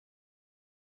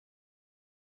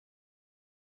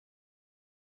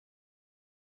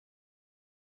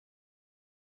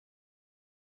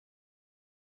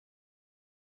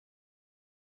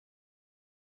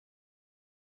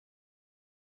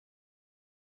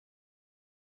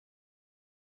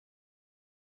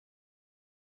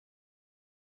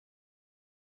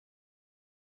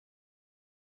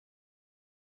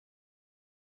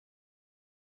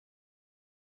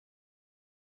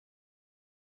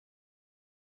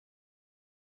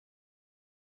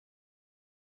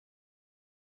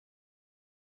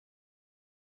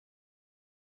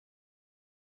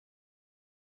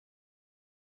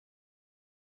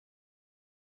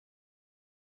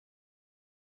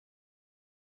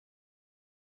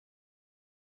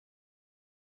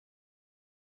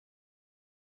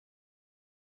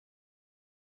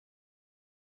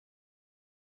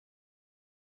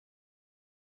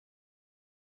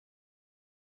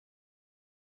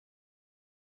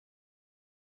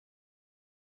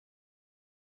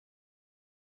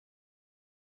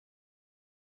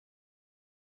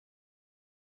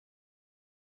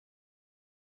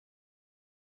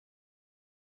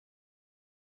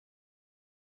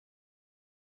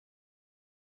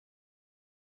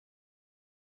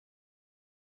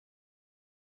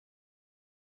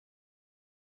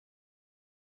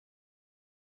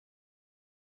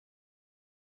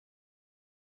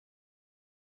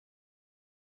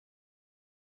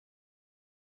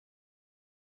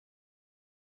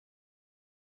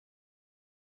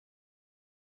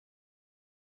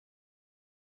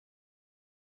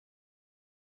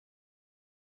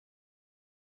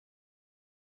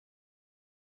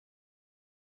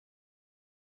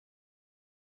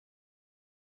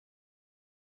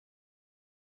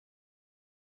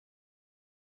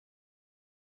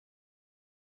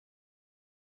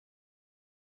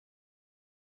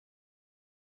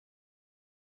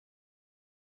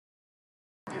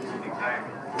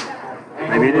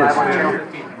Maybe it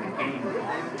is.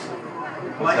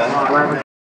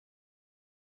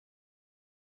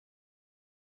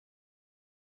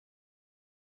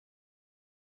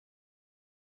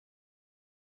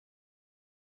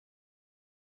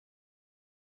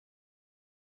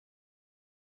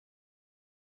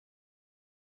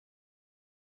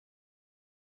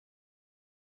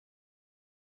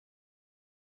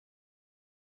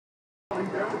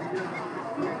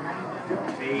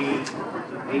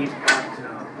 He's got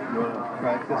You want to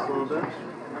practice a little bit?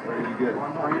 Or are you good?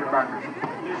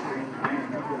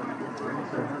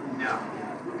 no.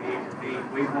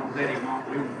 We won't let him on.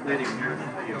 We won't let him near the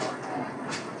field.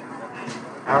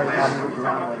 I already got moved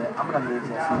around with it. I'm going to move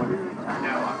this one.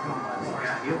 No,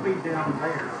 yeah, he'll be down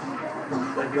there,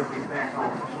 but he'll be back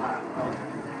on the side.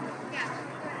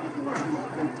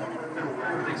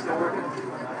 Everything still working?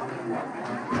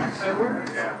 Still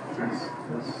working? Yeah.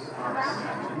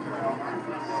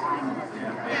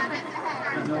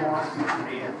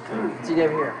 See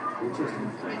over here.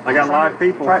 I got live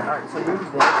people. All right, so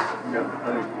move this.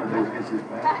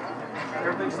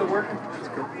 Everything still working?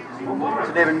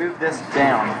 So David, move this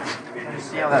down.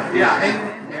 See how that feels?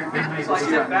 Yeah, it's like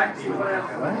step back to you.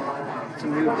 To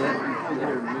move this,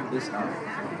 or move this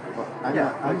out.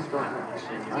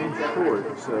 I'm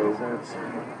short, so that's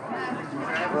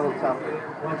A little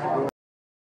tougher.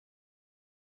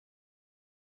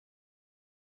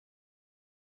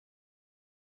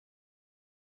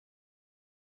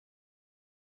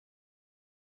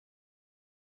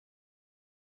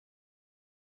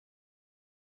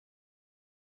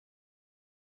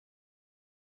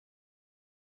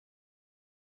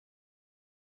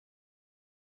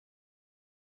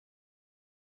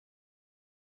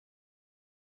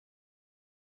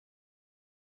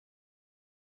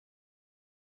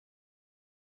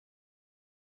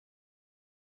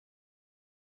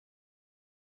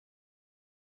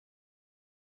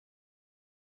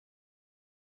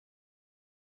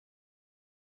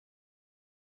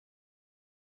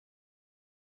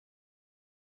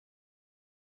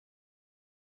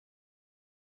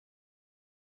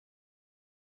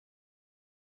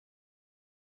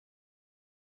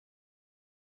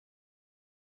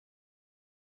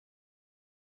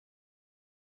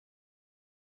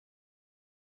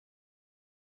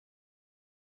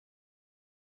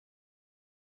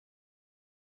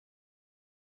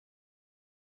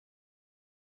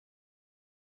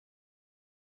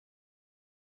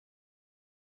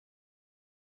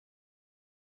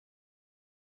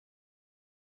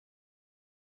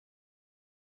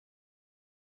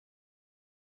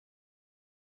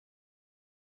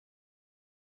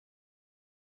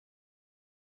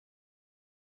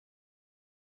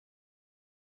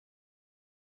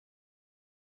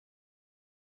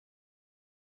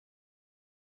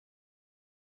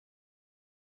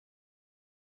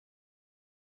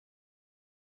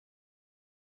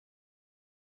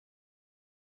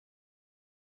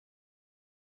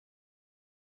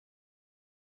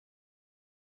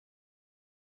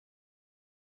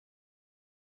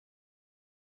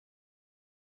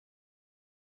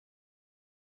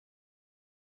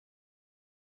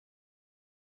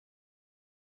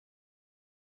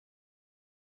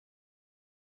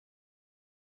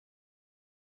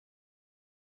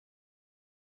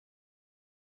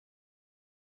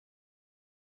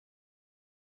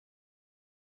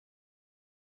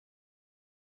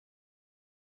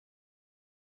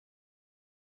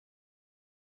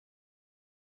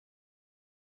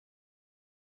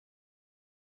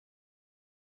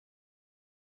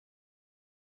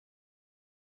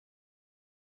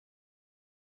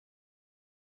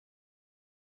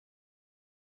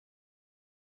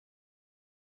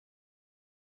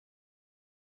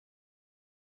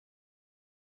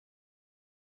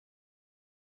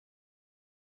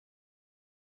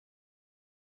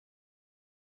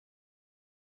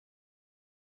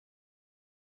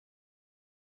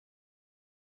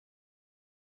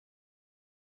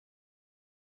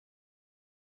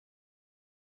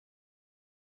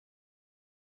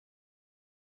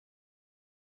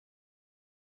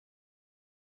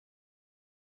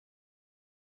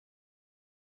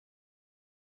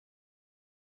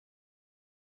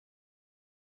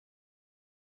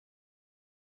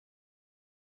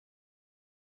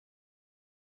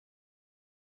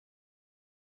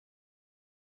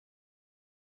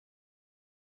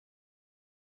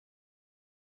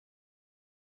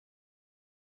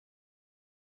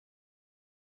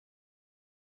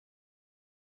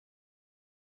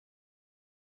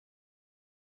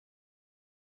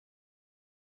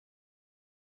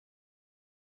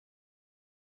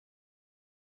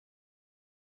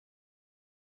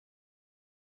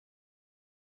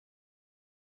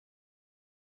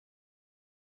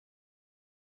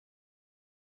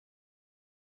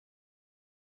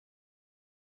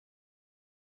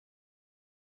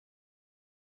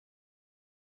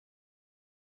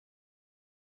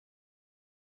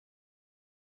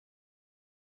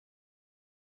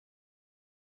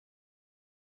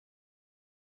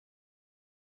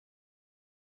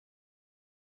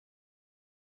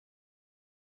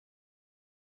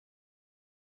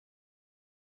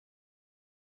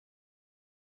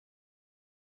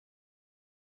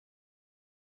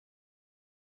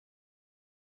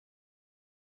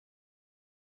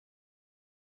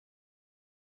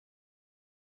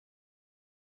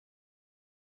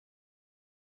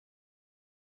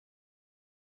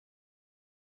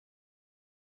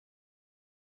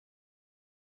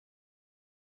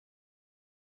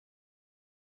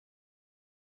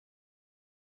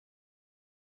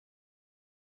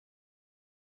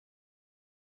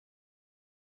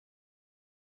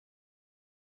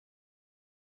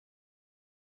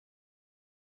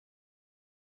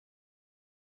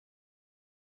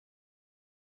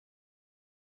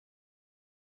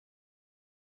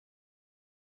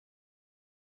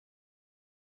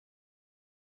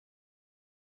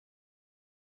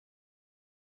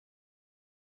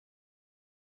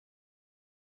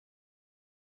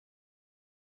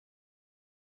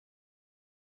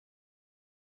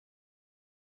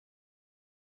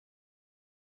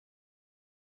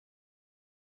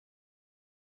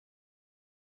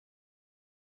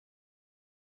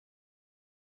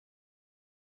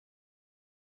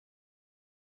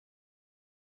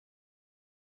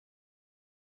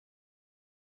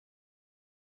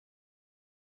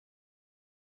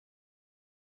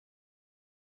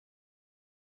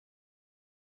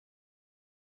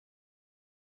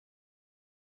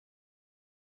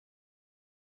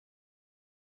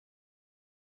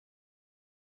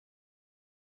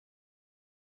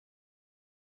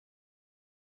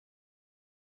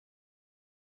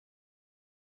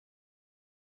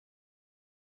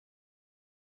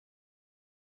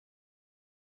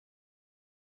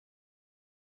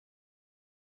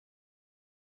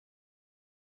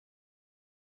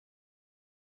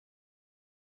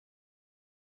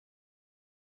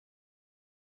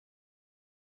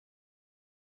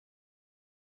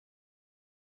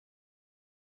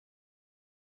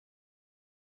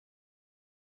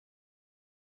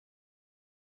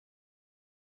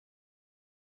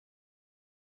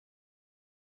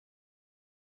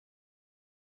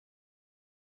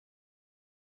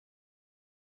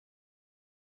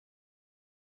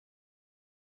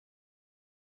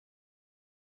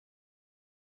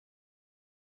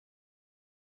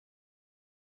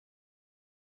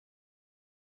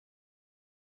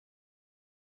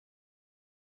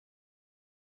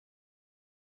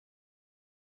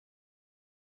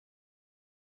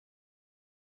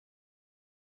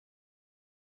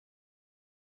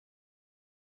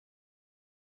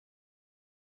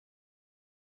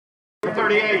 Number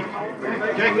 38,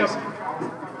 Jacob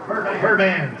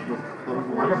Ferdinand.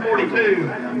 Number 42,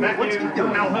 Matthew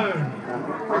Calhoun.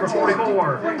 Number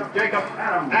 44, Jacob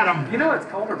Adam. You know it's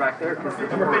colder back there.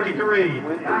 Number 53,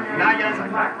 Nayan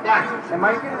Black. Am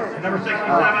I gonna? Number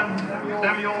 67,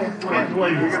 Samuel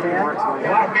Hensley.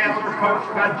 Wildcats are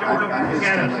coached by Joseph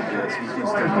Gaddis.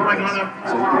 They're starting lineup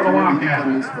for the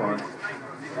Wildcats.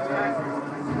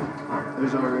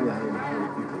 There's already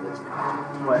 140 people listed.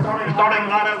 Starting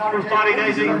lineups for Soddy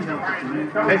Daisy.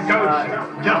 Head coach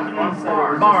Justin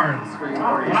Barnes.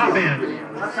 On offense,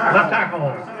 left tackle,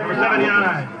 number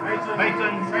 79,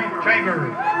 Mason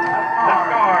Chambers. Left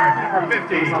guard, number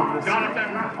 50, Jonathan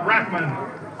Rathman.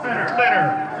 Center,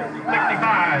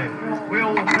 65,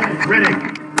 Will Riddick.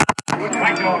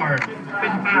 Right guard,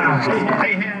 55,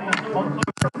 Mayhem Monsoon.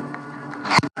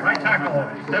 Right tackle,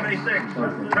 76,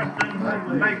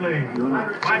 Preston Bagley.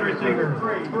 Wide receiver,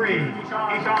 3,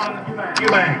 Eshawn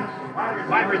Eubanks.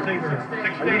 Wide receiver,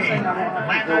 16,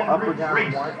 Landon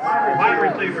Reese. Wide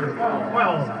receiver,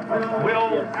 12,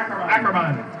 Will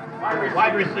Ackerman.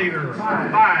 Wide receiver,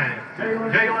 5,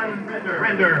 Jalen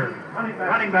Render.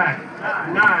 Running back,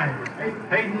 9,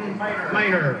 Hayden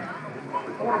Maynard.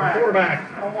 Quarterback,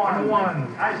 number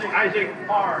 1, Isaac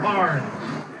Barnes.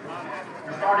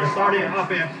 The starting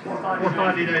offense for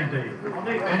Soddy Daisy. On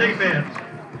defense,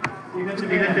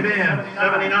 defensive end,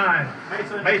 79,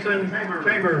 Mason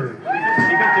Chambers.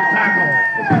 Defensive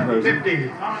tackle,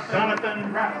 50, Jonathan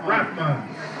Rathman.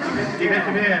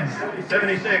 Defensive end,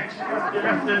 76,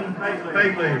 Preston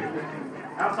Bagley.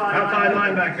 Outside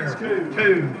linebacker,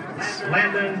 2,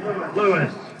 Landon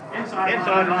Lewis.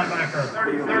 Inside linebacker,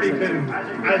 32,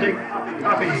 Isaac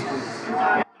Coffey.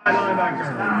 Linebacker,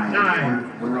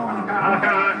 9,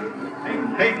 Malachi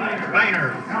Hayden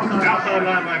Bainer. Outside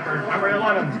linebacker, number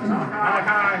 11,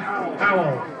 Malachi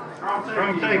Powell.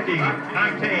 Strong safety,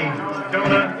 19,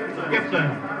 Jonah Gibson.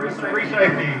 Free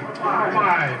safety,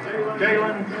 5,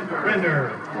 Jalen Render.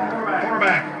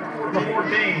 Quarterback, number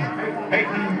 14,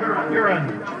 Peyton Urin.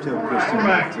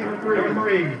 Quarterback, number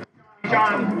 3,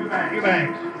 John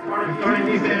Eubanks. Starting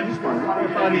defense for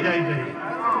Soddy Daisy.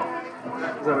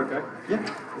 Is that okay? Yeah.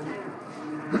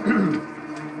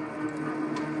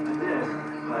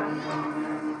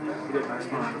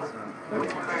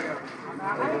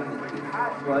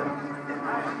 What?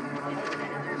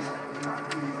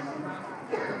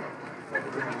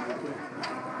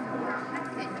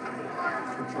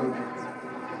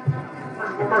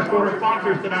 The first quarter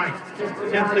sponsors tonight: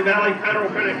 Tennessee Valley Federal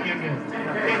Credit Union,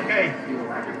 10K,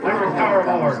 Electric Power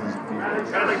Board,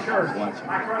 Valley Church,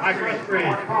 Mike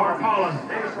Westridge, Mark Collins,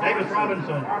 Davis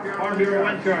Robinson, Farm Bureau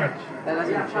Insurance, That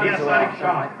doesn't the change a lot. Athletic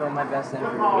Shop. I feel my best in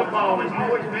Football is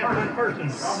always best in person.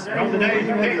 From the days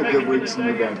you can't make it to the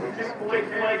stadium, Chick-fil-A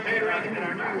Catering and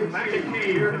our new mac and cheese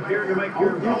is here to make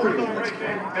your whole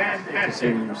celebration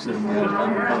fantastic. Just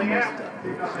order on the app,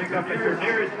 pick up at your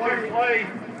nearest Chick-fil-A,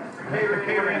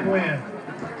 catering win.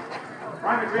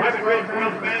 Private Ridge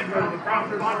Wealth Management is a proud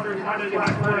sponsor of Soddy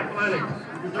High School Athletics.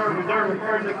 Reserve a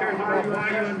firm that cares about why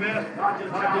you invest, not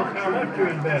just how much you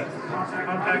invest.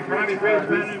 Contact Private Ridge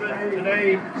Management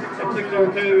today at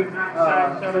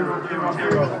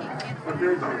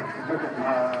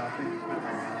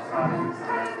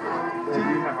 602-5700. Do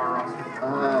you have our roster?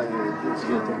 Is he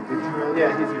gonna take a picture of it?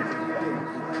 Yeah, he's here.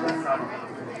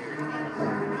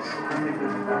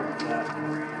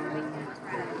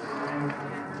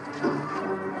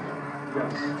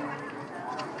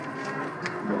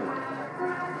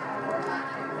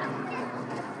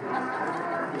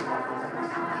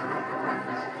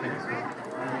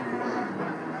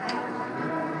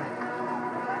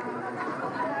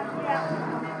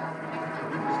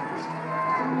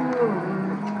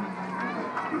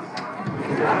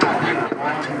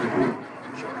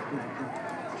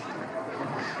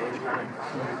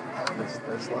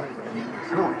 That's like,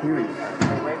 I don't hear you.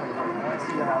 Wait, let's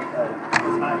see how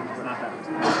it's not that.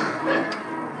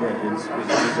 yeah, it's a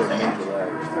major lag.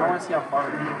 I want to see how far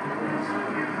it is.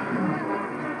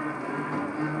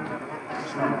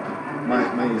 My I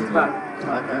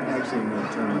actually am going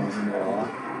to turn on the internet off.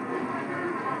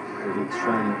 But it's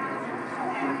trying to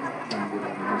get on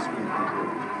the speaker.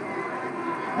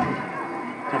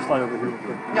 Can I slide over here real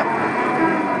quick? Yeah.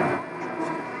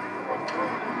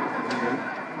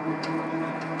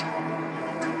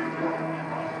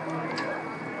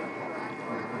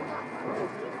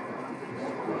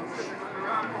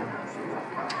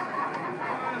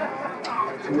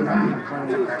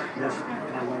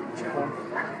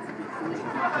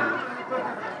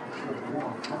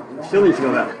 Still needs to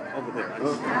go that over there. I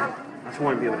just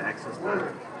want to be able to access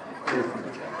that.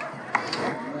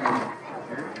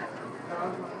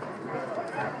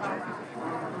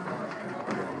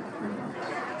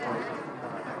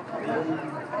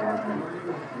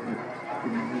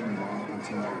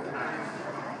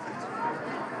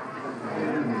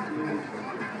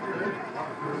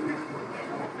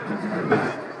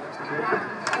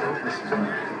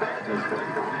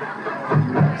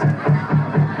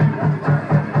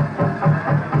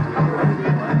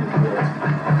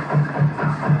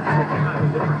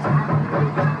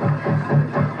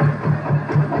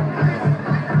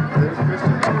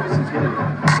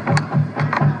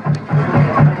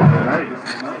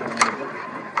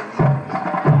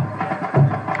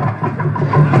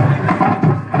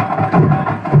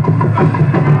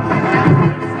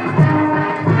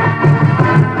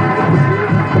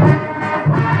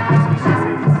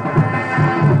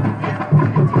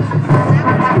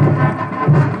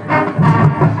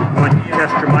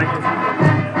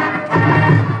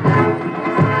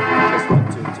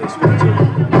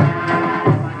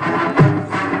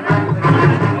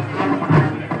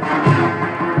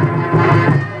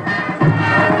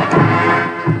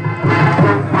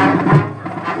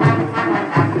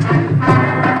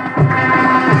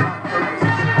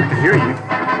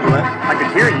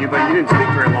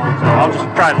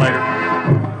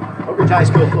 High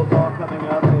School football coming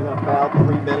up in about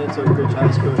 3 minutes. Oak Ridge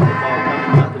High School football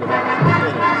coming up in about 3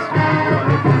 minutes.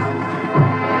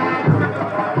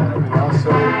 We're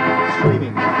also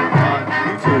streaming on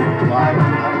YouTube live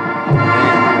tonight.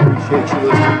 And we appreciate you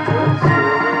listening to us.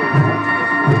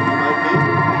 You might be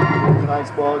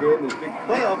tonight's ball game, this big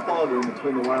playoff ball game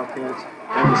between the Wildcats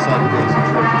and the Soddy Daisy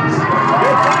Trojans.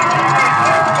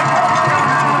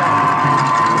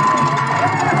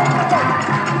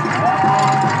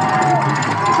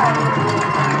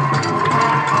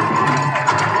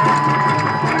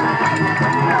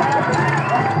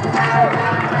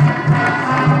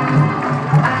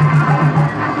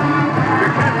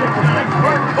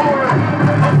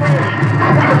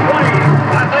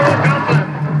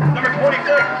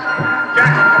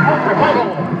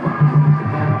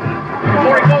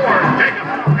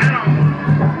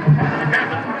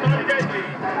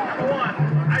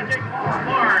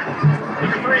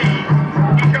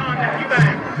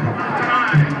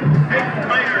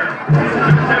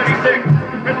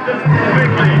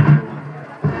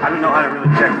 I don't know how to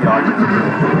really check the audio.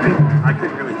 I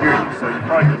couldn't really hear you, so you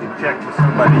probably need to check with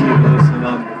somebody listening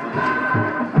on.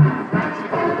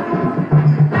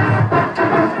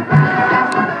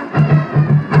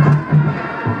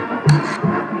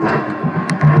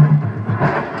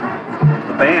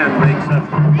 The band makes up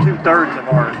 2/3 of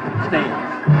our stand.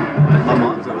 My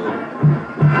mom's over there.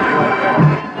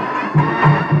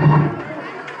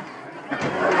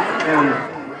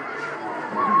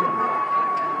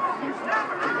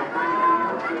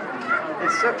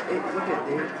 Look at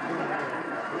Dave.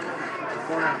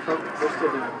 Going out focus. What's the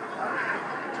deal?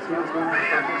 See what's going on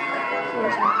focus?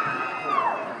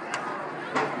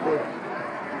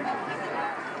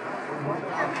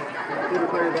 Peter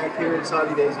Clary back here at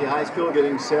Soddy Daisy High School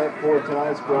getting set for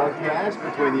tonight's broadcast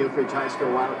between the Oak Ridge High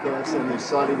School Wildcats and the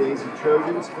Soddy Daisy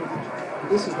Trojans.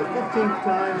 This is the 15th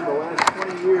time in the last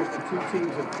 20 years the two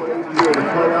teams have played here in the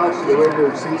playoffs of the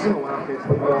regular season. The Wildcats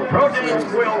lead off Trojans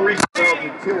will receive.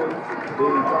 The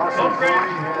Dawson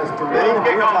County has prevailed.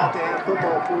 We're about to have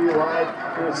football for you live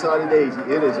here at Soddy Daisy.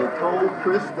 It is a cold,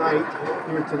 crisp night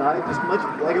here tonight, just much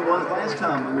like it was last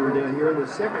time when we were down here in the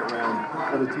second round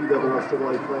of the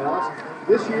TSSAA playoffs.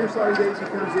 This year, Soddy Daisy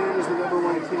comes in as the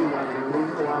 #1 team out of the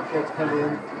league. The Wildcats come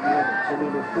in at the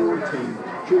 #4 team.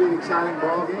 Should be an exciting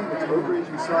ball game. It's Oak Ridge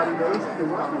and Soddy Daisy. The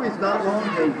rivalry is not long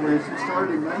ago, Chris. It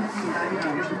started in 1990,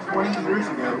 which is 20 years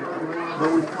ago. But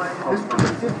we played. This was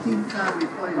the 15th time we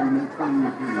played in that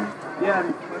 20-year period. Yeah, at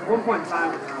one point in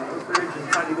time, Oak Ridge and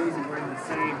Soddy Daisy were in the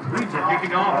same region.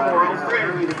 Kicking off for Oak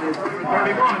Ridge.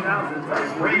 31.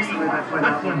 Ray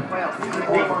Hudson.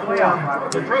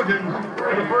 The Trojans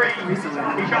for the free.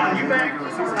 Keyshawn Eubank.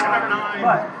 Number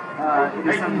 9.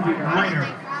 Hayden Minor.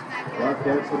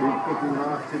 Wildcats will be kicking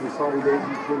off to the Soddy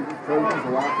Daisy Trojans.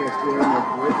 The Wildcats wearing their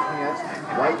red pants,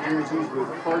 white jerseys with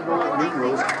cardinal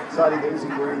numerals. Soddy Daisy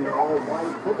wearing their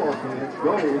all-white football pants,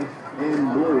 gold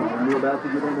and blue. And we're about to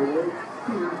get underway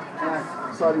here at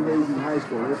Soddy Daisy High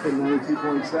School. FM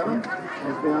 92.7,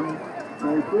 FM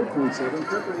 94.7,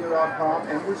 PrepRadio.com,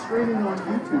 and we're streaming on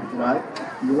YouTube tonight.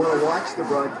 If you want to watch the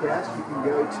broadcast, you can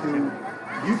go to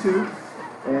YouTube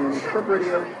and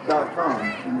PrepRadio.com,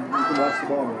 and you can watch the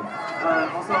ball game.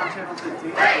 Also on Channel 15.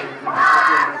 We'd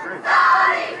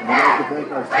like to thank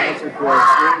our sponsor for our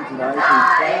stream tonight, the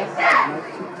class of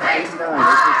 1989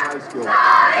 Oak Ridge High School.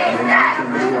 And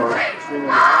we are streaming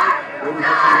live. Ladies and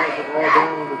gentlemen, have it all down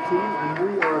on the tee, and we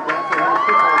are about to have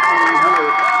football for you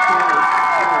here tonight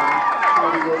on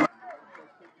Soddy Daisy.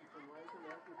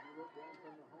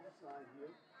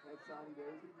 That's Soddy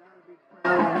Daisy. Not a big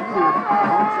crowd either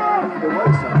home side or the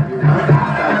away side here.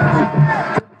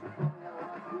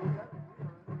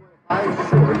 High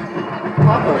short.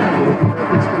 Pop-up kick.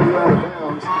 It's going to go out of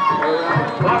bounds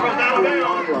around the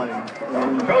 40-yard line.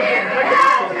 Trojans take the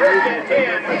ball, first and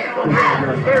 10,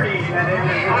 number 30.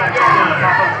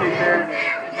 Pop-up kick there.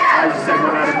 I just said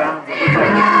one out of bounds. It looks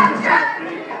like it's trying to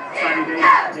feed Soddy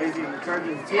Daisy and the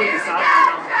Trojans toward the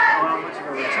sideline. Don't allow much of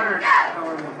a return.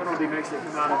 However, the penalty makes it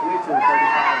come out, I believe, to the 35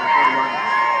 or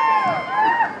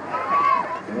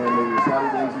 41. And the Soddy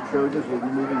Daisy Trojans will be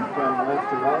moving from left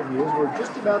to right here as we're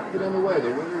just about to get underway.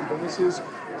 The winner advances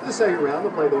to the second round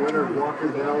to play the winner of Walker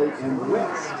Valley and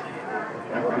West.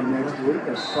 That will be next week.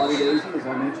 As Soddy Daisy, as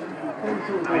I mentioned, came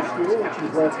to a good school, which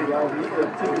is left to right here. They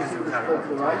have two receivers split to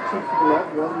the right, two to the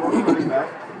left, one running back.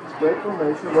 Great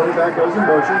formation. Running back goes in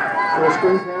motion. So the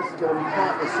screen pass is going to be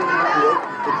caught in the center of the field.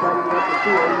 They try to get up the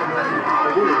field, and then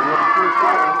they do. They have the first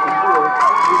down and four.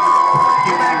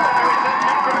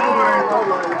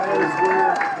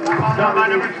 Shot by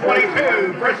number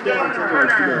 22, Preston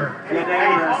Turner.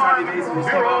 Yeah, Soddy Daisy was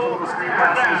taking off a little screen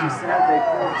pass, as you said. They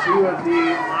pulled two of the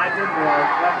linemen, the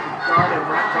left guard and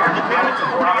right guard, to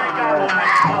block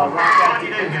that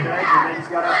defensive edge, and then he's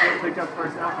got up there, picked up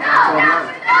first down for about 12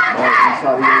 yards.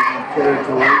 Soddy Daisy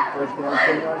territory. First down,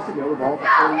 10 yards to go. The ball at the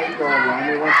 48-yard line.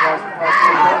 They want to pass the pass.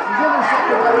 He's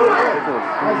intercepted right over there.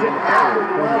 Has it out with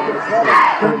the Wildcats running.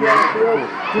 Coming down the field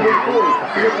to the 40,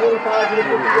 to the 45, to the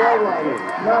 50-yard line.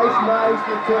 Nice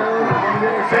return. And the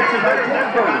interception by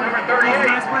Jacob. Number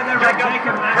 38, Nice play there by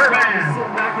Jacob.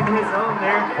 Sitting back in his zone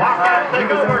there. Wildcats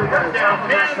take over, first down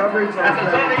 10. Coverage That's a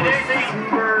Soddy Daisy.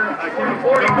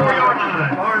 44-yard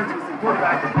line. Barnes was the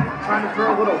quarterback, trying to throw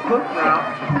a little hook route,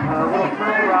 a little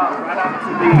curl route right out to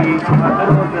the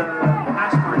middle of the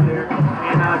hash mark there.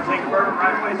 And Jacob Burton,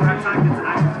 right place, right time, gets a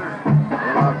nice return.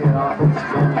 Wildcat offense is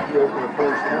on the field for the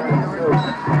first down. So,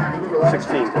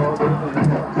 16.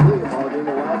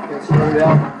 The Wildcats started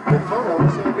out with fun of it,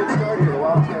 so a good start here. The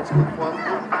Wildcats get one.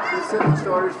 There's 7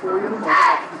 starters for you in a month.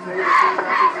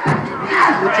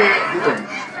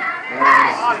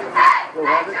 We'll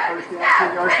have it. First down,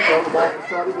 10 yards to go. The ball for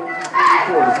Soddy Daisy is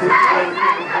forward. It's hit by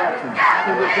Jackson.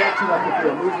 Kendall Jackson up the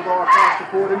field. Moves the ball across the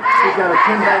 40. He's got a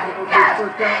 10-back and over his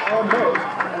first down almost.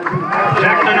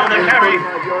 Jackson on the carry.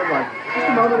 Just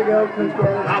a moment ago, Coach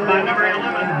Bannon Out by number 11.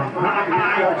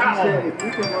 he said, if we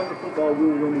can run the football, we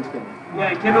will win this game.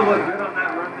 Yeah, and Kendall looked good on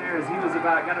that run there as he was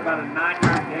got about a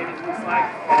 9-yard gain, it looks like,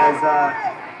 as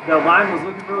the line was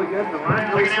looking really good. And the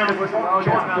line really started looking well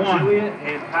against Mount Juliet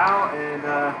and Powell and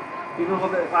even a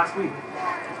little bit last week.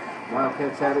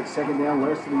 Wildcats have it, second down,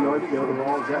 less than a yard to go. The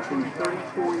ball is at the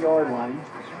 34-yard line.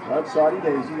 Up Soddy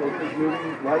Daisy, Oakland's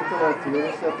moving right to left here.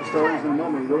 Let's set the starters in a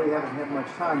moment. We really haven't had much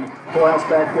time. Pull out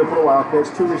backfield for the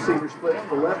Wildcats. Two receivers split to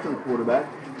the left of the quarterback.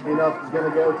 Enough is going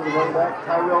to go to the running back,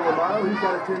 Tyrell Romano. He's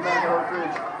got a 10-back at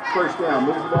Oakridge. First down.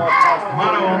 Moves the ball across the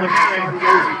Romano on the carry.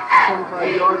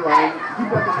 25-yard line. He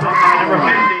got the stop. Number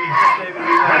 50.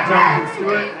 Jonathan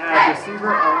Stewart at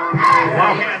receiver along with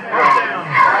Wildcat first down.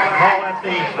 Ball at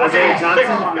the Isaiah Johnson.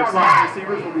 Your 46-yard line.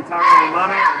 receivers will be Tyrell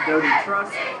Romano and Dodie Truss.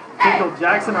 Kendall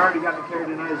Jackson already got the carry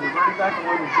tonight as your running back,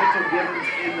 along with Mitchell Gibbons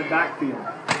in the backfield.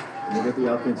 We'll get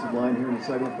the offensive line here in a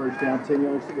second. First down, 10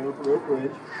 yards to go for Oak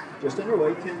Ridge. Just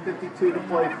underway, 10:52 to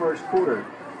play first quarter.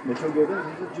 Mitchell Gibbons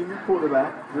is a junior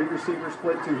quarterback. 3 receivers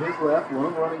split to his left,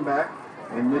 one running back.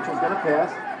 And Mitchell's going to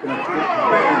pass. Going to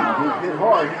bang. He hit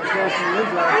hard. He was passing the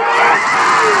end zone.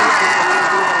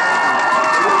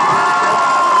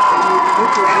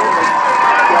 Mitchell Gibbons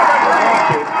got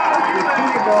blasted. He threw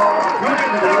the ball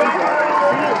into the end zone.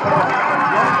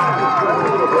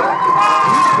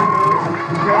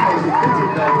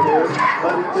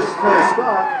 But it just put a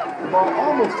spot. The ball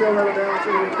almost fell out of bounds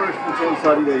in the first between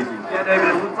Soddy Daisy. Yeah, David,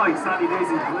 it looked like Soddy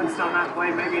Daisy blitzed on that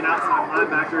play, maybe an outside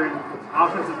linebacker, and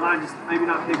offensive line just maybe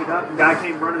not pick it up. The guy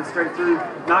came running straight through,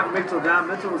 knocked Mitchell down.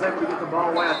 Mitchell was able to get the ball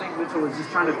away. I think Mitchell was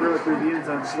just trying to throw it through the end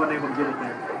zone, just wasn't able to get it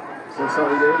there. So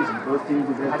Soddy Daisy, both teams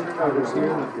have had turnovers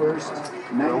here in the first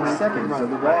 90 seconds of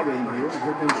the ball game here.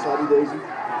 Here comes Soddy Daisy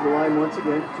to the line once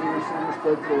again. 2 receivers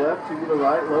split to the left, 2 to the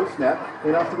right, low snap,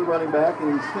 and off to the running back,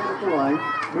 and he's hit at the line.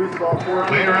 Moves the ball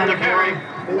forward. Later on the carry.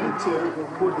 Maybe 2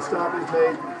 before the stop is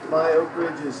made by Oak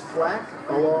Ridge's Flack,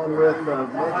 along with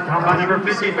by number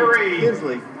 53.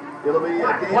 Kinsley. It'll be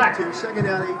a gain of 2, second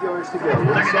down, 8 yards to go. Second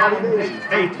down, Soddy Daisy,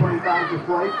 8:25 to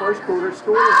play. First quarter,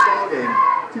 scoreless ball game.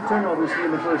 2 turnovers here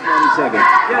in the first 90 seconds.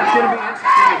 Yeah, it's going to be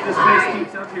interesting if this pace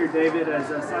keeps up here, David, as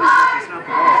Soddy's going to snap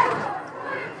the ball.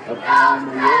 Up the line,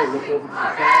 they will look over to the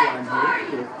sideline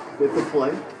here with the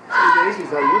play. Soddy Daisy,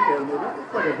 as I look at them, they don't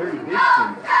look like a very big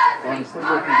team. Honestly,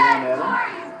 looking down at them.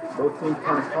 Both teams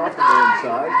kind of comfortable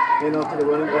inside. Hand off to the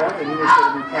running back, and he was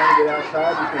going to be trying to get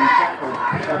outside. You can tackle.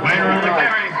 Later on the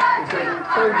carry. It's going to be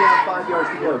third down, 5 yards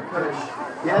to go. Coach.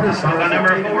 Yeah, this is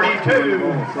number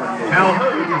 42. Calhoun.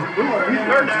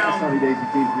 Third down. Sunny Daisy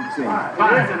teams we've seen.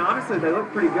 And honestly, they look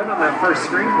pretty good on that first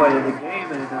screenplay of the game.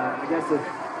 And I guess if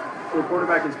the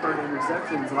quarterback is throwing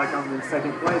interceptions like on the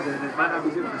second play, then it might not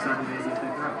be good for Sunny Daisy if they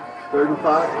throw. 3rd and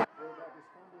 5.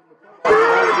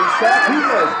 He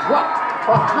was dropped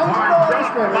behind the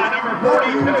scrimmage. By number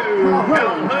 42,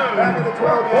 Calhoun. Back in the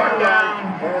 12-yard down.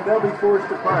 And they'll be forced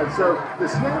to punt. So the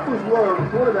snap was low. The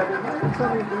quarterback, it might have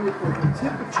something to do with the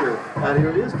temperature out here.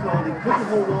 It is cold. He couldn't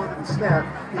hold on to the snap.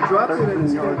 He dropped it in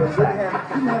his hand, but didn't have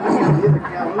any idea that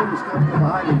Calhoun was coming from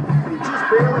behind him. And he just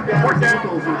barely got his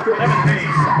ankles and couldn't.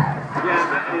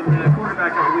 Yeah, and the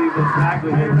quarterback, I believe, was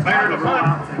Bagley. They were trying to roll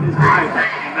out to his right.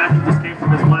 And Matthew just came from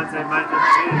his blind side. Might have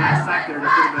made a nice sack there. That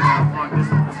could have been a long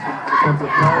distance. Becomes a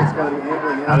flag. It's got to be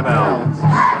angling out of bounds.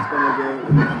 That's going to go.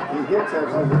 He hits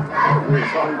actually the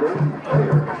Soddy Daisy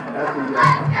player at the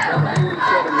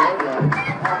 47-yard line.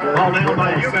 Ball down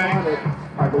by Eubank.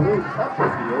 I believe up the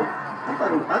field. I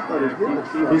thought it was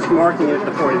him. He's marking it at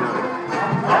the 49.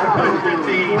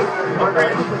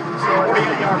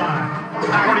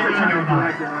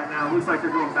 Right now, it looks like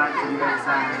they're going back to the other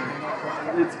side.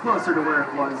 It's closer to where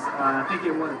it was. I think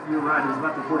it was. You're right. It was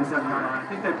about the 47-yard line. I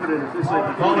think they put it officially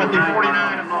at the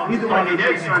 49. Either way,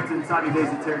 it starts in Soddy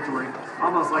Daisy territory,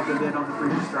 almost like they did on the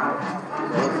previous drive.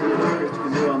 Let's see what Chris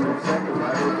can do on their second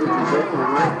drive. Which is able to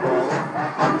run the ball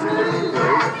on 2 different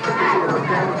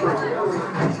plays.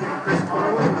 Chris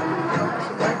Conway.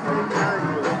 Back to the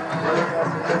time.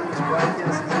 Right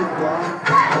against his good block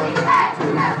on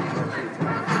 2.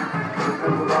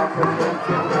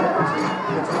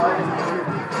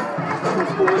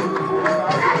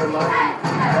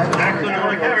 Jackson on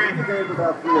the carry.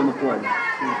 About 3 on the play.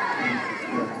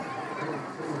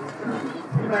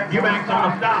 Eubank's on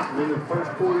the stop. In the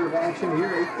first quarter of action here,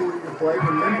 8:40 to play.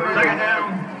 Remember, Second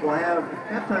down. we'll have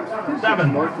halftime statistics.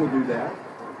 7. Mark will do that.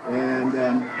 And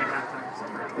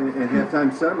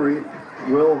halftime summary.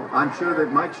 I'm sure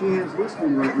that Mike Sheehan's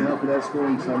listening right now for that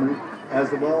scoring summary as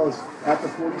the ball is at the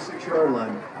 46-yard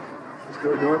line.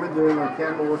 Stuart Norman doing our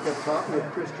camera work up top with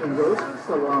Christian Roses,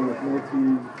 along with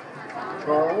Matthew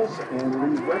Charles and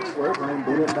Lee Wexler. Brian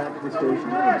Bennett back at the station.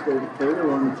 He's David Taylor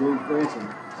along with James Branson.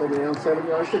 Second down, 7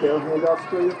 yards to go. Handoff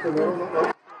straight up the middle.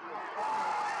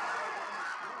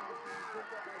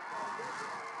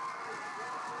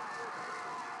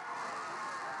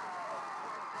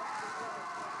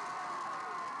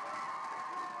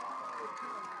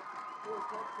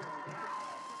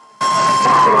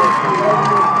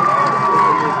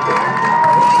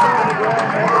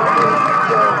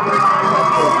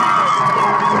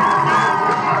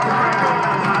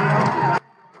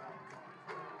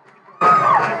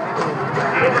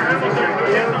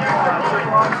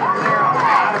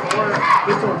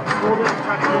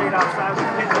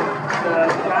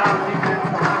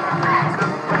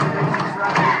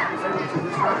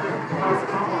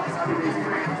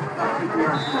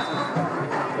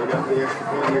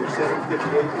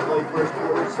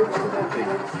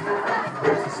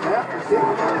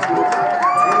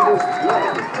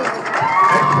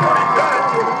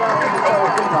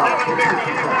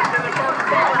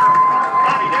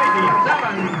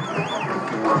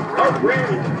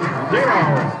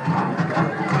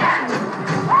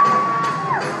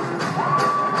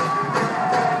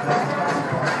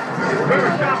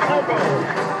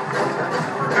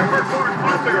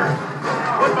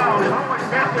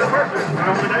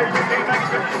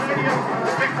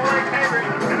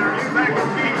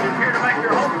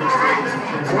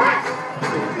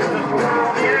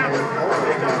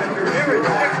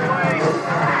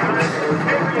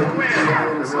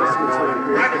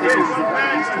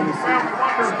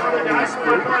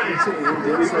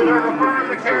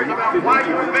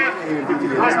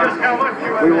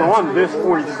 We were on this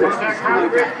 46. It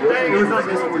was on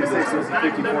this 46. It was a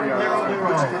 54-yard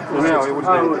line. No, it was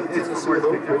It's a sort of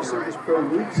pickup.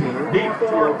 Deep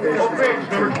for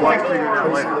number 24.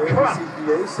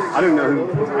 I didn't know who.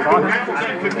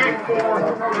 Hamilton to kick for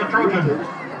the Trojans.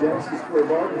 Dennis' Square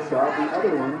Barbershop. The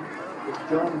other one is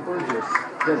John Burgess.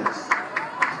 Dennis.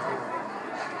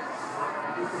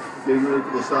 Getting ready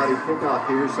for the Soddy kickoff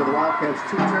here. So the Wildcats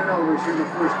 2 turnovers here in the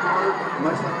first quarter,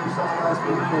 much like we saw last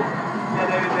week. Yeah,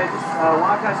 they just,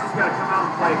 Wildcats just got to come out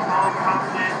and play calm,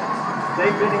 confident.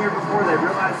 They've been here before. They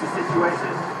realize the situation.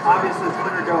 Obviously, it's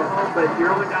win or go home, but you're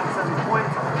only down 7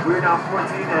 points. We're down 14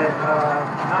 at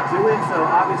not doing, so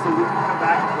obviously we can come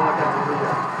back and Wildcats will do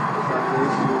that.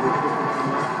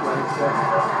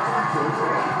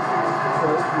 At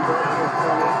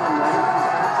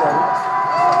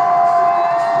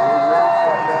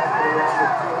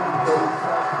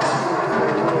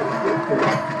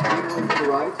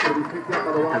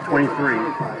 23.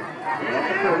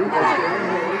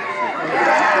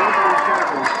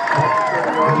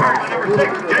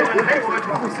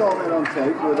 We saw that on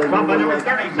tape. Fouled by number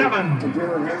 37.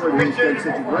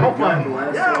 Christian Copeland.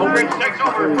 Oak Ridge takes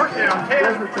over first down 10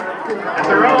 at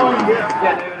their own.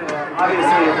 Yeah, dude.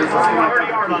 Obviously, if it's only like 30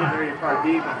 yard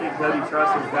deep, I think Cody Truss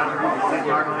was down around the 10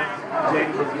 yard line.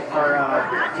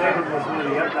 Jaden was one of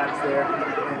the upbacks there, and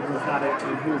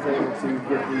he was able to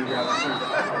get the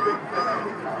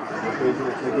They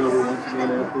take over once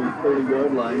again at the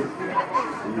 30-yard line.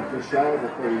 Just shy of the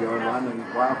 30-yard line, and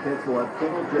Wildcats will have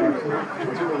Kendall Jackson,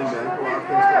 the two running back. Wildcats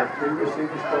will have three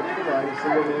receivers covered to the right, a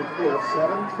single man field,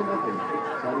 7-0.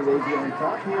 Soddy Daisy on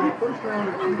top here in the first round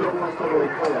of the NCAA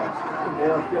playoffs.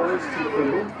 Now goes to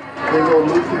Kendall. Kendall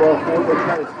moves the ball forward. They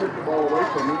try to strip the ball away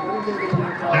from him.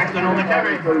 Jackson on the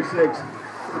carry. 36.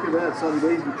 Look at that, Soddy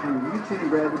Daisy trying to reach in and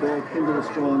grab the ball. Kendall is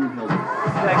strong and healthy.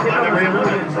 Yeah, Kendall was a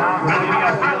really good job.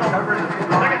 Covered in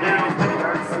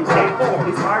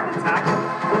he's hard to tackle.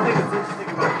 One thing that's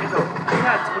interesting about Kendall, he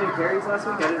had 20 carries last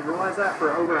week. I didn't realize that,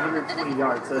 for over 120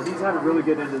 yards. So he's had a really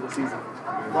good end of the season.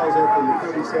 Ball's at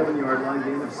the 37-yard line,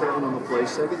 gain of 7 on the play.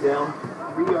 Second down,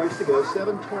 3 yards to go,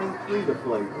 7:23 to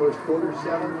play. First quarter,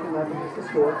 7-0 is the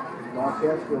score.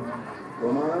 Wildcats with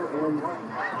Romano and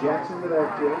Jackson to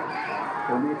that field.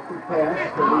 Going to be a quick pass,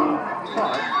 going to be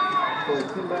caught. So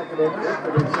it's 10 back of that.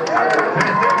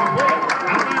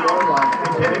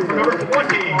 Number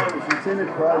 20.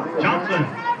 Johnson.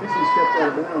 This is stepped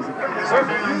out of bounds. Third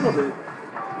down. A little bit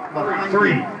behind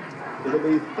 3. It'll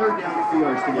be third down, 2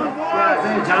 yards to go. Yeah,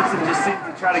 Isaiah Johnson just seemed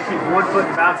to try to keep 1 foot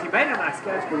in bounds. He made a nice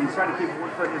catch, but he's trying to keep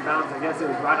 1 foot in bounds. I guess it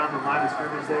was right on the line of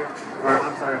scrimmage there. Or,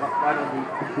 I'm sorry, right on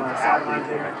the sideline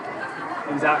there.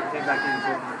 He was out and came back in and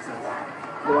didn't make sense.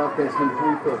 The Wildcats need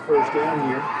 3 for a first down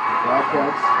here.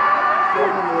 Wildcats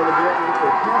struggling a little bit with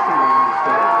their passing game this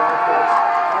day. Wildcats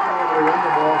aren't able to run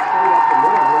the ball straight up the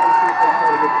middle. Let's see if they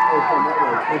try to get the first on that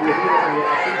way. Maybe a field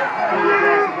reaction. Maybe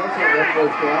Jackson does have that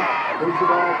first down. Moves the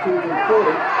ball to the 40.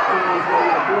 Turns way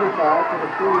to the 45 to the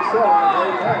 47.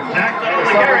 Jackson on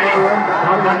the carry.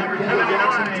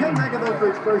 Jackson, 10 back of Oak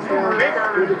Ridge first down.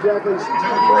 With exactly 6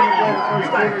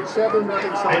 first 7-0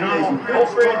 Soddy Daisy. Oak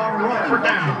Ridge for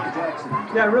down. Jackson.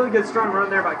 Yeah, really good strong run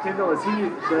there by Kendall. As he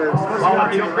was real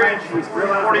out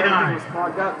there, everything was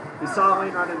clogged up. He saw a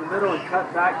lane right in the middle and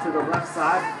cut back to the left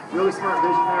side. Really smart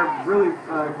vision there. Really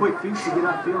quick feet to get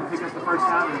upfield and pick up the first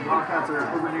down. And Wildcats are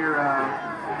over near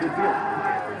midfield.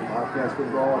 Wildcats with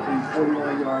the ball at the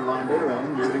 49-yard line their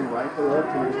own, moving right to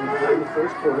left here as we play the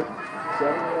first quarter.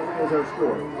 7-0 is our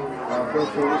score.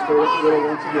 Wildcats will stay up the middle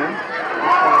once again.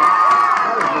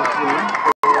 Not as much room.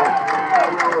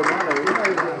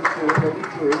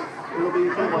 It'll be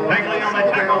Bagley on the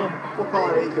tackle. We'll call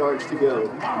it 8 yards to go.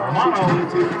 Romano on the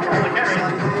carry.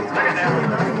 Second down.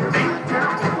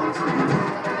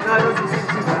 No, it doesn't seem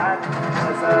too bad.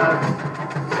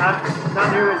 Not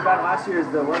nearly as bad last year as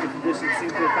the weather conditions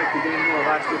seemed to affect the game more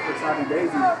last year for Soddy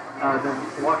Daisy than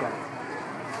the Wildcats.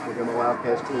 We're going to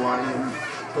Wildcats to the line in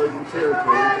Trojan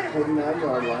territory at the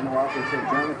 49-yard line. The Wildcats have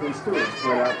Jonathan Stewart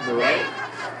spread out to the right.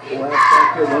 The last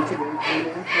back here once again, 3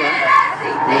 man front.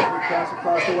 Pass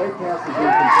across the way, pass is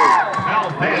incomplete. Foul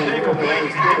pass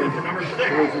incomplete. To number 6.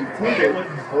 It was intended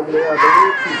over there, I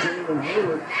believe, to Jalen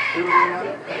Hayward. It will be out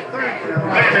at third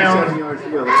down. 7 yards to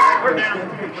go. Third down.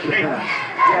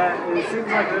 Yeah, it seems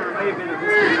like there may have been a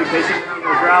miscommunication on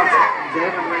those routes.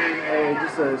 Jalen ran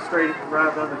just a straight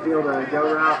route down the field, a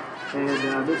go route,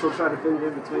 and Mitchell tried to fit it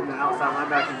in between the outside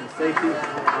linebacker and the safety.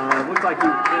 Looked like he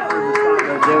went through the spot,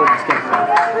 but Jalen just kept it out.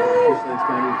 Officially, it's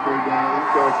going to be third down,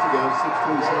 8 yards to go,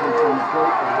 16-17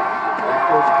 play.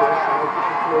 That first push, right to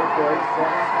the floor play,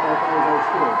 7-0 is our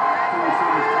score. 2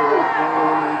 receivers to the left,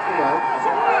 1 man to the right.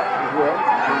 As well,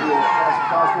 maybe a pass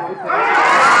across the way, pass.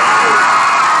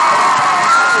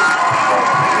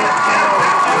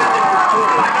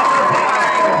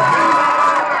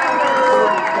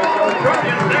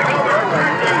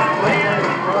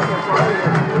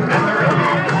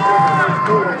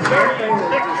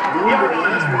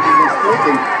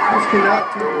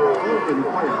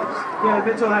 Yeah,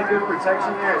 Mitchell had good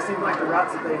protection there. It seemed like the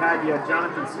routes that they had, you had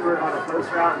Jonathan Stewart on a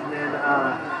post route, and then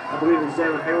I believe it was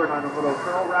Jalen Hayward on a little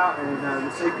curl route, and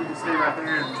the safety just stayed right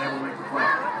there and was able to make the play.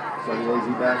 So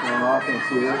lazy back on offense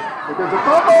here. But there's a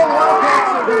fumble.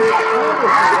 Wildcats are going to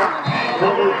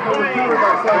covered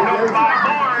by Soddy Daisy.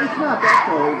 It's not that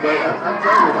cold, but I'm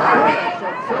telling you, Wildcats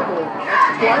have trouble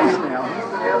twice now. He's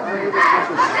been unable to get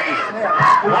the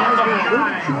snap. Loss of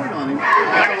 9. Short on him.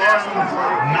 Second down,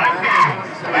 19.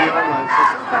 So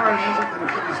far, it hasn't been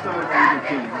a pretty start for either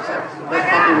team. That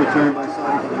fumble return by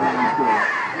Soddy for the Rams good.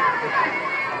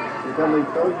 Here come the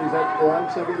Trojans at the line,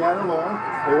 7 down and long.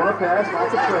 They want to pass, lots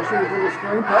of pressure. They do a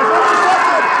screen pass.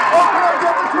 Oh,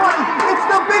 get the 20. It's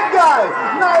the big guy.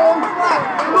 Niall Flack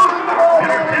moving the ball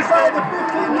down inside the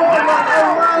 15-yard line. A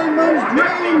lineman's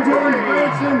dream, James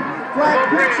Branson. Flack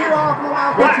picks it off. The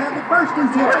Wildcats have the first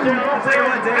and 10. I'll tell you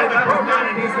what, Dave, that was not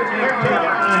an easy game.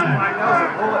 Like, that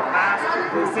was a bullet pass.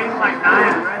 It seemed like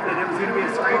Niall read that it was going to be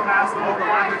a straight pass, and all the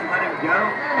linemen let him go.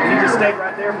 And he just stayed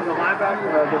right there for the linebacker,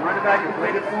 the running back, and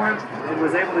waited for him, and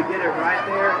was able to get it right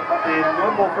there and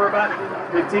rumble for about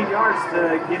 15 yards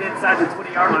to get inside the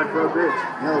 20-yard line for Oak Ridge.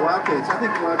 Now the Wildcats, I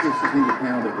think the Wildcats should need to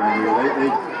pound it right here.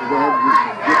 They have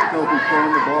difficulty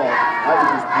throwing the ball. I would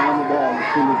just pound the ball with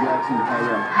Kendall Jackson and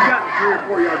Tyrell. You got 3 or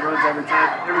 4 yard runs every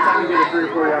time. Every time you get a 3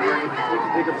 or 4 yard run, you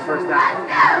can pick up the first down.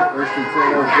 First and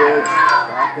 10 Oak Ridge.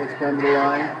 Wildcats come to the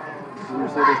line.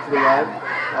 Receivers to the right.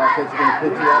 Wildcats are going to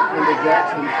pitch it out. Kendall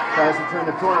Jackson tries to turn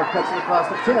the corner, cuts it across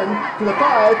the 10, to the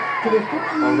 5, to the 50.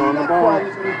 Not quite.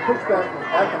 He's going to push back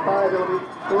at the 5. It'll be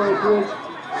for Oak Ridge.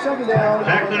 Second down.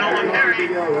 Jackson on the carry.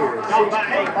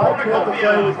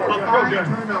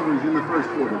 Turnovers in the first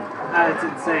quarter. It's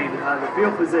insane. The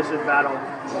field position battle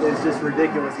is just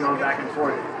ridiculous going back and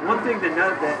forth. One thing to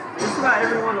note that just about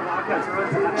every one of the Wildcats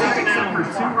runs, I think except for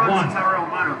 2 runs to Tyrell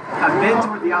Romano, have been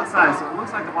toward the outside. So it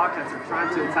looks like the Wildcats are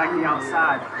trying to attack the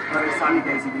outside of the Soddy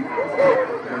Daisy defense.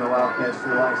 And the Wildcats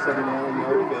to the line, 7 down and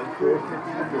go.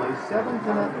 4:50 to play.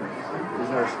 7-0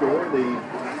 is our score. The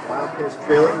Wildcats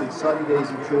trailing the Soddy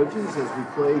Daisy Trojans as we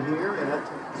play here at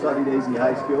Soddy Daisy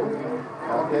High School.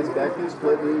 Wildcats back to the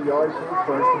split, new yard from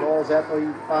first. The ball's at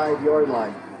the 5-yard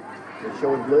line. They're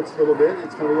showing blitz a little bit.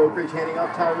 It's going to be Oak Ridge handing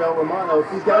off Tyrell Romano.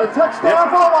 He's got a touchdown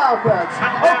for the Wildcats.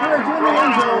 Oak Ridge in the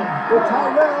end zone with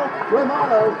Tyrell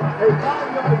Romano. A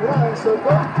 5-yard run. So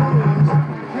both teams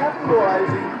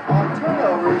capitalizing on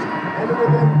turnovers and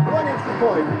within 1 extra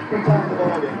point from tying the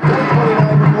ball game.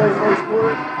 1:29 to play first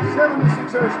quarter.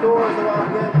 7-6 our score as the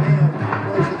Wildcat band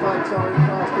plays the fight sorry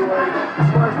across the way.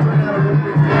 Sparks turn out of Oak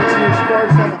Ridge.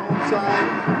 Sparks on the home side.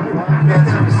 The Wildcats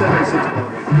have a 7-6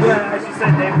 ball game. Yeah, as you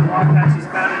said, David, the Wildcats just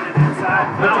pounded it inside.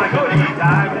 Looks like they're going to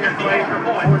dive their way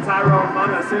for Tyrell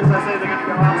Romano. As soon as I say they're going to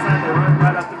go outside, they run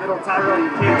right up the middle. Tyrell,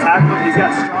 you can't tackle him. He's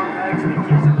got strong legs and he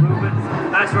keeps it moving.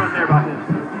 Nice run there by him.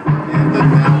 And then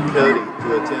now Cody to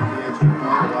attempt the extra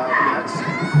point. The Wildcats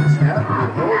snap,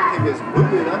 good hold, kick is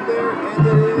moving up there, and it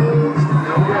is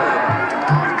no good.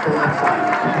 Off the left side.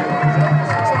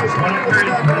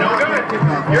 No good.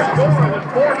 Your score was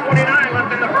 4:29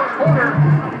 left in the first quarter.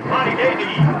 Soddy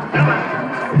Daisy 7,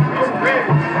 Oak Ridge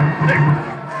 6.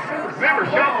 Remember,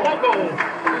 shop local.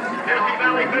 Tennessee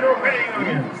Valley Federal Credit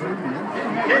Union.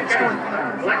 Kitchen,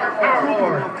 Electric Power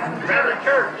Board, Bradley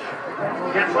Church,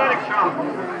 The Athletic Shop,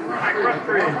 High Crust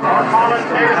Bridge, Collins,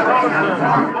 David Robinson,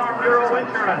 Farm Bureau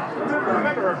Insurance.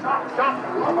 Remember, shop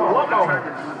local.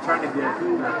 I'm trying to get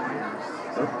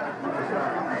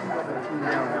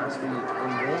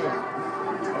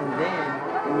and then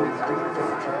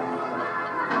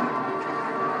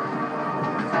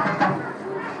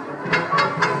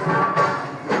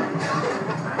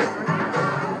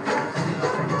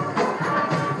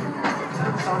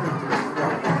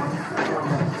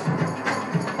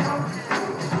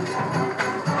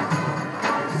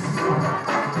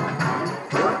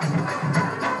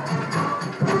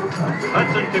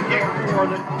Hudson to kick for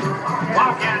the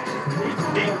Wildcats.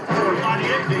 Deep for Soddy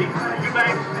Daisy.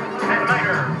 Eubanks and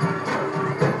Maynard.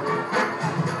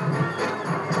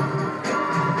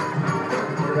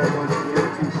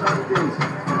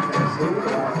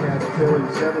 Wildcats trailing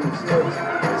 7-6.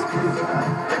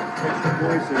 Extra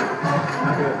points are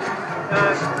not good.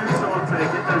 it's crucial to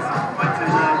get those points in.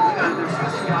 They're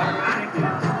supposed to be automatic, and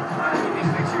you need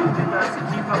to make sure you get those to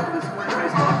keep up with the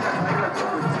scoring-based Wildcats. Make it up to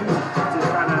 2 to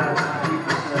try to beat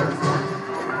the score.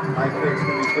 High kick's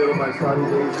going to be filled by Soddy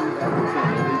Daisy at the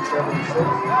 10. 7-6.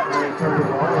 And they turn the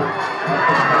ball.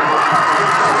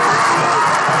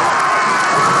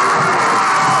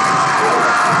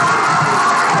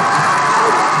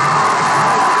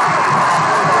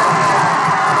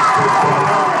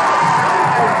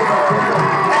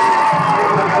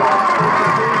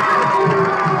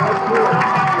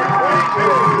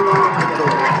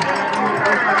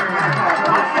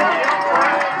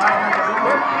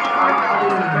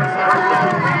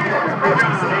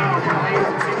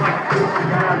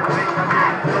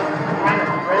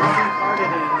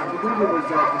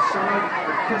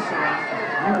 Christian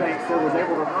Eubanks that was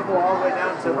able to rumble all the way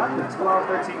down to about the 12,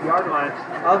 13-yard line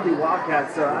of the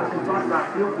Wildcats. So as we talked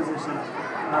about field position,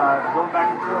 going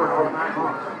back and forward all night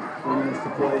long. 4 minutes to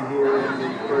play here in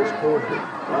the first quarter.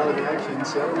 A lot of action, 7-6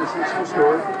 to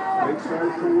score. Great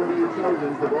start for the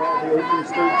Trojans. The ball at the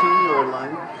Oakland's 13-yard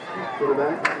line.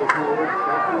 Quarterback looking over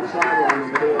back to the sideline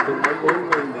in the middle of the one-one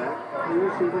running back. The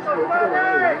receiver split to the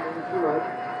right, to the right.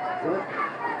 But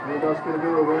handoff's going to go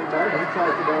to running back. He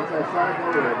tries to bounce outside.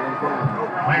 No way, one down.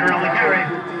 Later on the carry.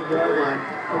 15-yard line.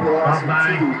 Lost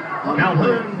by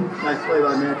Calhoun. Nice play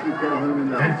by Matthew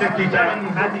Calhoun. And 57,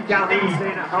 Matthew Calhoun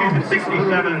staying at home.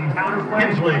 67,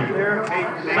 Hensley.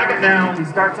 Second down. He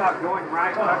starts out going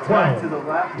right to the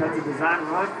left. That's a design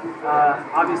run.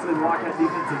 Obviously, the Wildcat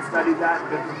defense had studied that and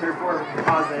been prepared for it and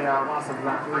caused a loss of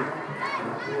about 3.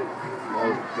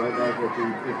 Right back at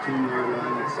the 15-yard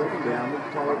line. It's second down. We'll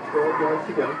call it 12 yards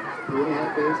to go.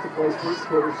 3.5 minutes to play first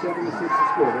quarter. 7-6 to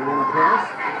score. They want to pass.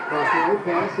 Cross the right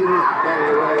pass. It is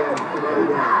batted away and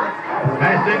batted down.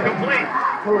 Pass incomplete.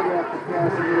 Telegraph the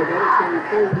pass a little bit. It's going to be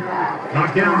third down.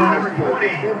 Knocked down by number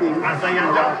 20, Isaiah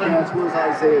Johnson. That was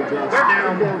Isaiah Johnson. Third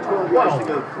down. 12 yards to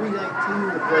go.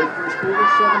 3:19 to play first quarter.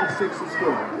 7-6 to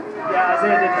score. Yeah,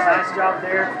 Isaiah did a nice job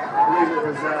there. I believe it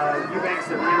was Eubanks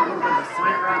that ran a little bit of a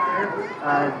slant right there.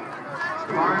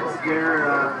 Barnes,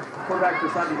 their quarterback for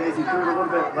Soddy Daisy, threw it a little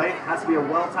bit late. Has to be a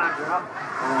well-timed route.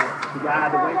 The guy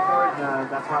had to wait for it, and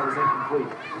that's why it was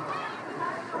incomplete.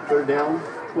 Third down,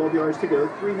 12 yards to go,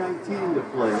 3:19 to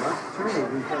play. Lots of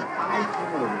turnovers. We've had 5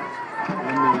 turnovers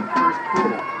in the first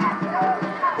quarter.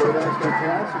 Quarterback's going to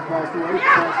pass across the right,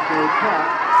 pass to the top,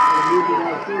 and move it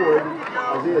out forward.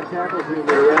 Isaiah tackles him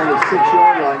around the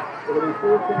 6-yard line. It'll be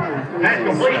 4th down. That's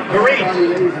complete.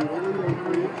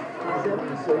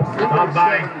 Stop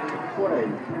by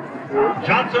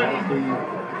Johnson. The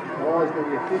ball is going to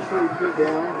be officially put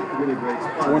down. Really great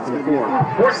spot. 4th and 4.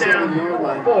 4th down,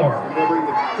 4. And they'll bring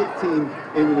the 15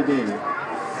 into the game.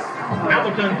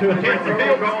 Hamilton to attempt the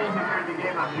field goal.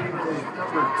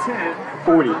 Number 10.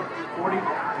 40. 40.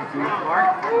 Thank you,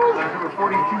 Mark. Number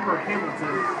 40, Cooper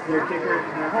Hamilton. Their kicker.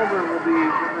 And their holder will be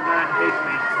number 9, Hayes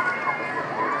Mason.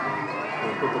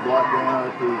 Put the block down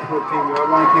at the 14-yard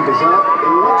line. Kick is up. It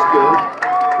looks good.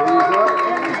 He's up.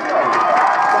 And he's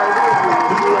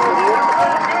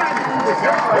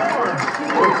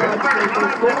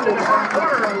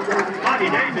Soddy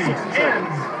Daisy 10.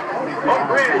 Oak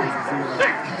Ridge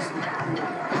 6.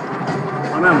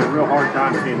 I'm having a real hard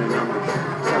time seeing the numbers.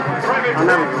 I'm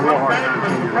having a real hard time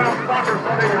seeing the numbers.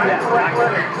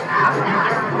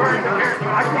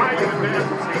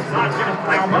 Not just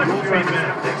how much you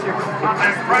invest.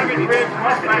 And Private Ridge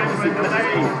Wealth Management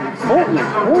today. Fulton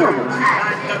is horrible.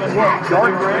 What,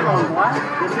 dark red on black?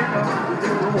 The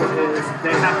new rule is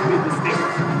they have to be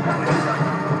distinguished.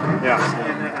 Yeah.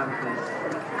 And they have a thing.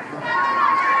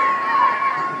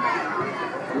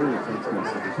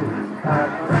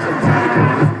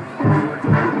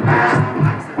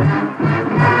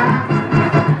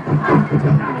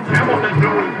 Hamilton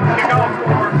doing kickoff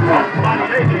for Soddy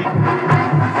Daisy.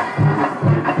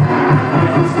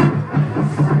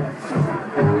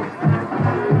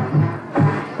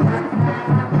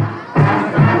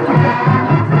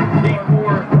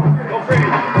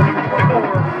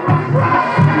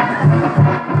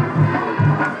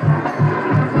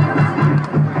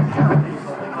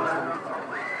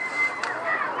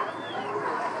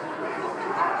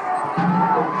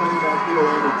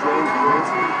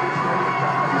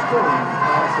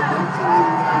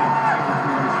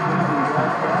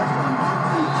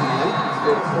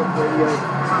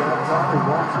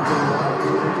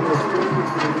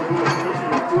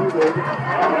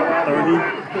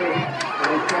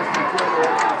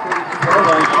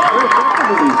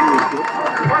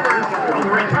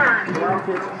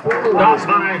 Stopped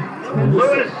by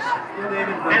Lewis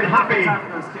and Hoppy.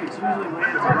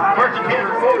 First and 10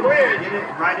 for Oak Ridge.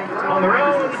 On their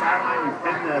own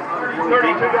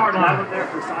 32-yard line. There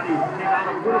for Soddy came out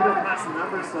a little bit past the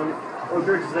numbers, so Oak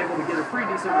Ridge was able to get a pretty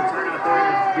decent return out there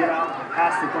and get out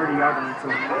past the 30-yard line. So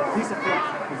decent field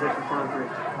position for Oak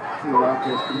Ridge. The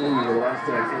Wildcats familiar with the last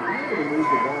time. They really moved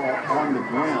the ball on the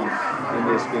ground in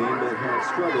this game, but have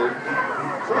struggled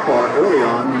so far early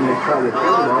on when they try to throw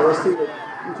the ball. Let's see what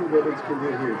each of the Ravens can do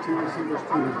here. 2 receivers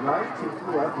to his right, 2 to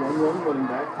the left, 1 running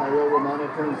back. Tyrell Romano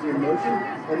turns in motion,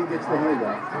 and he gets the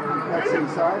handoff. Cuts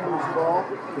inside, moves the ball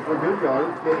for good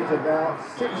yardage. Gains about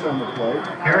 6 on the play.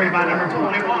 Carried by number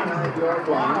 21. 5-yard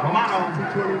line. Romano.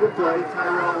 2:20 to play.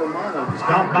 Tyrell Romano.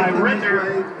 Stopped by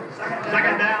Render.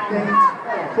 Second down. Gains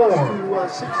 4. close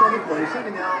to 6 on the play.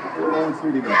 Second down, we're on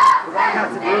 3 to go. The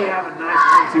Wildcats really have a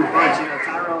nice 1-2 punch. You know,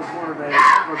 Tyrell's more of a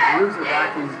bruiser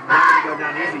back who's not going to go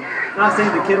down easy. Not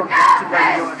saying the Kittle Jackson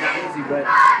doesn't go down easy, but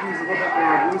he's a little bit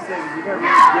more elusive, and you got to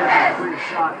really get him a clear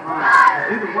shot on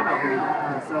either one of them.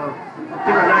 So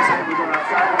Kittle Jackson will go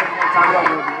outside, and Tyrell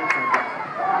will be inside.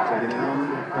 Second down,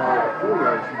 4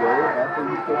 yards to go at the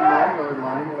 39-yard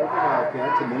line of the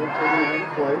Wildcats. A minute 39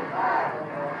 to play.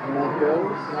 And that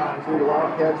goes to the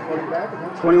Wildcats running back.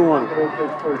 21.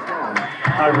 First down.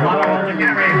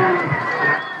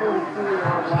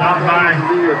 Stop by.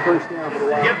 First down for the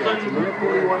Wildcats. A minute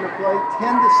 41 to play.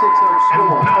 10-6 our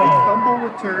score. A fumble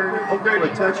return for a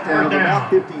touchdown of about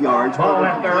 50 yards. Well, a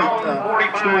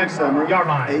complete scoring summary. A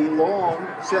long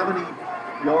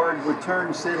 70-yard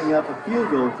return setting up a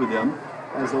field goal for them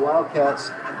as the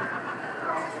Wildcats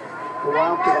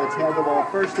had the ball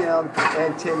first down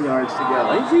and 10 yards to go.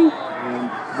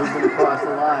 And moving across the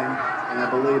line, and I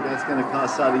believe that's going to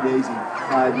cost Soddy Daisy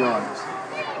 5 yards.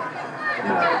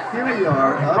 Here we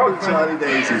are up in Soddy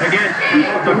Daisy. The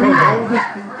three oldest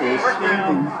people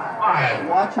standing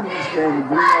watching this game and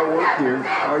doing our work here.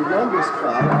 Our youngest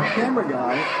guy, our camera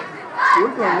guy,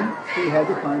 we're going. He had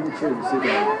to find the chair to sit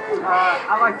down.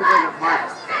 I like the way that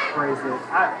Mark's phrased it.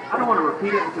 I don't want to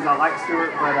repeat it because I like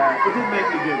Stewart, but it did make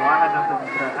me giggle. I had nothing.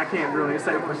 I can't really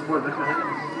say much more than that.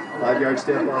 5-yard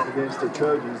step off against the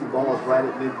Trojans. The ball is right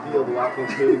at midfield. The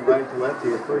Wildcats moving right to left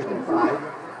here. First and 5.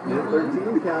 Minute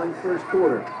 13 counting first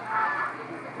quarter.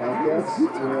 Wildcats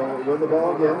will win the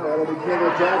ball again. That'll be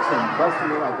Kendall Jackson. Busting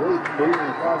it, I believe, moving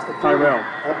across the field. Tyrell.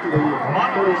 Up to the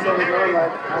 37-yard line.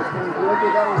 I was going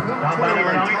correctly. That was number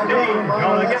 21. Tyrell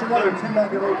Romano. That's another 10-back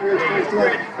of Oak Ridge. First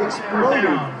down.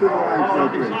 Exploded to the line for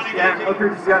Oak Ridge. Yeah, Oak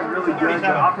Ridge has gotten really good.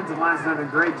 The offensive line's done a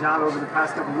great job over the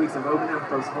past couple weeks of opening up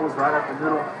those holes right up the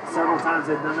middle. Several times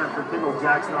they've done that for Kendall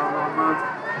Jackson on long runs.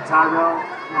 Tyrell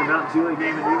in the Mount Juliet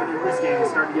game, and even in this game,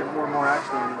 he's starting to get more and more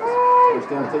action on this. First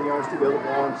down, 10 yards to go. The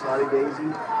ball in Soddy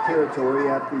Daisy territory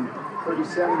at the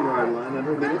 37-yard line.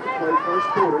 Under a minute to play first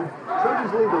quarter.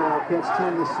 Trojans lead the Wildcats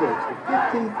 10-6. The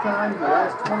 15th time in the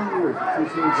last 20 years the two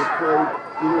teams have played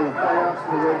either in the playoffs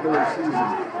or the regular season.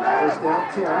 First down,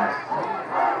 10.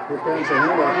 Here comes a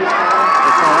handoff. This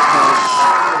time,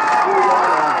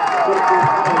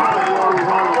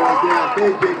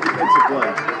 it's big defensive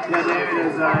play. Yeah, David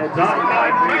is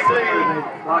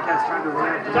Wildcats trying to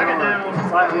run it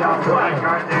slightly off the line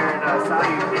right there, and Soddy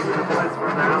came to the blitz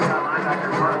from their outside linebacker,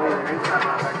 partly their inside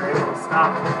linebacker, able to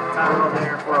stop Tyrell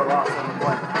there for a loss on the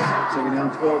play. Second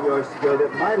down, 12 yards to go.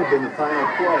 That might have been the final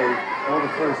play on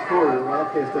the first quarter. The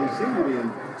Wildcats don't seem to be in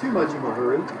too much of a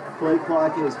hurry. Play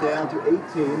clock is down to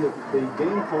 18. The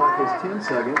game clock is 10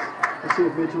 seconds. Let's see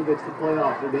if Mitchell gets the play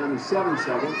off. They're down to 7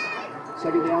 seconds.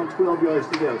 Second down, 12 yards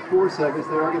to go. 4 seconds.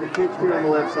 They are going to pitch here on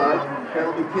the left side.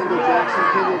 That'll be Kendall Jackson.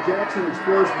 Kendall Jackson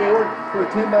explodes forward for a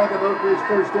 10-back of Oak Ridge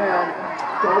first down.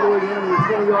 All the way down to the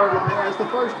 20-yard line as the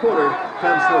first quarter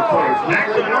comes to a close. We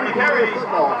play one quarter of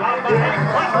football.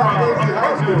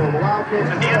 High School. The Wildcats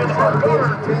at the end of the first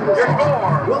quarter, your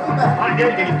score. We'll be back. Soddy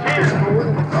Daisy 10.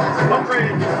 Oak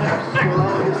Ridge 6.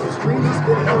 Just to stream this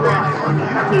video live on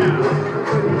YouTube.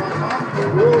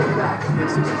 We'll be back in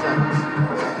 60 seconds.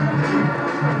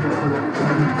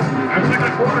 Our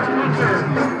second quarter sponsor,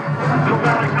 Bill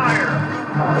Valley Tire,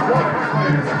 the World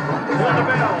Hardware, Linda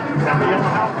Bell, and the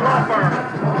Yellow House Law Firm,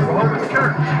 Rehoboth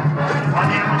Church,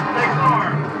 Montana State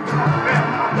Farm, Fifth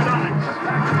Orthodontics,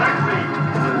 Lexi,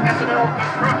 S&L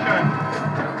Construction.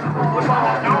 Football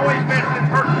is always best in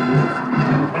person,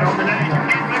 but on the days you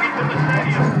can't make it to the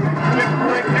stadium,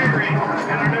 Chick-fil-A Catering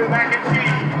and our new mac and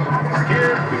cheese are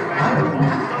here to make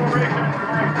the celebration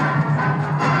great.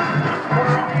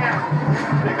 Order on the app.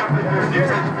 Pick up at your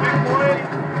nearest Chick-fil-A.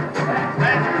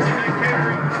 That's your unique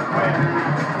catering.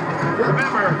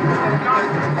 Remember, it's not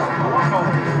local.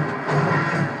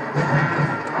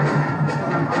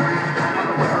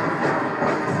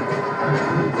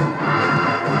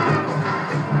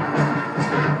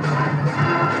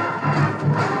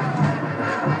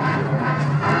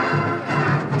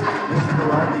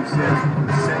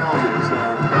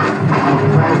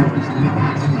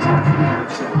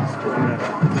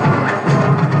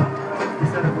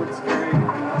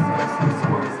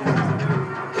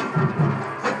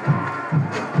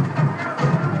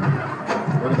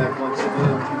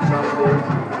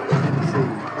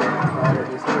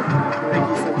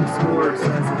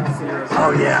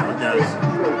 Oh, yeah, it does.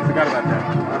 Forgot about that.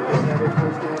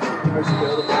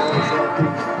 The ball is at the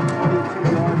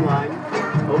 22-yard line.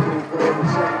 Opening play of the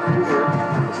second quarter.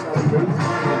 The Soddy Daisy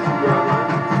 22-yard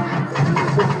line.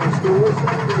 Six more scores.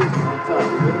 We're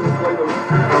going to play the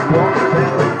Walker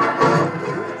Valley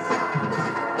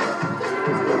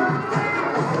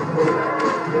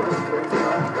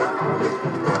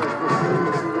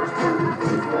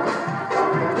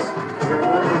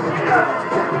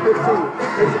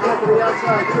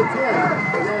to the 10.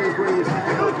 And that is where he's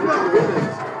tackled Mitchell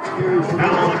Gibbons.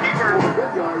 Now, keeper.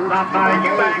 Stop by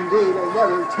Eubanks. Indeed,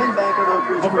 another 10 back of Oak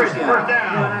Ridge first down. First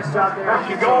down. Nice job there. First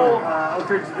and goal. Oak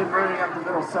Ridge has been running up the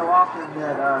middle so often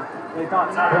that they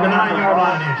thought time From the 9-yard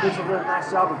line. Mitchell did a nice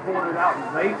job of pulling it out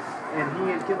late, and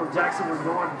he and Kendall Jackson were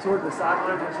going toward the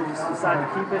sideline. Mitchell just decided to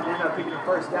keep it and ended up picking a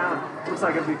first down. Looks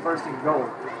like it'll be first and goal.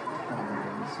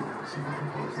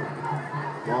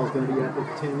 Ball's going to be at the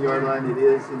 10-yard line. It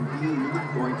is indeed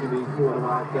going to be for the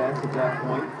Wildcats at that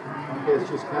point. It's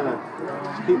just kind of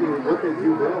keeping what they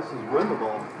do best is run the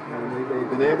ball. And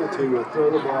they've been able to throw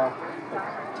the ball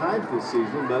at times this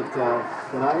season, but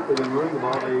tonight they've been running the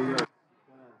ball. They determine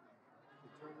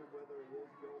whether it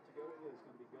is goal to go. It is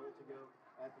going to be goal to go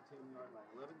at the 10-yard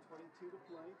line. 11:22 to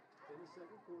play in the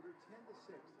second quarter.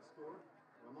 10-6 the score.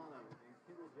 Romano and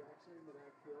Kendall Jackson in the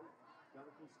backfield.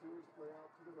 Jonathan Stewart's play out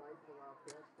to the right for the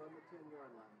Wildcats from the 10-yard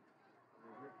line.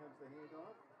 And here comes the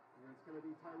handoff. And it's going to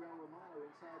be Tyrell Romano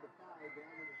inside the 5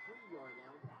 down to the 3-yard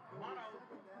line.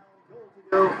 Goal to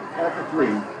go at the 3.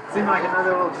 Seemed like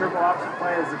another little triple option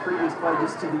play as the previous play,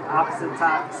 just to the opposite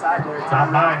side there.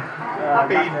 Top got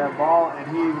the ball, and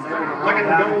he was able to run it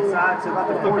down inside to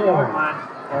about the 4-yard line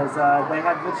as they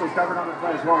had Mitchell covered on the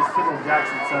play as well as Kendall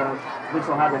Jackson, so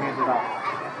Mitchell had to hand it off.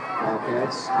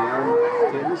 Wildcats down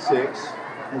 10-6.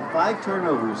 And 5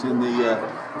 turnovers in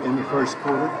the first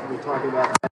quarter. We'll talk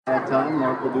about that time.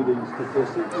 Mark will do the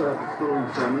statistics throughout the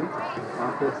scoring sermon.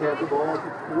 Wildcats have the ball at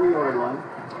the 4-yard line.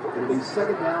 It'll be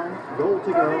second down, goal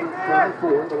to go, try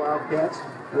for the Wildcats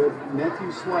with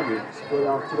Matthew Swigert split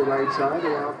out to the right side.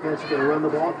 The Wildcats are going to run the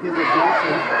ball. Kendall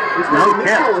Jackson is going to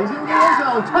Mitchell. He's in the end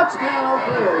zone. Touchdown, Oak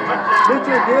Ridge.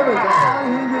 Mitchell Gibbons,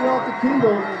 handed off to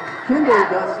Kendall. Kendall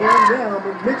got slowed down,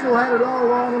 but Mitchell had it all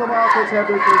along, and the Wildcats have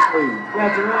their first lead. Yeah,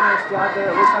 it's a really nice job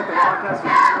there. It looks like the Wildcats were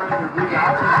trying to do the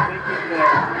option, thinking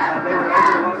that they were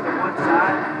overloaded to one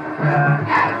side. And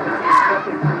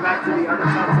they come back to the other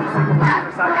side, so the single was the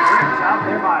other side. Great job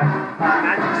there by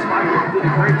Matthew Smythe, who did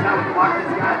a great job with the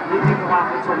Wildcats guy. Didn't even allow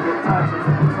Mitchell to get touched. It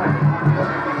looks like the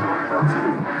Wildcats are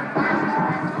 1-2.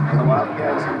 And the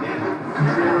Wildcats are down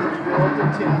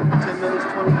 10 minutes,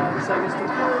 29 seconds to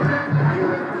play.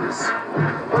 Here in this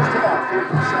first half, here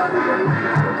from Saturday,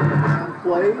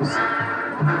 plays.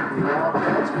 The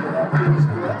Wildcats with that field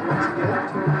split once again.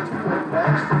 Two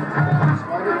quarterbacks.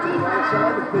 Snyder to the right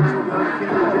side. The pitch will go to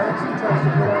Kendall Jackson. Tries to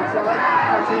put outside.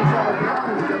 That's inside the line.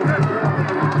 He's going to put down the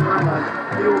 30-yard line.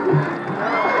 He will be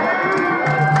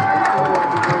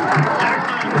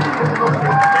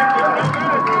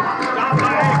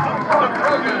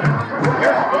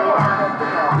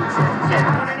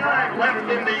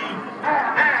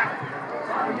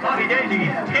Soddy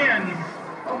Daisies 10,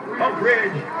 Oak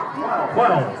Ridge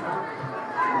 12.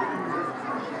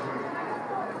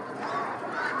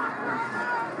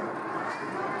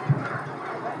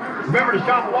 Remember to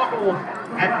shop local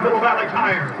at Middle Valley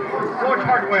Tire, George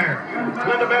Hardware,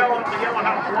 Linda Bell at the Yellow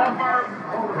House Law Firm,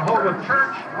 Rehoboth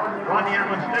Church, Rodney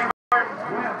Allen State Farm,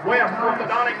 Webb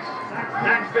Orthodontics,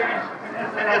 Zaxby's,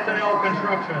 and S&L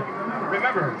Construction.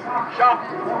 Remember, shop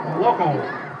local.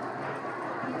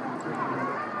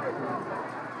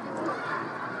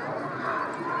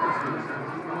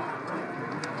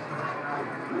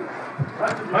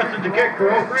 Hudson to kick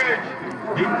for Oak Ridge.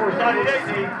 Deep for Soddy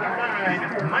Daisy.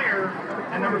 Number 9, Meyer.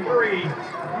 And number 3,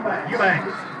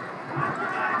 Eubanks.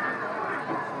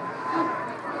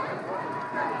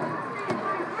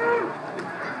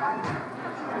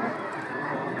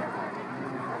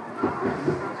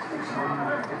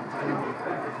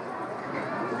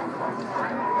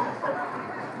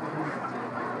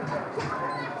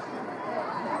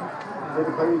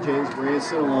 David Clary, James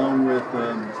Branson, along with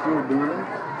Stuart Dorman,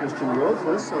 Christian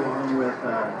Roseless, along with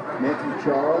Matthew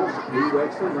Charles, Lee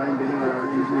Wexler, Ryan Benning, our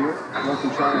engineer,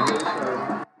 Malcolm Shire,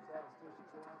 our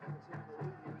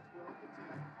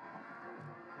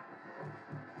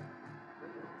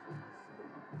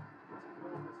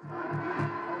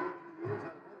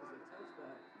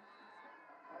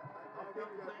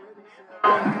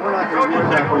we're not going to work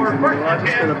backwards anymore. I'm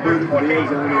just going to boot the end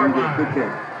zone and get a good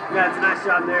kick. Yeah, it's a nice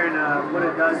job there, and what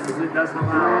it does is it doesn't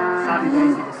allow Soddy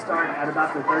Daisy to start at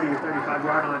about the 30 or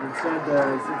 35-yard line. Instead,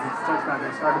 since it's touchback,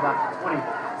 they start about the 20.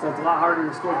 So it's a lot harder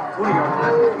to score at the 20-yard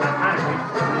line. That kind of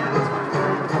makes it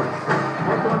very important.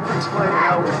 Why don't you explain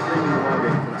how we're streaming the ball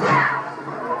game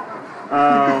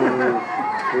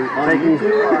on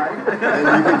YouTube Live,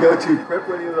 and you can go to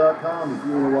PrepRadio.com if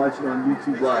you want to watch it on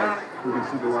YouTube Live. You can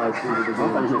see the live feed of the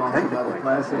game. Sponsored by the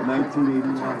class of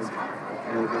 1981.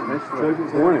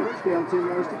 Trojans have first down, 10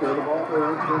 yards to go. The ball for their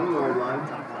own 20-yard line.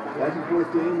 Back and forth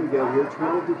game. We go here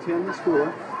 12-10 the score.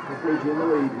 Oak in the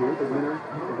lead here. The winner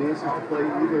advances to play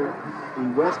either the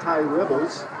West High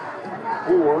Rebels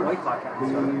or the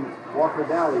Walker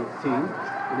Valley team.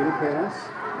 They're going to pass.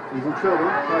 He's in trouble.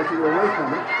 Tries to get away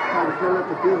from it. Trying to throw up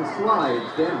the field and slides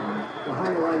down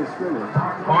behind the line of scrimmage.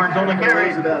 Barnes on the carry.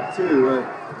 He's about two.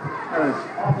 He's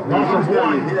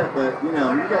getting a hit, but you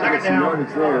know, you got to get some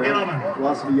yardage there. 11.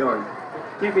 Loss of a yard.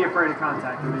 Can't be afraid of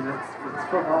contact. I mean, it's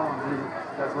football.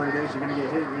 That's what it is. You're going to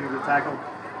get hit. You're going to get tackled.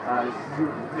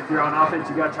 If you're on offense,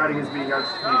 you got to try to get as many yards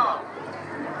as you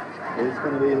can. It's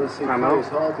going to be, let's see, play is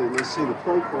halted. Let's see the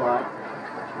play clock.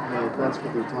 If that's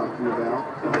what they're talking about.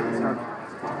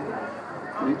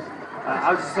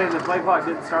 I was just saying the play clock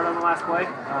didn't start on the last play,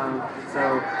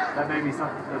 so that may be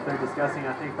something that they're discussing.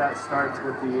 I think that starts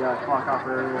with the clock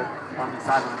operator on the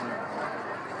sideline.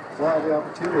 Well, I have the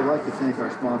opportunity. I'd like to thank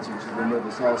our sponsors who've been with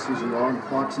us all season long.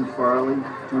 Fox and Farley,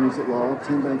 attorneys at law,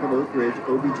 Team Bank of Oak Ridge,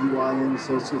 OBGYN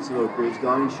Associates of Oak Ridge,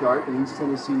 Donnie Sharp, and East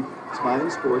Tennessee Spine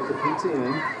and Sports, the Pizza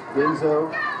Inn, Renzo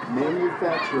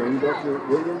Manufacturing, Dr.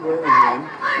 William Willingham,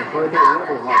 McCarthy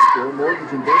Animal Hospital,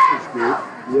 Mortgage Investors Group,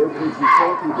 the Oak Ridge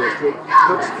Utility District,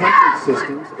 Cook's Comfort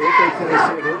Systems, Ortho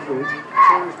Tennessee at Oak Ridge,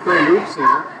 Turner's Pro Loop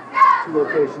Center, 2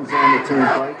 locations on the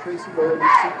Turnpike, Tracy Logan,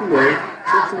 CPA,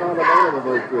 Simpson Automotive of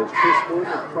Oak Ridge, Chris Ford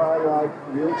of Tri-Life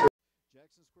Realtor,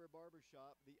 Jackson Square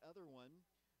Barbershop, the other one,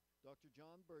 Dr.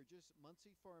 John Burgess,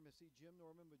 Muncie Pharmacy, Jim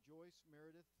Norman with Joyce,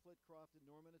 Meredith, Flitcroft, and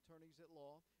Norman Attorneys at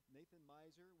Law, Nathan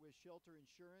Miser with Shelter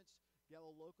Insurance,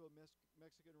 Gallo Loco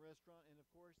Mexican Restaurant, and of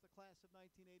course the class of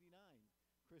 1989,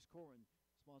 Chris Corwin,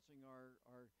 sponsoring our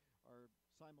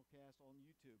simulcast on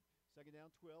YouTube. Second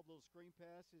down, 12. Little screen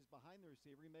pass is behind the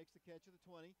receiver. He makes the catch at the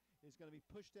 20. Is going to be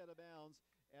pushed out of bounds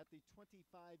at the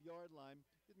 25-yard line.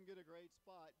 Didn't get a great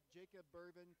spot. Jacob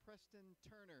Bourbon, Preston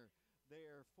Turner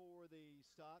there for the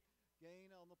stop.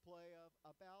 Gain on the play of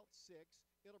about 6.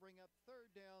 It'll bring up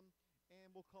third down,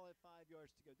 and we'll call it 5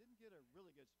 yards to go. Didn't get a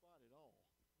really good spot at all.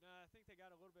 No, I think they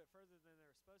got a little bit further than they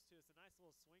were supposed to. It's a nice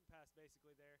little swing pass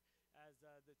basically there as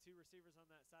the 2 receivers on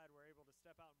that side were able to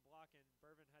step out and block, and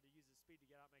Bourbon had to use his speed to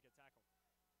get out and make a tackle.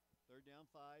 Third down,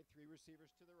 5, 3 receivers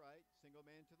to the right, single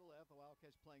man to the left. The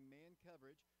Wildcats playing man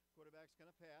coverage. Quarterback's going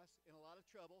to pass. In a lot of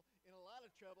trouble.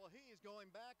 He is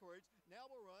going backwards. Now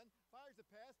will run. Fires the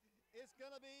pass. It's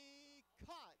going to be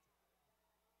caught.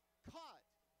 Caught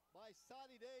by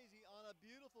Soddy Daisy on a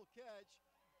beautiful catch.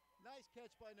 Nice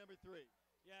catch by number 3.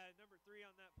 Yeah, number 3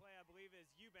 on that play, I believe, is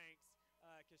Eubanks.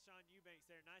 Keshawn Eubanks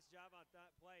there. Nice job on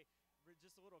that play.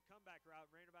 Just a little comeback route.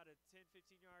 Ran about a 10,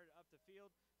 15-yard up the field.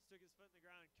 Stuck his foot in the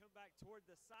ground and come back toward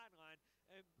the sideline.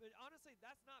 But honestly,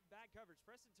 that's not bad coverage.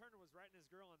 Preston Turner was right in his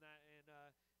grill on that, and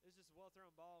it was just a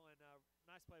well-thrown ball and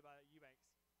nice play by Eubanks.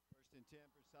 First and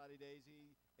 10 for Soddy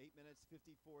Daisy. 8 minutes,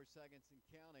 54 seconds and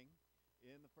counting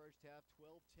in the first half.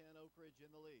 12-10 Oak Ridge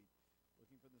in the lead.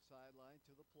 Looking from the sideline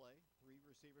to the play. 3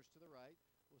 receivers to the right.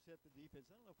 We'll set the defense.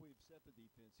 I don't know if we've set the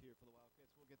defense here for the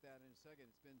Wildcats. We'll get that in a second.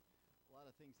 It's been a lot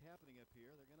of things happening up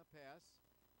here. They're going to pass.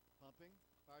 Pumping.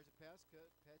 Fires a pass.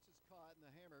 Catch is caught in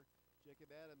the hammer. Jacob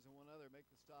Adams and one other make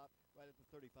the stop right at the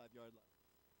 35-yard line.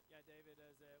 Yeah, David,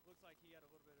 as it looks like he had a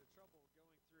little bit of trouble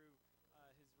going through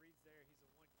his reads there. He's a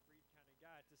one-read kind of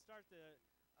guy. To start the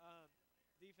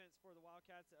defense for the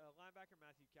Wildcats, linebacker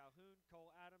Matthew Calhoun,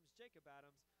 Cole Adams, Jacob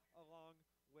Adams, along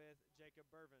with Jacob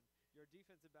Bourbon. Your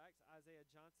defensive backs, Isaiah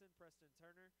Johnson, Preston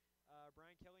Turner,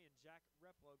 Brian Kelly, and Jack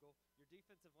Replogle. Your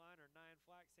defensive line are Nyan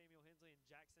Flack, Samuel Hensley, and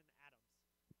Jackson Adams.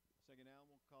 Second down,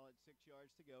 we'll call it 6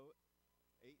 yards to go.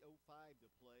 8:05 to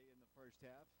play in the first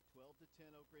half.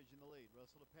 12-10 Oak Ridge in the lead.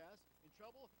 Russell to pass. In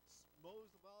trouble.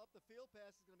 Mows the ball up the field.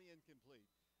 Pass is going to be incomplete.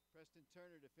 Preston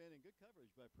Turner defending. Good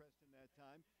coverage by Preston that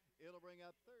time. It'll bring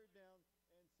up third down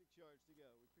and 6 yards to go.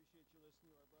 We appreciate you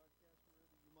listening to our broadcast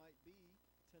wherever you might be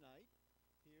tonight.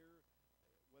 Here,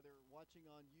 whether watching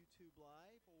on YouTube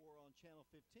Live or on Channel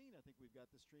 15, I think we've got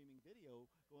the streaming video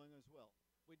going as well.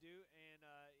 We do, and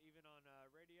even on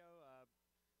radio,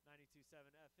 92.7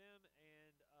 FM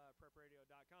and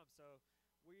PrepRadio.com. So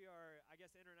we are, I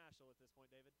guess, international at this point,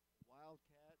 David.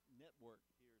 Wildcat Network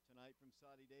here tonight from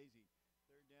Soddy Daisy.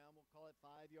 Third down, we'll call it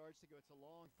 5 yards to go. It's a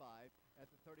long 5 at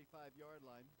the 35-yard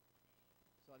line.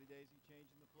 Soddy Daisy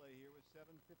changing the play here with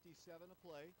 7:57 to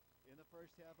play. In the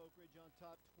first half, Oak Ridge on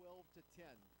top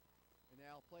 12-10. And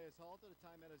now play is halted. A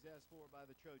timeout is asked for by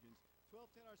the Trojans.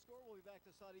 12-10 our score. We'll be back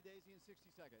to Soddy Daisy in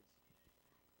 60 seconds.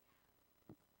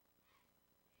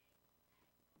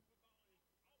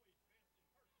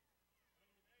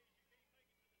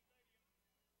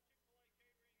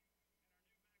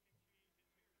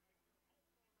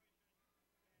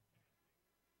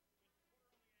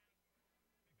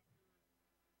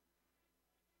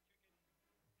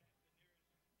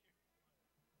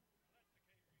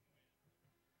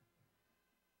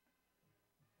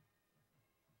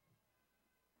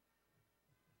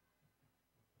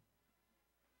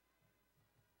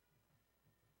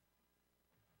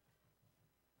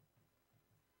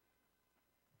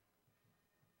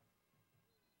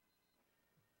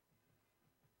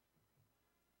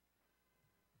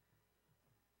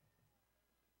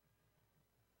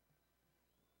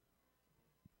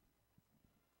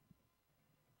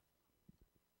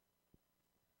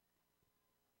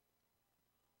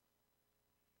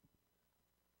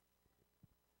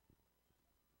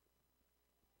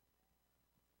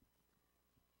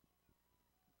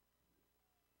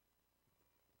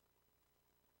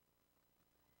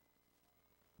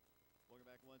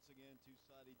 back once again to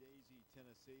Soddy Daisy,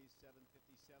 Tennessee.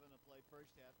 7:57 to play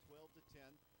first half,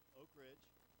 12-10. Oak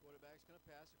Ridge. Quarterback's going to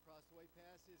pass. Across the way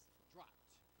pass is dropped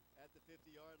at the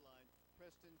 50-yard line.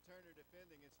 Preston Turner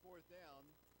defending. It's fourth down,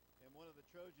 and one of the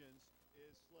Trojans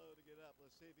is slow to get up.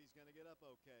 Let's see if he's going to get up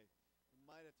okay. We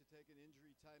might have to take an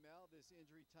injury timeout. This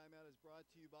injury timeout is brought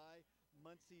to you by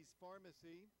Muncie's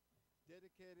Pharmacy,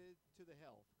 dedicated to the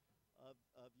health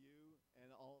of you and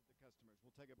all of the customers.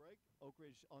 We'll take a break. Oak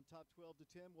Ridge on top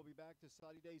 12-10. We'll be back to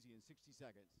Soddy Daisy in 60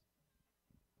 seconds.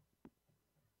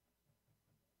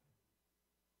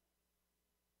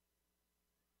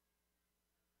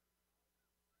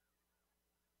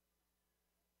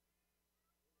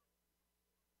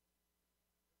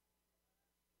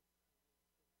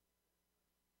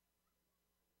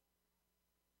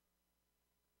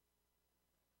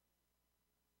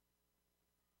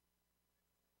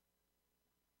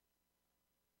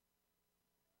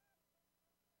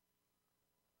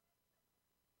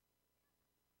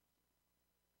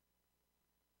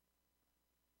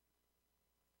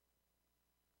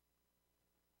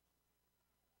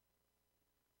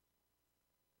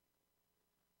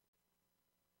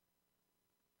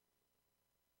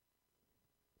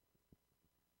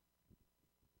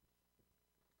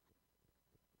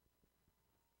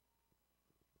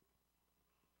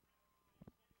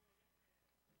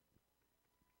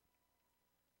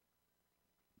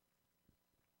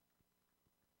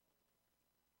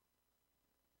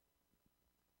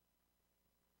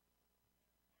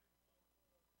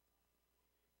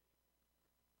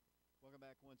 Welcome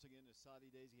back once again to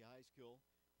Soddy Daisy High School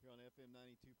here on FM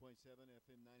 92.7,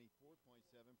 FM 94.7,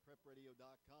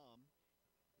 PrepRadio.com.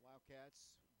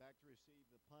 Wildcats back to receive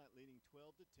the punt, leading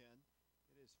 12-10.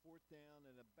 It is fourth down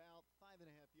and about 5.5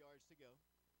 yards to go.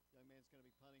 Young man's going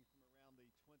to be punting from around the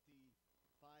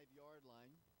 25-yard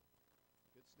line.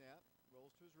 Good snap,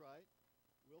 rolls to his right,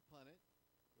 will punt it.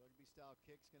 Rugby-style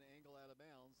kick's going to angle out of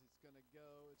bounds. It's going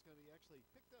to be actually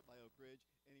picked up by Oak Ridge,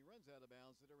 and he runs out of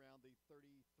bounds at around the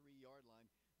 33-yard line,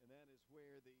 and that is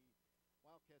where the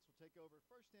Wildcats will take over.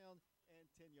 First down and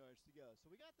 10 yards to go.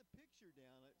 So we got the picture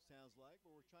down, it sounds like,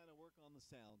 but we're trying to work on the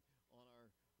sound on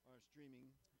our streaming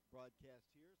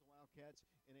broadcast here. The Wildcats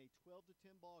in a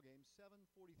 12-10 ball game,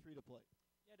 7:43 to play.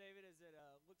 Yeah, David, as it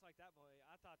looked like that boy,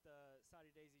 I thought the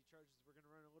Soddy Daisy Trojans were going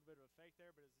to run a little bit of a fake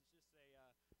there, but it's just a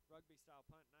rugby-style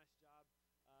punt. Nice job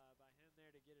by him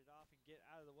there to get it off and get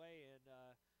out of the way and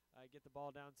get the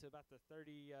ball down to about the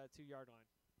 32-yard line.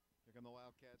 Here come the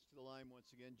Wildcats to the line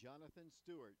once again. Jonathan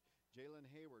Stewart, Jalen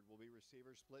Hayward will be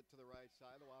receiver, split to the right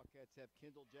side. The Wildcats have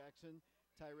Kendall Jackson,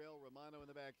 Tyrell Romano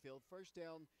in the backfield. First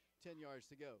down, 10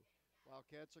 yards to go.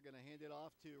 Wildcats are going to hand it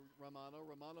off to Romano.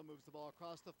 Romano moves the ball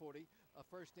across the 40. A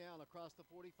first down across the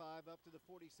 45 up to the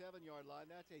 47-yard line.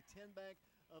 That's a 10-bank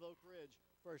of Oak Ridge.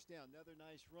 First down. Another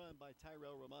nice run by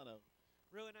Tyrell Romano.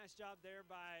 Really nice job there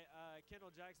by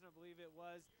Kendall Jackson, I believe it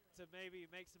was, to maybe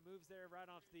make some moves there right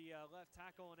off the left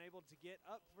tackle and able to get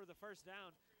up for the first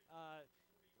down.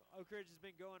 Oak Ridge has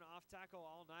been going off tackle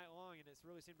all night long, and it's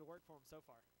really seemed to work for them so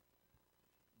far.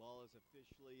 Ball is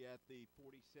officially at the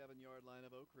 47-yard line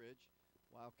of Oak Ridge.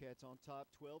 Wildcats on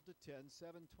top, 12-10,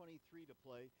 7:23 to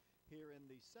play here in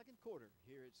the second quarter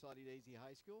here at Soddy Daisy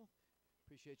High School.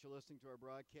 Appreciate you listening to our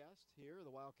broadcast here.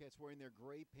 The Wildcats wearing their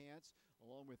gray pants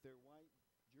along with their white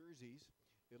jerseys.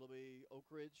 It'll be Oak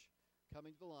Ridge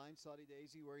coming to the line. Soddy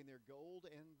Daisy wearing their gold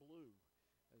and blue.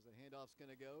 As the handoff's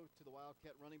going to go to the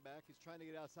Wildcat running back. He's trying to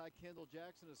get outside. Kendall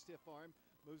Jackson, a stiff arm,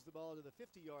 moves the ball to the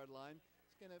 50-yard line.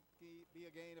 It's going to be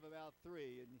a gain of about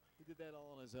 3, and he did that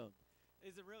all on his own.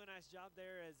 It's a really nice job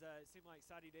there, as it seemed like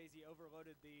Soddy Daisy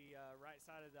overloaded the right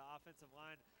side of the offensive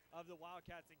line of the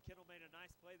Wildcats, and Kendall made a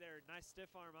nice play there. Nice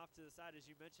stiff arm off to the side, as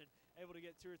you mentioned, able to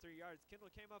get 2 or 3 yards.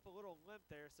 Kendall came up a little limp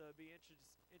there, so it'd be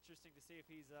interesting to see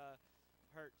if he's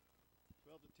hurt.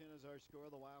 12-10 is our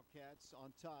score. The Wildcats on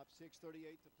top.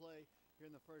 6:38 to play here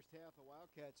in the first half. The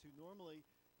Wildcats, who normally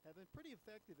have been pretty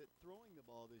effective at throwing the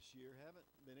ball this year, haven't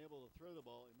been able to throw the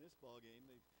ball in this ball game.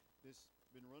 They've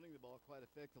been running the ball quite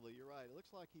effectively. You're right. It looks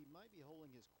like he might be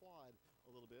holding his quad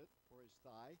a little bit, or his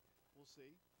thigh. We'll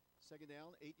see. Second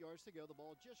down, 8 yards to go. The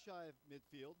ball just shy of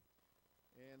midfield.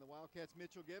 And the Wildcats'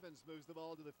 Mitchell Gibbons moves the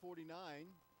ball to the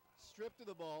 49, stripped of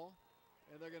the ball.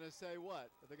 And they're going to say what?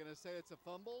 Are they going to say it's a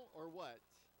fumble or what?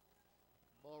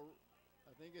 Ball,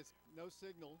 I think it's no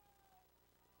signal.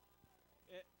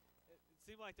 It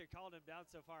seemed like they're calling him down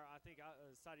so far. I think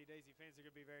Soddy Daisy fans are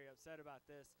going to be very upset about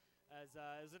this. As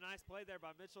it was a nice play there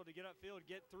by Mitchell to get upfield,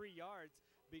 get 3 yards,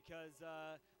 because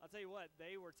I'll tell you what,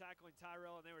 they were tackling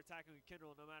Tyrell and they were tackling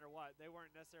Kendall no matter what. They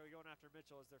weren't necessarily going after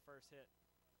Mitchell as their first hit.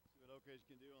 See what Oak Ridge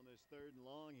can do on this third and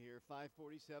long here.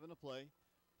 5:47 to play.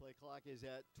 Play clock is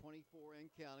at 24 and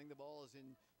counting. The ball is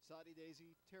in Soddy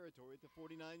Daisy territory at the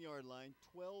 49-yard line.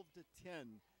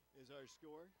 12-10 is our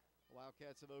score.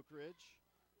 Wildcats of Oak Ridge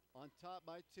on top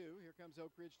by 2. Here comes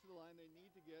Oak Ridge to the line. They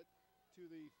need to get to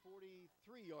the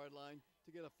 43-yard line to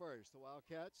get a first. The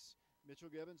Wildcats, Mitchell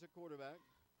Gibbons, a quarterback.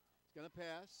 He's going to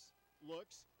pass,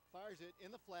 looks, fires it in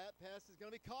the flat. Pass is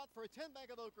going to be caught for a 10 Bank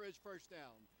of Oak Ridge first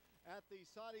down at the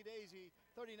Soddy Daisy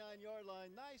 39-yard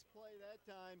line. Nice play that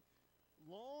time.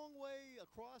 Long way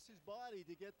across his body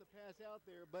to get the pass out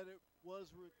there, but it was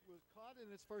caught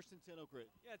in its first and 10 Oak Ridge.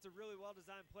 Yeah, it's a really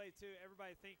well-designed play, too.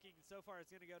 Everybody thinking so far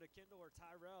it's going to go to Kendall or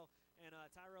Tyrell, and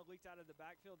Tyrell leaked out of the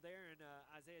backfield there, and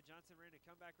Isaiah Johnson ran a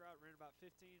comeback route, ran about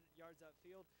 15 yards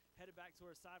upfield, headed back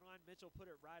towards sideline. Mitchell put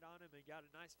it right on him and got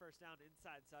a nice first down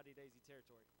inside Soddy Daisy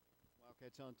territory.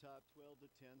 Wildcats on top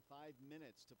 12-10, 5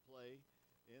 minutes to play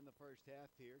in the first half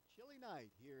here. Chilly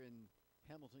night here in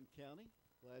Hamilton County.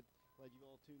 Glad you've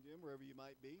all tuned in wherever you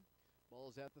might be.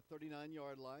 Ball's at the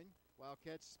 39-yard line.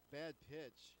 Wildcats, bad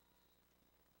pitch.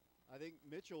 I think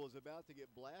Mitchell was about to get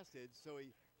blasted, so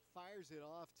he fires it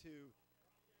off to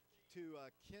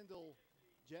Kendall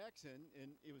Jackson,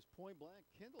 and it was point blank.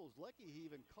 Kendall's lucky he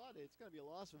even caught it. It's going to be a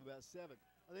loss of about 7.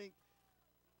 I think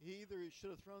he either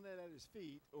should have thrown that at his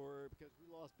feet or because we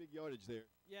lost big yardage there.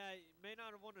 Yeah, he may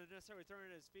not have wanted to necessarily throw it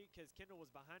at his feet because Kendall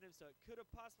was behind him, so it could have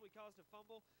possibly caused a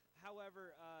fumble.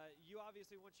 However, you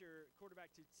obviously want your quarterback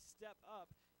to step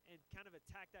up and kind of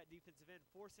attack that defensive end,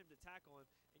 force him to tackle him,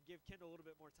 and give Kendall a little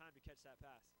bit more time to catch that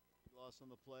pass. Loss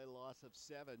on the play, loss of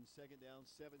 7. Second down,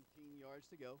 17 yards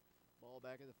to go. Ball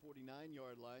back at the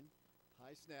 49-yard line.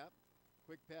 High snap.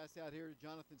 Quick pass out here to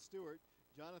Jonathan Stewart.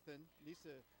 Jonathan needs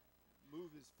to move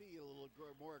his feet a little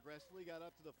more aggressively. Got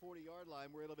up to the 40-yard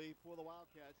line where it'll be for the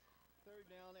Wildcats. Third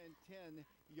down and 10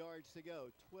 yards to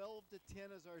go. 12-10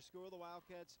 is our score. The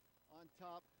Wildcats on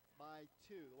top by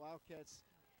 2. The Wildcats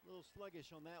a little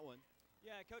sluggish on that one.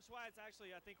 Yeah, Coach Wyatt's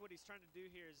actually, I think what he's trying to do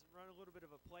here is run a little bit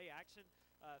of a play action,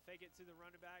 fake it to the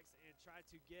running backs, and try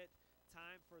to get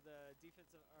time for the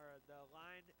defensive or the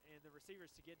line and the receivers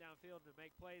to get downfield and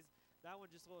make plays. That one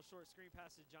just a little short screen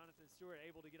pass to Jonathan Stewart,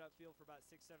 able to get upfield for about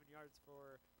 6-7 yards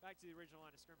for back to the original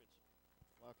line of scrimmage.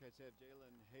 Wildcats have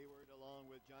Jalen Hayward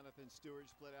along with Jonathan Stewart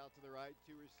split out to the right,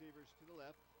 2 receivers to the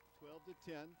left.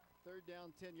 12-10, third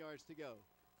down, 10 yards to go.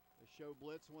 The show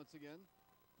blitz once again.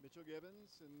 Mitchell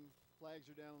Gibbons, and flags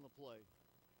are down on the play.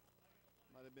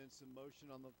 Might have been some motion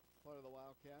on the part of the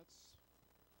Wildcats.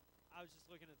 I was just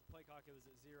looking at the play clock. It was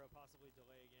at 0, possibly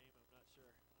delay a game. I'm not sure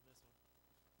on this one.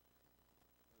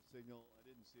 A signal, I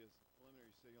didn't see a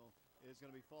preliminary signal. It's going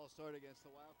to be false start against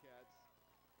the Wildcats.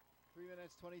 3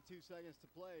 minutes, 22 seconds to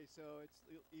play, so it's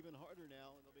even harder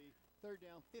now, and it'll be third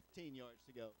down, 15 yards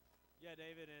to go. Yeah,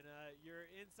 David, and you're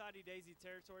in Soddy Daisy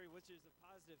territory, which is a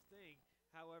positive thing.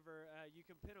 However, you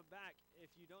can pin them back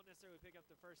if you don't necessarily pick up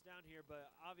the first down here,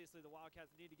 but obviously the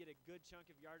Wildcats need to get a good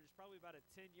chunk of yardage, probably about a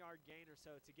 10-yard gain or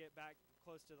so to get back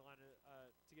close to the line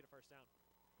to get a first down.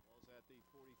 Ball's at the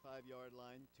 45-yard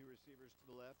line. 2 receivers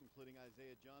to the left, including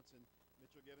Isaiah Johnson.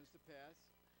 Mitchell Gibbons to pass.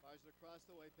 Fires it across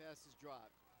the way. Pass is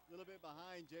dropped. A little bit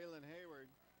behind Jalen Hayward,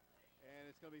 and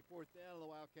it's going to be fourth down, and the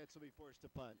Wildcats will be forced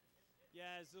to punt.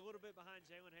 Yeah, it's a little bit behind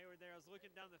Jalen Hayward there. I was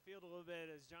looking down the field a little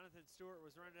bit as Jonathan Stewart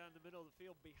was running down the middle of the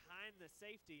field behind the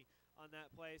safety on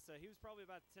that play. So he was probably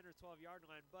about the 10 or 12-yard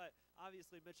line, but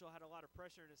obviously Mitchell had a lot of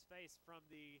pressure in his face from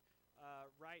the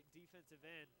right defensive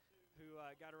end who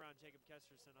got around Jacob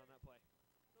Kesterson on that play.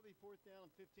 It'll be fourth down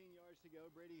and 15 yards to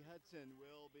go. Brady Hudson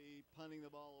will be punting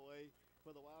the ball away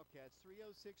for the Wildcats.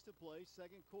 3:06 to play,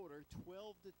 second quarter,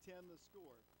 12-10 the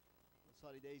score. The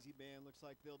Soddy Daisy band looks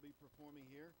like they'll be performing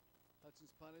here.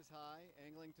 Hudson's punt is high,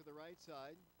 angling to the right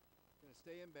side. Going to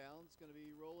stay in bounds. Going to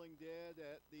be rolling dead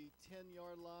at the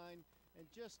 10-yard line and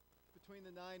just between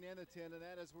the 9 and the 10, and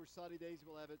that is where Soddy Daisy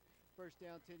will have it. First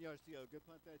down, 10 yards to go. Good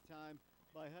punt that time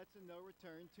by Hudson. No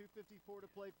return. 2:54 to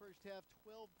play first half,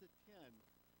 12-10.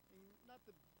 And not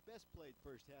the best played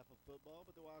first half of football,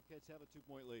 but the Wildcats have a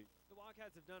 2-point lead. The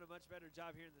Wildcats have done a much better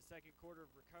job here in the second quarter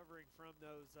of recovering from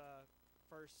those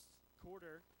first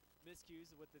quarter miscues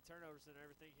with the turnovers and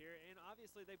everything here, and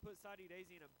obviously they put Soddy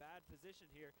Daisy in a bad position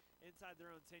here inside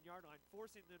their own 10-yard line,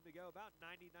 forcing them to go about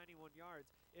 90-91 yards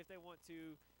if they want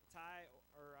to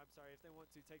if they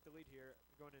want to take the lead here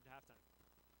going into halftime.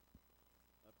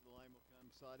 Up to the line will come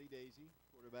Soddy Daisy,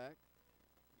 quarterback.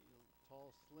 He's a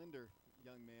tall, slender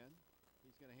young man.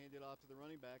 He's going to hand it off to the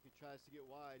running back who tries to get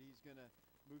wide. He's going to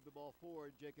move the ball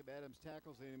forward. Jacob Adams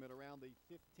tackles him at around the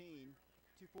 15.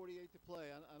 2:48 to play.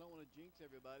 I don't want to jinx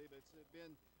everybody, but it's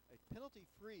been a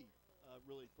penalty-free,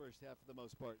 really, first half for the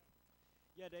most part.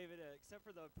 Yeah, David, except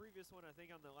for the previous one, I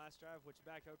think on the last drive, which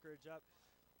backed Oak Ridge up.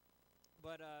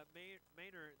 But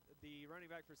Maynard, the running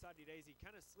back for Soddy Daisy,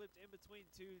 kind of slipped in between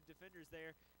two defenders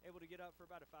there, able to get up for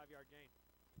about a 5-yard gain.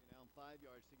 Now 5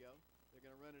 yards to go. They're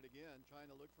going to run it again, trying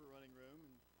to look for running room,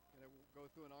 and going to go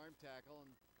through an arm tackle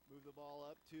and move the ball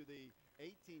up to the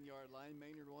 18-yard line.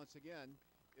 Maynard once again.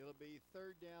 It'll be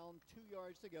 3rd down, 2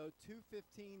 yards to go,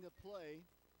 2:15 to play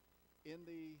in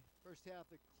the first half.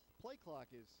 The play clock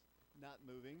is not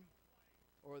moving,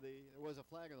 or there was a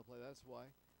flag on the play, that's why.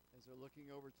 As they're looking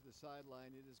over to the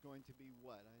sideline, it is going to be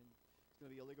what? It's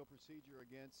going to be a legal procedure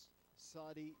against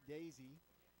Soddy Daisy.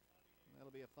 And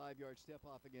that'll be a 5-yard step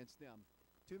off against them.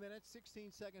 2 minutes,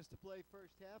 16 seconds to play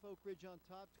first half. Oak Ridge on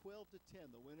top,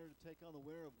 12-10. The winner to take on the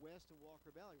winner of West and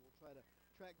Walker Valley. We'll try to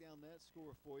track down that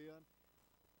score for you.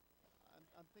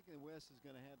 I'm thinking West is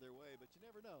going to have their way, but you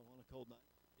never know on a cold night.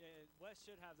 Yeah, West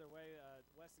should have their way.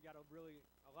 West has got a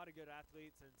lot of good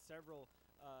athletes and several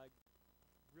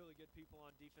really good people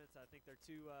on defense. I think their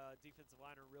 2 defensive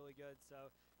line are really good, so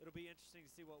it'll be interesting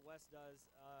to see what West does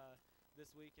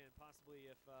this week, and possibly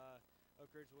if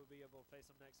Oak Ridge will be able to face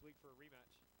them next week for a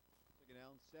rematch. Second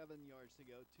down, 7 yards to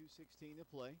go, 2:16 to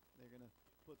play. They're going to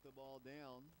put the ball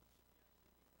down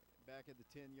back at the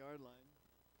 10-yard line.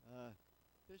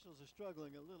 Officials are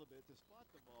struggling a little bit to spot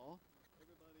the ball.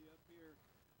 Everybody up here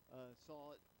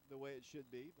saw it the way it should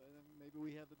be, but maybe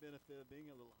we have the benefit of being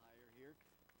a little higher here.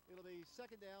 It'll be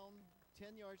 2nd down,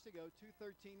 10 yards to go,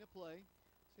 2:13 to play.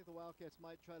 See if the Wildcats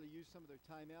might try to use some of their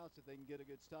timeouts if they can get a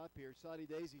good stop here. Soddy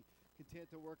Daisy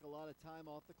content to work a lot of time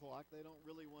off the clock. They don't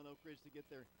really want Oak Ridge to get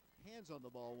their hands on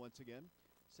the ball once again.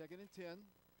 2nd and 10.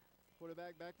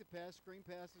 Quarterback back to pass. Screen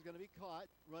pass is going to be caught,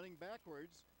 running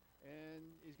backwards, and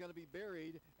he's going to be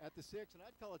buried at the 6. And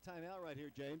I'd call a timeout right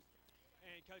here, James.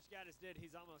 And Coach Gaddis did.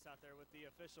 He's almost out there with the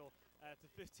official at the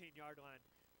 15-yard line.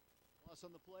 Loss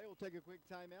on the play. We'll take a quick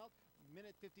timeout.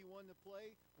 Minute 51 to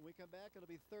play. When we come back, it'll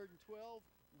be 3rd and 12.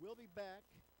 We'll be back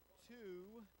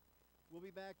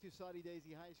to Soddy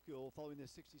Daisy High School following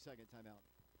this 60-second timeout.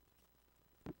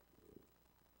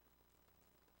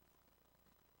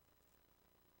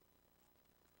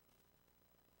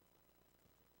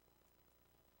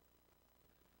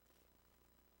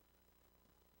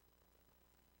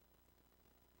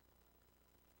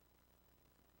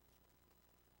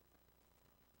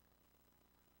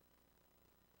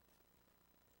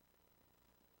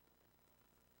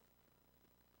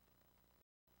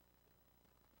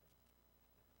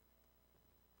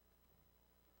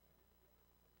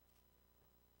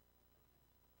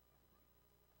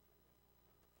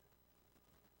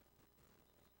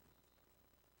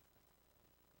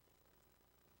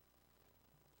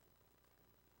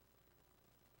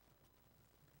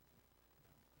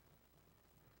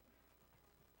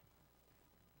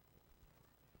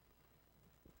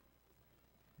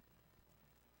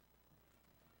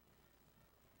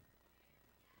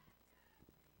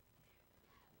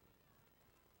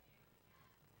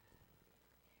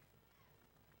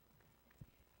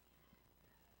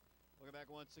 Welcome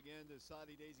back once again to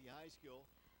Soddy Daisy High School.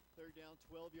 3rd down,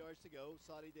 12 yards to go.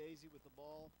 Soddy Daisy with the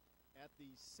ball at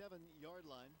the 7-yard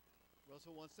line.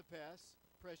 Russell wants to pass.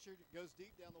 Pressured, goes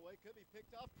deep down the way. Could be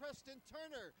picked off. Preston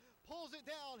Turner pulls it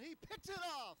down. He picks it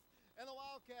off. And the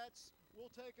Wildcats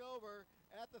will take over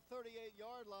at the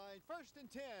 38-yard line. 1st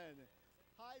and 10.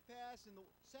 High pass and the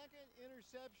 2nd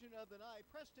interception of the night.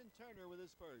 Preston Turner with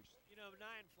his first. You know,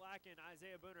 Nyan Flack and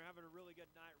Isaiah Boone are having a really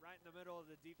good night right in the middle of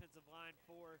the defensive line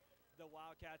for the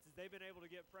Wildcats, as they've been able to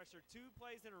get pressure 2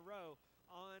 plays in a row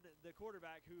on the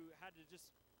quarterback, who had to just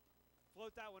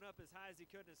float that one up as high as he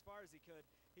could and as far as he could.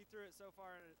 He threw it so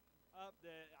far up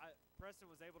that Preston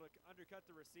was able to undercut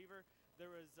the receiver. There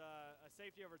was a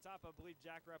safety over top, I believe,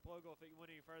 Jack Replogle, if he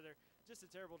went any further. Just a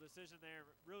terrible decision there.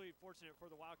 Really fortunate for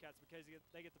the Wildcats because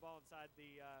they get the ball inside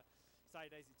the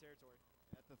Soddy Daisy territory.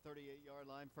 At the 38-yard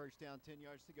line, 1st down, 10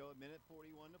 yards to go,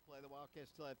 1:41 to play. The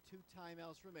Wildcats still have 2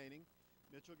 timeouts remaining.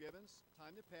 Mitchell Gibbons,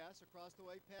 time to pass, across the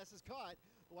way, pass is caught.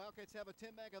 The Wildcats have a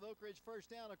 10-back of Oak Ridge, 1st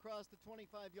down across the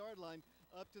 25-yard line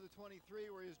up to the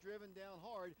 23, where he's driven down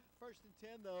hard. 1st and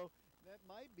 10, though. That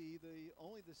might be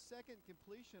only the 2nd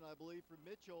completion, I believe, for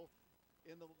Mitchell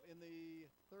in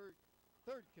the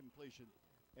third completion.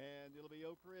 And it'll be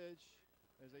Oak Ridge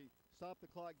as they stop the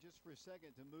clock just for a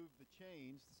second to move the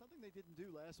chains. Something they didn't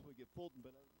do last week at Fulton,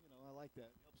 but I like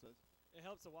that. It helps us. It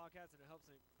helps the Wildcats, and it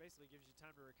basically gives you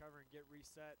time to recover and get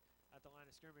reset at the line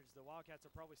of scrimmage. The Wildcats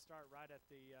will probably start right at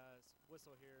the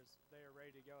whistle here as they are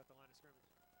ready to go at the line of scrimmage.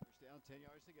 1st down, 10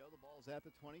 yards to go. The ball's at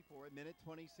the 24.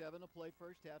 1:27 to play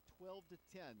first half,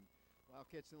 12-10.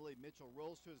 Wildcats in the lead. Mitchell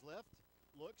rolls to his left,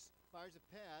 looks, fires a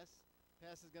pass,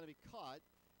 Pass is going to be caught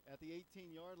at the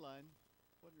 18-yard line.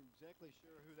 Wasn't exactly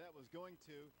sure who that was going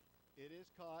to. It is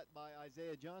caught by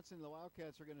Isaiah Johnson. The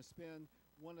Wildcats are going to spend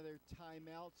one of their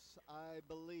timeouts, I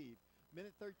believe.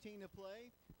 Minute 13 to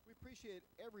play. We appreciate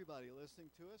everybody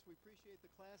listening to us. We appreciate the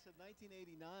class of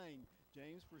 1989,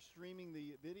 James, for streaming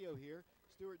the video here.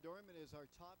 Stuart Dorman is our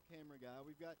top camera guy.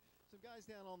 We've got some guys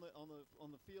down on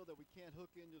the field that we can't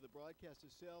hook into the broadcast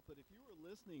itself. But if you are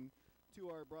listening to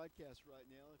our broadcast right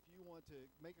now, if you want to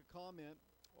make a comment,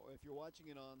 or if you're watching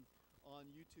it on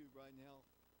YouTube right now,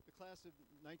 the class of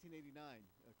 1989,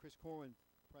 Chris Corwin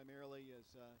primarily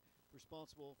is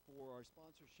responsible for our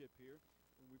sponsorship here.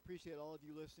 And we appreciate all of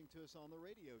you listening to us on the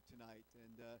radio tonight.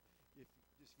 And if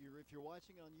you're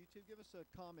watching it on YouTube, give us a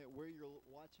comment where you're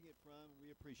watching it from.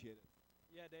 We appreciate it.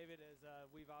 Yeah, David, as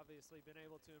we've obviously been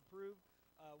able to improve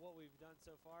what we've done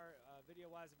so far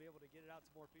video-wise and be able to get it out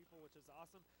to more people, which is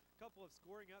awesome. A couple of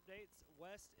scoring updates.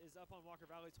 West is up on Walker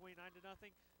Valley 29-0.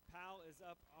 Powell is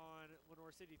up on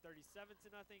Lenore City 37-0.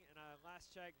 And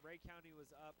last check, Ray County was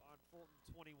up on Fulton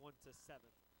 21-7.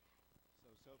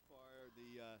 So far,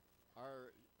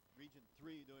 our Region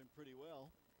 3 doing pretty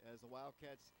well as the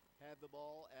Wildcats have the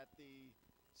ball at the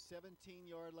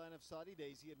 17-yard line of Soddy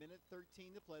Daisy. A minute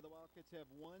 13 to play. The Wildcats have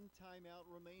one timeout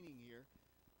remaining here.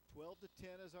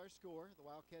 12-10 is our score. The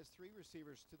Wildcats 3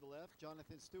 receivers to the left.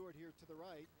 Jonathan Stewart here to the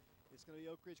right. It's going to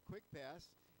be Oak Ridge quick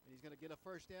pass, and he's going to get a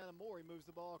first down and more. He moves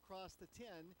the ball across the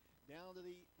 10 down to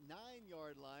the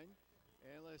 9-yard line.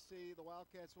 And let's see, the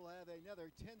Wildcats will have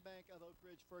another 10 bank of Oak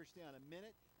Ridge first down. A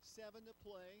minute 7 to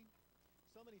play.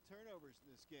 So many turnovers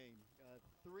in this game.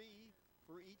 3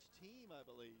 for each team, I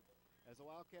believe. As the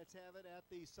Wildcats have it at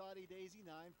the Soddy Daisy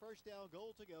 9. First down,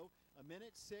 goal to go. A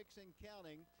minute 6 and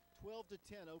counting.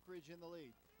 12-10, Oak Ridge in the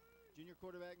lead. Junior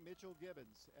quarterback Mitchell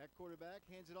Gibbons at quarterback,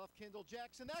 hands it off Kendall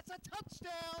Jackson. That's a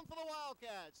touchdown for the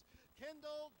Wildcats.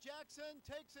 Kendall Jackson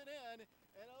takes it in,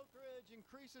 and Oak Ridge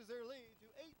increases their lead to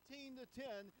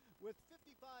 18-10 with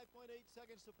 55.8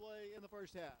 seconds to play in the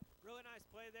first half. Really nice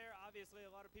play there. Obviously,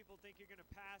 a lot of people think you're going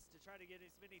to pass to try to get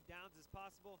as many downs as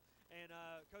possible, and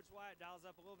Coach Wyatt dials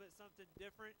up a little bit something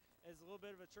different as a little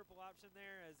bit of a triple option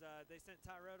there as they sent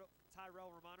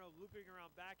Tyrell Romano looping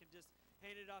around back and just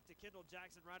handed it off to Kendall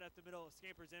Jackson right at the middle.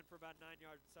 Scampers in for about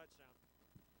 9-yard touchdown.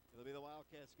 It'll be the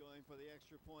Wildcats going for the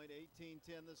extra point.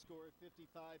 18-10 the score,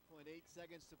 55.8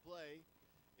 seconds to play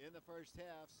in the first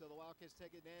half. So the Wildcats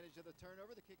take advantage of the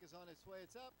turnover. The kick is on its way.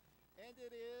 It's up, and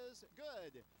it is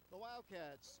good. The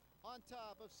Wildcats on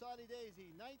top of Soddy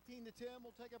Daisy, 19-10.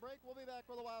 We'll take a break. We'll be back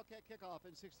with a Wildcat kickoff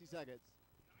in 60 seconds.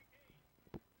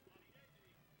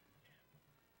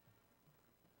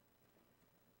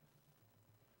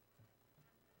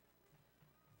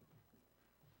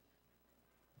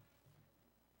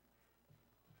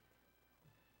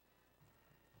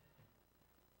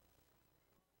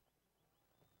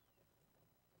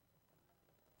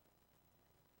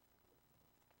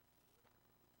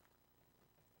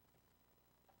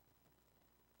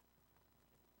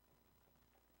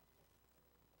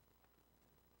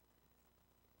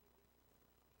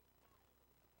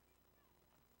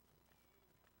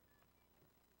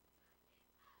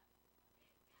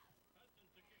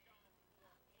 To kick off for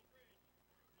Oak Ridge,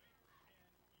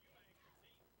 and Eubank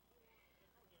deep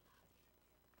for the Trojans.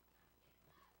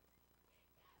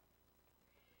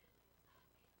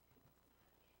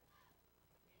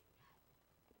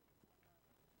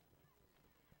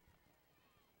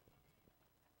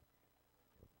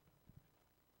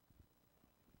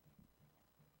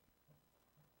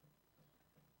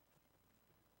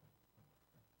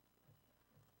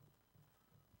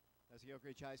 As the Oak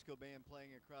Ridge High School band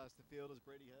playing across the field as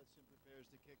Brady Hudson prepares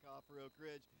to kick off for Oak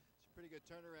Ridge. It's a pretty good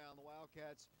turnaround. The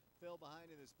Wildcats fell behind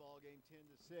in this ball game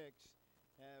 10-6,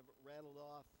 have rattled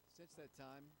off since that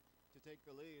time to take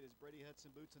the lead as Brady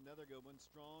Hudson boots another good one,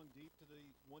 strong deep to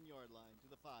the 1-yard line, to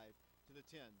the 5, to the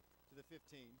 10, to the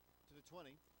 15, to the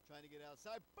 20, trying to get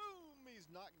outside. Boom! He's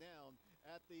knocked down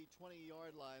at the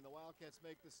 20-yard line. The Wildcats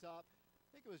make the stop. I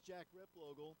think it was Jack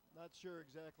Replogle, not sure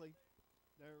exactly.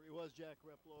 There it was, Jack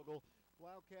Replogle.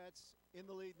 Wildcats in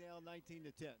the lead now,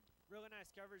 19-10. Really nice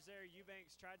coverage there.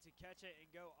 Eubanks tried to catch it and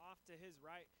go off to his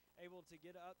right, able to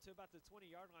get up to about the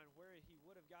 20-yard line where he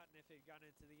would have gotten if it got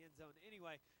into the end zone.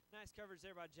 Anyway, nice coverage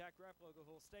there by Jack Replogle,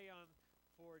 who will stay on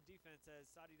for defense as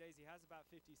Soddy Daisy has about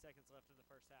 50 seconds left in the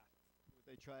first half. What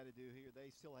they try to do here, they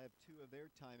still have 2 of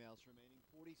their timeouts remaining,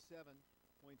 47.5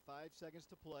 seconds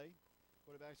to play.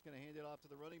 Quarterback's going to hand it off to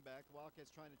the running back. The Wildcats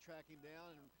trying to track him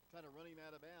down and trying to run him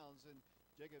out of bounds. And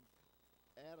Jacob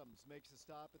Adams makes a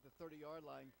stop at the 30-yard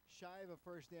line. Shy of a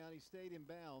first down. He stayed in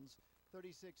bounds.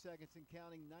 36 seconds and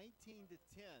counting, 19-10.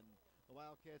 The The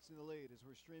Wildcats in the lead as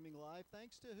we're streaming live.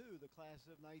 Thanks to who? The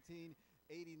class of 1989.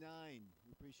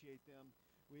 We appreciate them.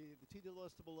 The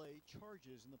TWSAA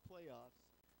charges in the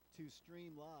playoffs to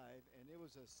stream live, and it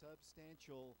was a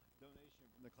substantial donation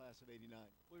from the class of 89.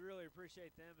 We really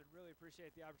appreciate them and really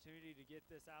appreciate the opportunity to get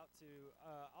this out to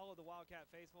all of the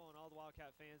Wildcat faithful and all the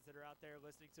Wildcat fans that are out there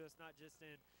listening to us, not just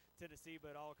in Tennessee,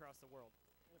 but all across the world.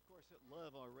 And, of course,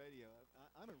 love our radio.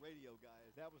 I'm a radio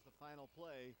guy. That was the final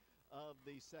play of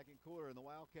the second quarter, and the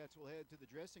Wildcats will head to the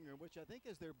dressing room, which I think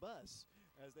is their bus,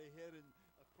 as they head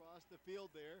across the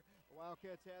field there. The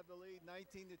Wildcats have the lead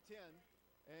 19-10,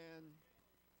 and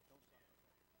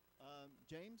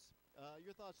James,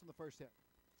 your thoughts on the first half?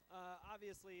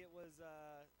 Obviously, it was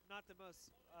not the most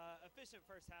efficient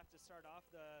first half to start off.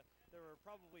 There were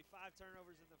probably 5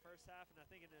 turnovers in the first half, and I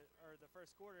think the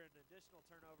first quarter, an additional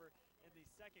turnover in the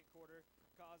second quarter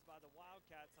caused by the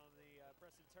Wildcats on the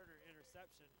Preston Turner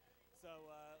interception.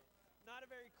 So not a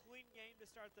very clean game to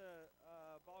start the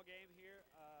ball game here.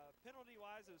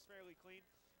 Penalty-wise, it was fairly clean.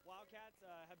 Wildcats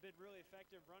have been really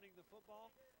effective running the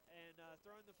football, and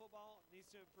throwing the football needs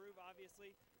to improve,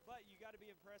 obviously. But you got to be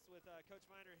impressed with Coach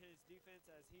Miner and his defense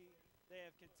as they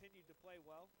have continued to play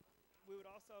well. We would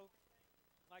also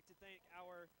like to thank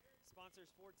our sponsors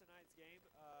for tonight's game.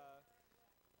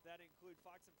 That include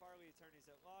Fox and Farley Attorneys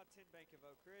at Law, Tin Bank of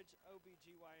Oak Ridge,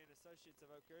 OBGYN Associates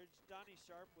of Oak Ridge, Donnie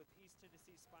Sharp with East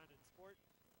Tennessee Spine and Sport,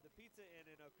 the Pizza Inn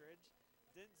in Oak Ridge,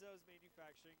 Denzo's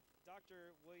Manufacturing,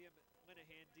 Dr. William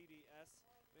Linehan, DDS,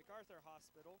 MacArthur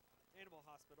Hospital, Animal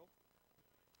Hospital,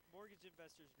 Mortgage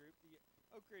Investors Group, the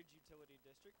Oak Ridge Utility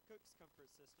District, Cook's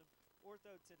Comfort System,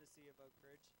 Ortho Tennessee of Oak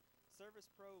Ridge, Service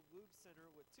Pro Lube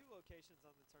Center with 2 locations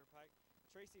on the Turnpike,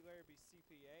 Tracy Larrabee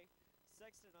CPA,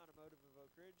 Sexton Automotive of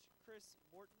Oak Ridge, Chris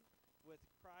Morton with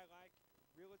Crylike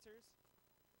Realtors,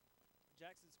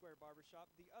 Jackson Square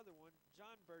Barbershop, the other one,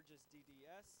 John Burgess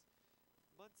DDS,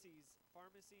 Muncie's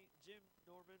Pharmacy, Jim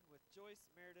Norman with Joyce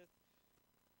Meredith,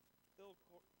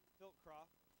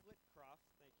 Flitcroft,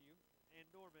 thank you, and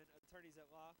Norman, Attorneys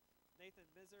at Law, Nathan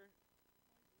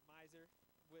Miser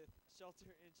with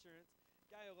Shelter Insurance,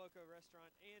 Gallo Loco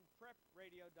Restaurant, and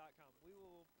PrepRadio.com. We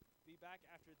will be back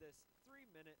after this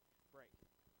 3-minute break.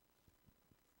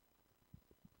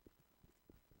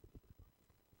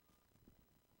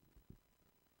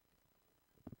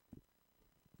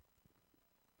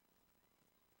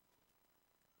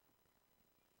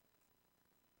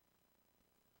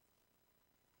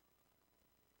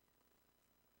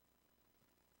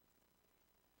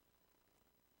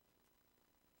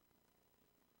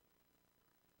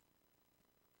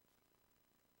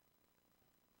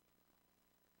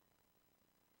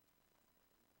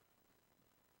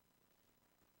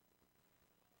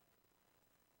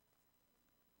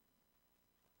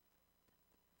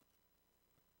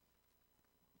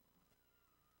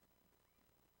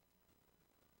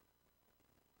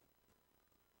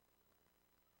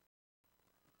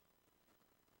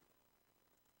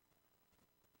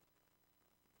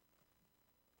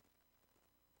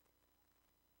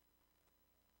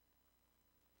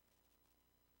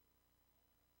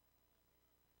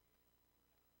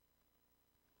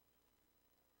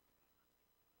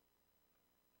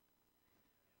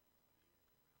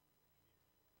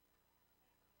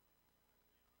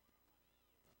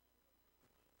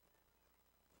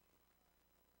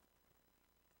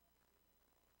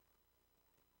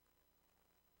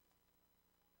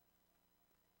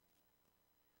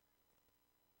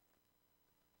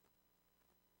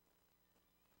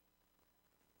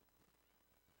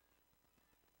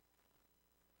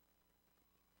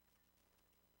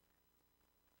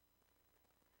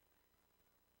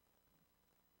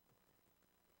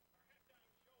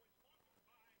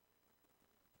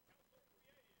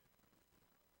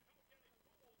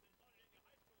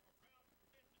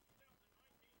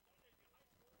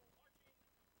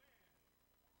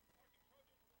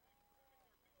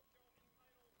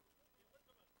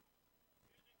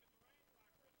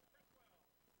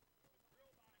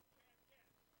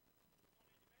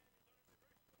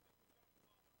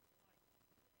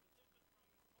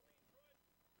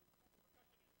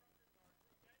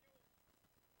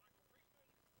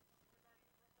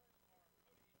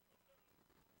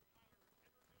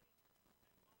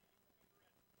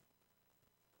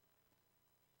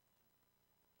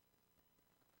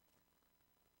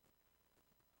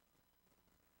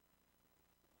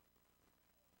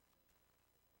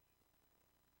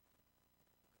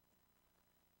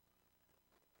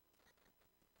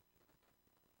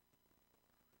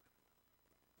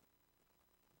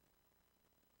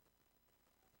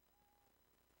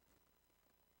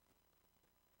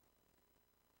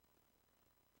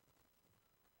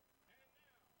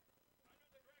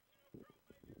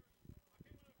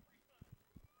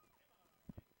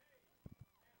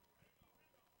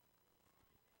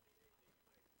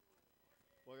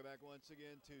 Welcome back once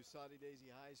again to Soddy Daisy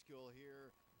High School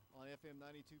here on FM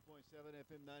 92.7,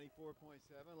 FM 94.7.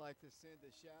 I'd like to send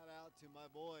a shout out to my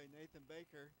boy Nathan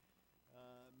Baker,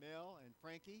 Mel and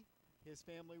Frankie, his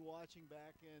family watching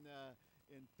back in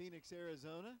Phoenix,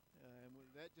 Arizona. And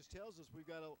that just tells us we've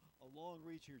got a long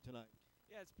reach here tonight.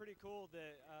 Yeah, it's pretty cool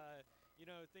that,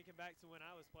 thinking back to when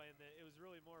I was playing, that it was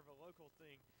really more of a local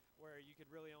thing where you could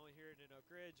really only hear it in Oak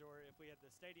Ridge, or if we had the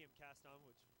stadium cast on,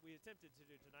 which we attempted to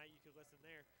do tonight, you could listen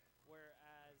there.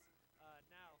 Whereas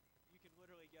now you can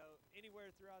literally go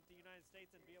anywhere throughout the United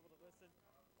States and be able to listen,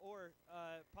 or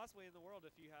possibly in the world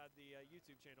if you had the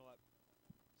YouTube channel up.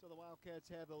 So the Wildcats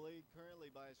have the lead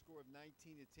currently by a score of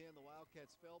 19-10. The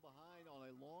Wildcats fell behind on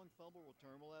a long fumble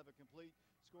return. We'll have a complete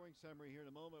scoring summary here in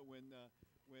a moment when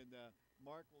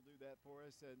Mark will do that for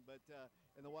us. And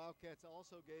the Wildcats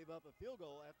also gave up a field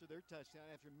goal after their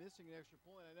touchdown after missing an extra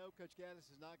point. I know Coach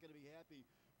Gaddis is not going to be happy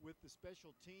with the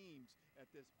special teams at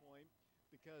this point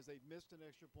because they've missed an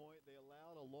extra point. They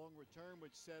allowed a long return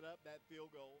which set up that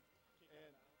field goal,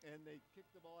 and they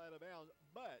kicked the ball out of bounds.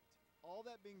 But all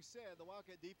that being said, the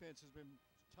Wildcat defense has been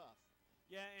tough.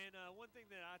 Yeah, and one thing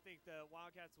that I think the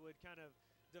Wildcats would kind of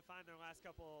define their last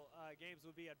couple games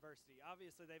would be adversity.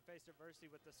 Obviously, they faced adversity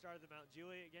with the start of the Mount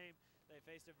Juliet game. They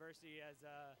faced adversity as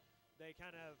they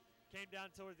kind of came down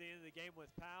toward the end of the game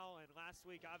with Powell, and last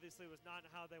week obviously was not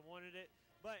how they wanted it.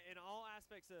 But in all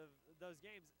aspects of those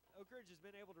games, Oak Ridge has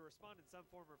been able to respond in some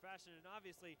form or fashion, and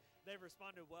obviously they've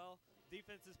responded well.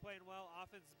 Defense is playing well.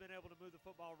 Offense has been able to move the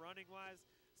football running-wise.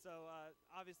 So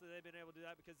obviously they've been able to do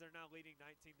that because they're now leading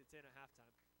 19-10 at halftime.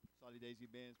 Soddy Daisy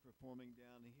Band's performing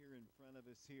down here in front of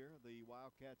us here. The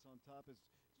Wildcats on top, as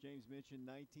James mentioned,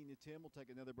 19-10. We'll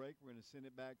take another break. We're going to send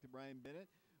it back to Brian Bennett.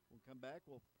 We'll come back.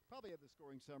 We'll probably have the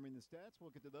scoring summary and the stats.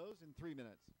 We'll get to those in 3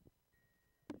 minutes.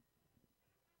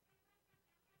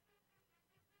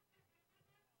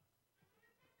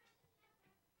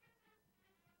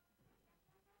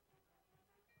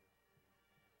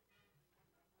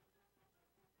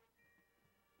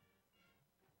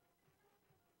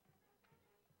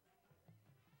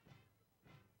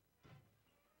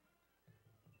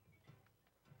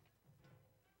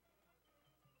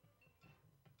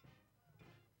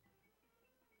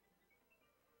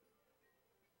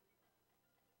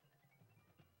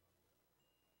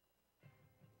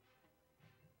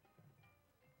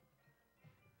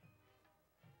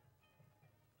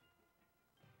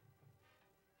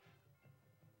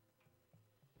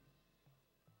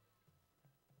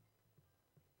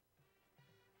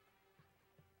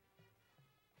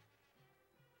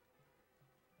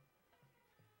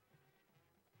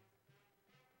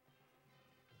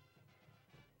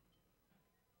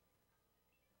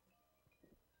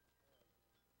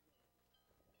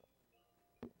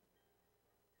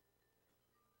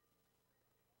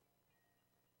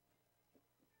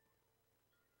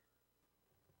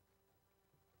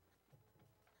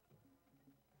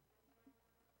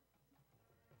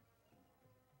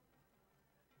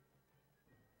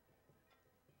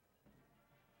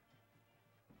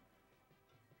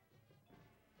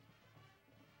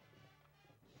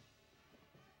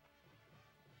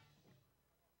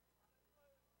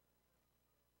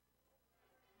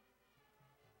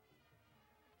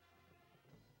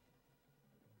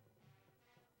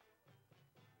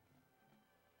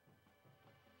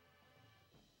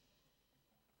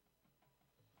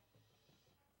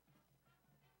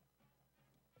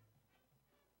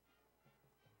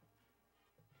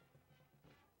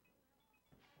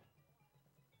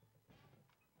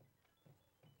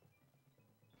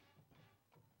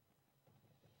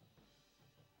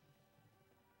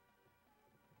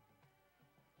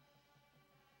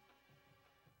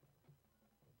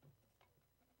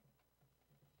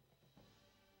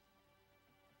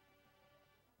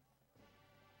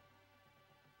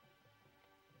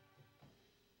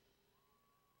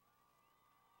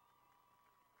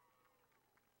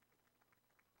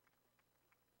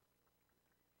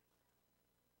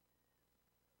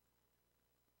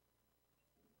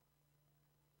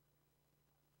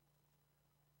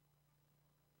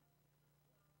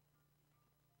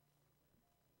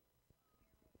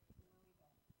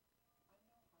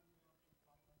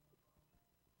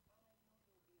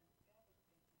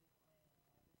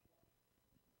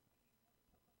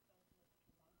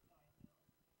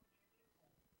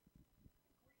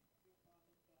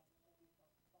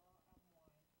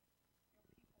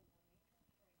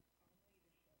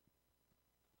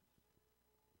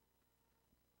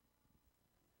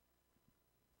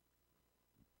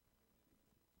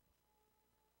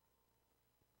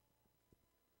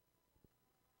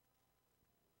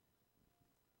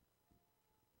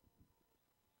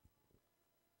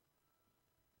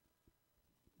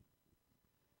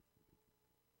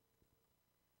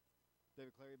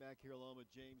 David Clary back here along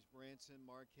with James Branson,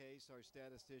 Mark Hayes, our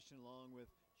statistician, along with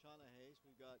Shauna Hayes.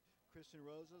 We've got Kristen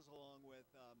Rosas along with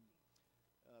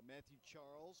Matthew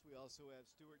Charles. We also have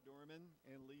Stuart Dorman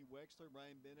and Lee Wexler.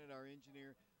 Brian Bennett, our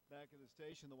engineer, back at the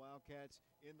station. The Wildcats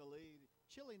in the lead.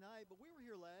 Chilly night, but we were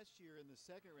here last year in the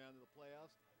second round of the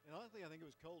playoffs, and honestly, I think it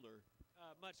was colder.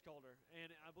 Much colder, and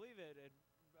I believe it had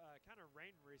kind of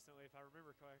rained recently, if I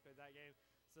remember correctly, that game.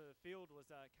 So the field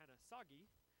was kind of soggy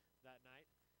that night,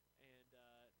 and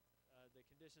the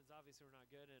conditions obviously were not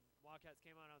good, and Wildcats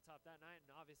came out on top that night,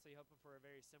 and obviously hoping for a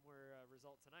very similar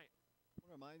result tonight. I want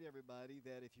to remind everybody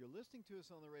that if you're listening to us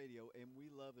on the radio, and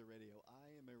we love the radio,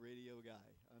 I am a radio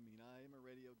guy. I am a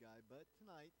radio guy, but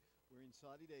tonight we're in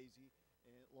Soddy Daisy,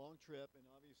 and long trip, and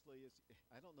obviously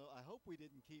I don't know, I hope we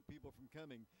didn't keep people from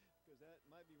coming, because that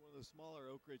might be one of the smaller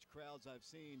Oak Ridge crowds I've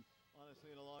seen,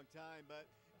 honestly, in a long time. But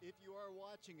if you are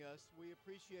watching us, we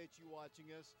appreciate you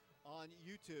watching us on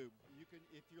YouTube. You can,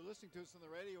 if you're listening to us on the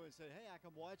radio and say, hey, I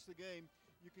can watch the game,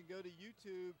 you can go to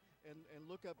YouTube and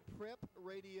look up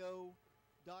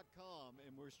PrepRadio.com,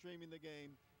 and we're streaming the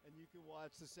game, and you can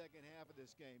watch the second half of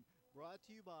this game. Brought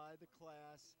to you by the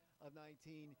class of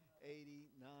 1989.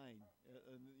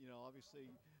 Obviously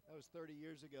that was 30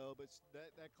 years ago, but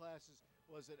that class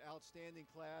was an outstanding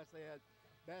class. They had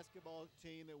basketball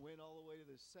team that went all the way to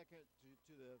the second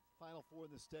to the Final Four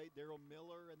in the state. Daryl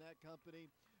Miller and that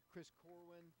company. Chris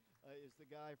Corwin is the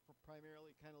guy for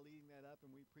primarily kind of leading that up,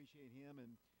 and we appreciate him.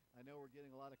 And I know we're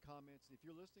getting a lot of comments. If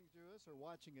you're listening to us or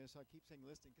watching us, I keep saying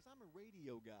listening because I'm a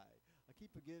radio guy. I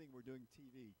keep forgetting we're doing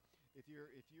TV. If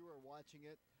you are watching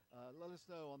it, let us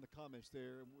know on the comments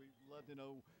there, and we'd love to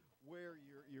know where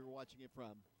you're watching it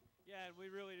from. Yeah, and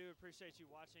we really do appreciate you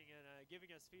watching and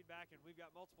giving us feedback, and we've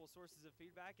got multiple sources of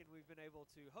feedback, and we've been able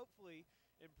to hopefully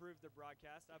improve the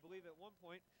broadcast. I believe at one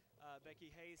point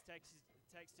Becky Hayes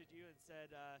texted you and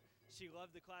said she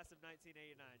loved the class of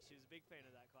 1989. She was a big fan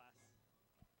of that class.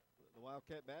 The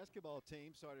Wildcat basketball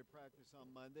team started practice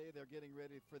on Monday. They're getting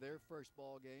ready for their first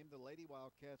ball game. The Lady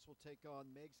Wildcats will take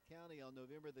on Meigs County on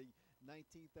November the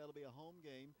 19th. That'll be a home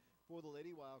game for the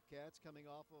Lady Wildcats, coming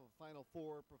off of a Final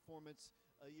Four performance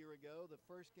a year ago. The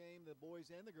first game the boys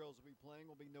and the girls will be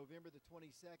playing will be November the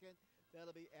 22nd.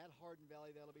 That'll be at Hardin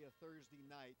Valley. That'll be a Thursday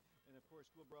night. And, of course,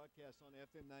 we'll broadcast on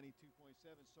FM 92.7,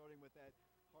 starting with that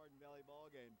Hardin Valley ball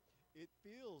game. It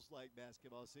feels like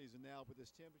basketball season now with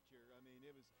this temperature.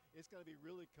 It's going to be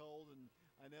really cold, and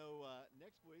I know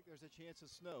next week there's a chance of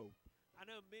snow. I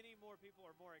know many more people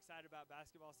are more excited about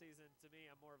basketball season. To me,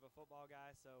 I'm more of a football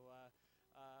guy,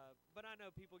 but I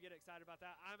know people get excited about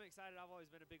that. I'm excited. I've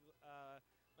always been a big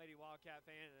Lady Wildcat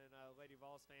fan and a Lady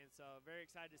Vols fan, so very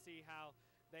excited to see how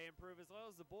they improve, as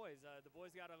well as the boys. The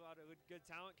boys got a lot of good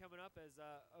talent coming up, as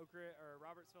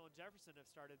Robertsville and Jefferson have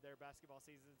started their basketball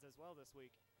seasons as well this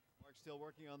week. Mark's still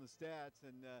working on the stats,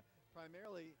 and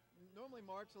normally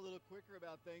Mark's a little quicker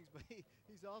about things, but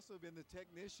he's also been the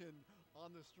technician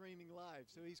on the streaming live,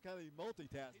 so he's kind of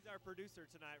multitasking. He's our producer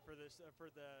tonight for the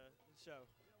show.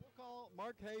 We'll call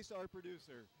Mark Hayes our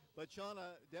producer, but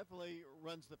Shauna definitely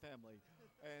runs the family.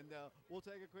 And we'll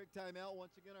take a quick timeout.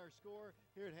 Once again, our score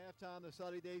here at halftime, the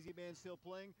Soddy Daisy Band still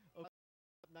playing,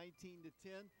 19-10.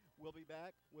 We'll be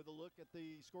back with a look at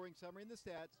the scoring summary and the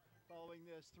stats following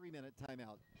this 3-minute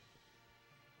timeout.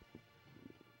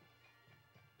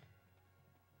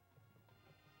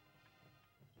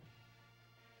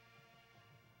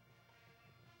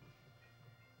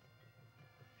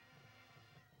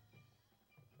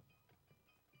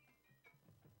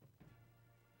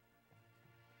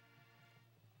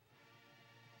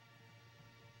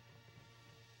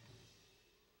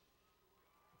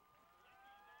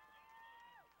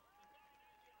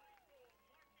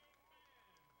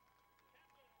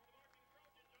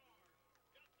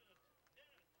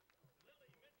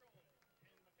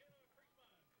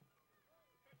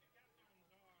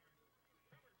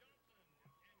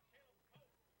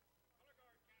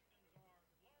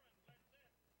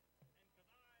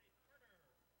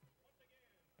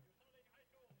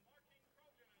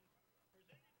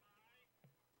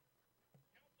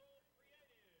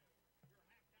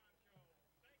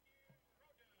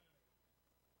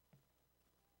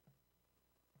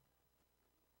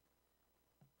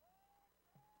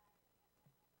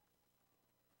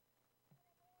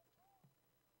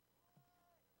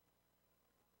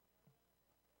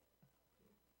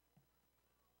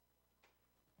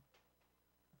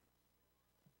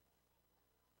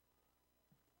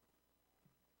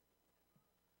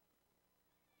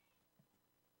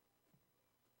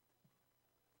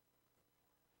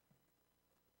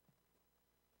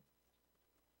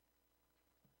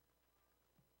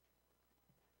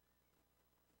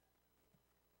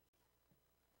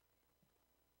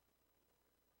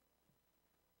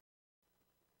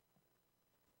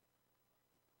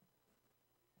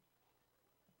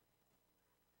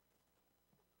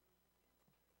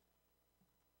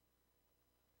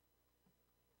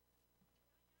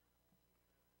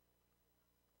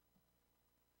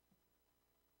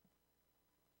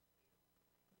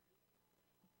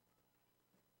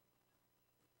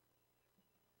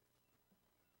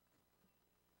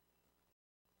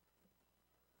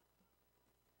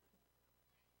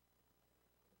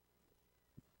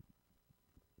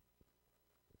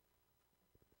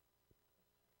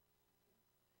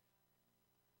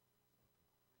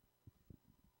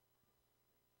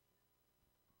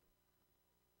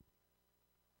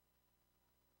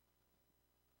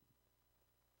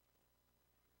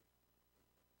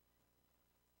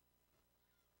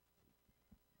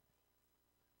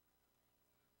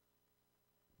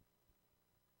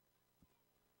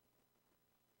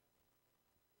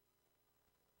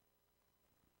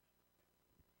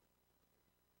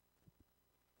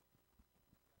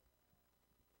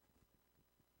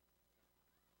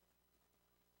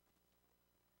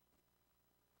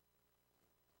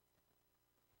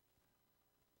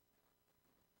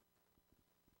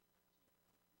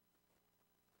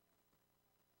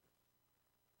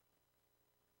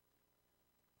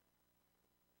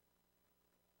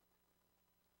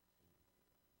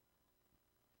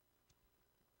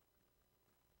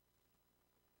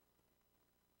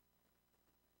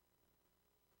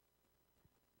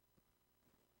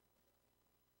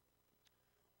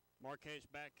 Marquez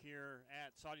back here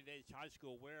at Soddy Daisy High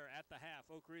School, where at the half,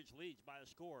 Oak Ridge leads by a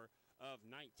score of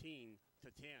 19-10.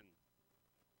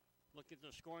 Look at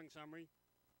the scoring summary.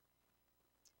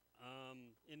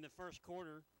 In the first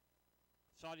quarter,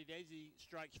 Soddy Daisy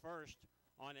strikes first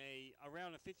on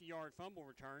around a 50-yard fumble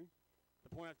return. The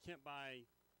point attempt by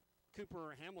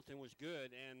Cooper Hamilton was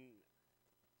good, and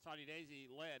Soddy Daisy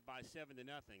led by 7-0.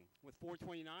 With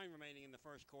 4:29 remaining in the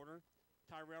first quarter,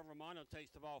 Tyrell Romano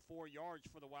takes the ball 4 yards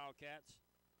for the Wildcats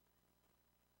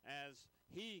as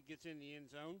he gets in the end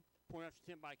zone. Point after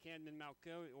attempt by Camden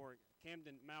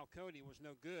Malcody was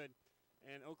no good,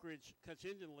 and Oak Ridge cuts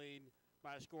into the lead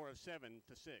by a score of 7-6.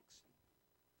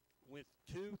 With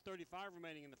 2:35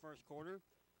 remaining in the first quarter,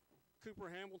 Cooper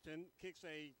Hamilton kicks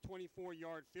a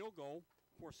 24-yard field goal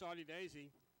for Soddy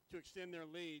Daisy to extend their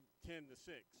lead 10-6.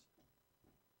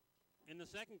 In the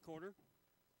second quarter,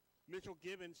 Mitchell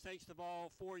Gibbons takes the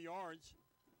ball 4 yards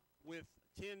with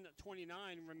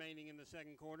 10:29 remaining in the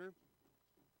second quarter.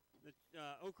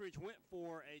 Oak Ridge went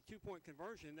for a 2-point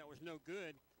conversion that was no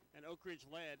good, and Oak Ridge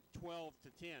led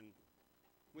 12-10.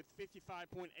 With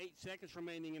 55.8 seconds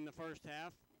remaining in the first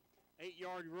half,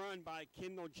 8-yard run by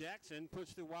Kendall Jackson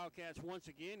puts the Wildcats once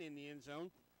again in the end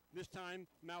zone. This time,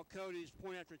 Malcody's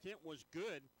point after attempt was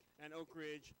good, and Oak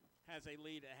Ridge has a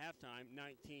lead at halftime,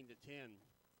 19-10.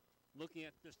 Looking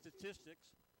at the statistics,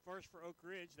 first for Oak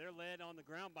Ridge, they're led on the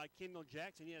ground by Kendall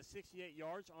Jackson. He has 68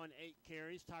 yards on 8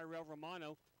 carries. Tyrell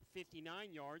Romano,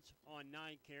 59 yards on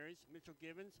 9 carries. Mitchell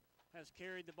Gibbons has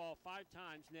carried the ball 5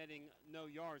 times, netting no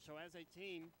yards. So as a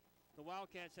team, the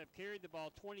Wildcats have carried the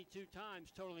ball 22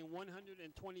 times, totaling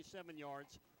 127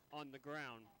 yards on the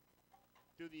ground.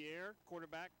 Through the air,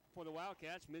 quarterback for the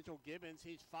Wildcats, Mitchell Gibbons,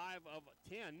 he's 5 of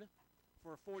 10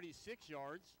 for 46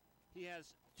 yards. He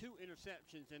has 2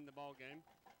 interceptions in the ball game.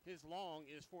 His long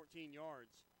is 14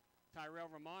 yards. Tyrell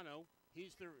Romano,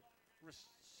 he's the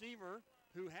receiver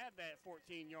who had that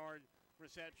 14-yard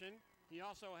reception. He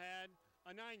also had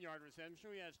a 9-yard reception.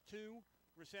 So he has 2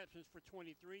 receptions for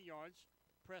 23 yards.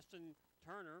 Preston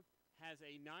Turner has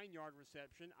a 9-yard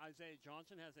reception. Isaiah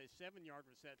Johnson has a 7-yard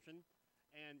reception.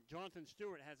 And Jonathan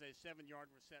Stewart has a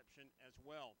 7-yard reception as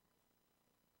well.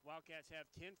 Wildcats have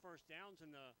 10 first downs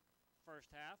in the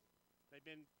first half. They've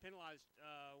been penalized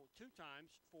 2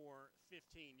 times for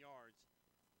 15 yards.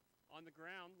 On the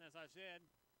ground, as I said,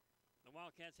 the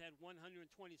Wildcats had 127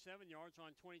 yards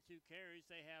on 22 carries.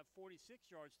 They have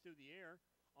 46 yards through the air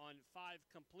on 5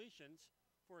 completions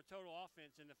for a total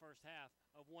offense in the first half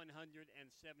of 173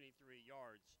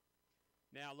 yards.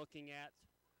 Now looking at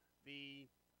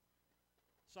the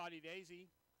Soddy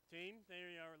Daisy team,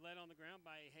 they are led on the ground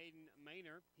by Hayden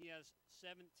Maynor. He has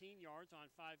 17 yards on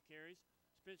 5 carries.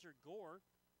 Spencer Gore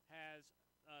has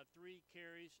 3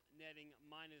 carries, netting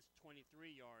minus 23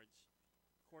 yards.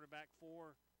 Quarterback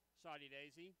for Soddy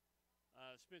Daisy,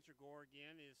 Spencer Gore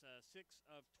again is 6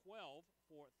 of 12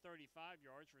 for 35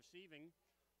 yards. Receiving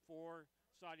for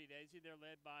Soddy Daisy, they're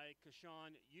led by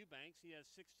Kashawn Eubanks. He has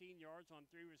 16 yards on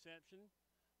 3 receptions.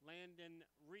 Landon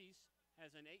Reese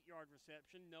has an 8-yard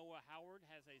reception. Noah Howard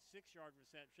has a 6-yard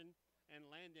reception. And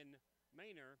Landon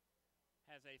Maynor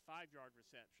has a 5-yard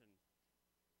reception.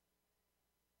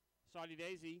 Soddy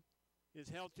Daisy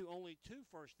is held to only 2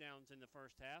 first downs in the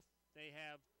first half. They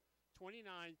have 29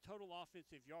 total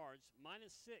offensive yards,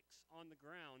 minus 6 on the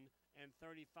ground, and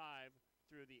 35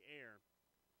 through the air.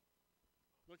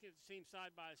 Looking at the team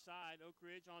side by side, Oak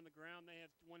Ridge on the ground, they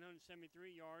have 173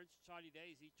 yards. Soddy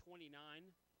Daisy, 29.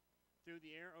 Through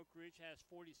the air, Oak Ridge has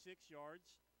 46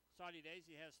 yards. Soddy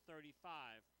Daisy has 35.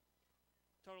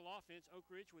 Total offense, Oak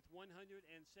Ridge with 173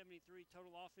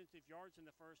 total offensive yards in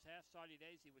the first half. Soddy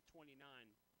Daisy with 29.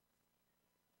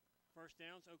 First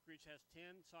downs, Oak Ridge has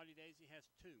 10. Soddy Daisy has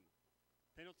 2.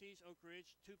 Penalties, Oak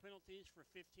Ridge, 2 penalties for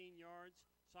 15 yards.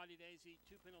 Soddy Daisy,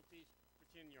 2 penalties for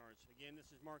 10 yards. Again, this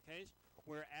is Mark Hayes,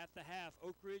 where at the half,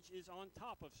 Oak Ridge is on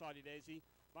top of Soddy Daisy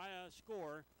by a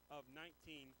score of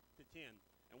 19-10.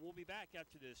 And we'll be back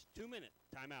after this 2-minute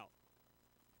timeout.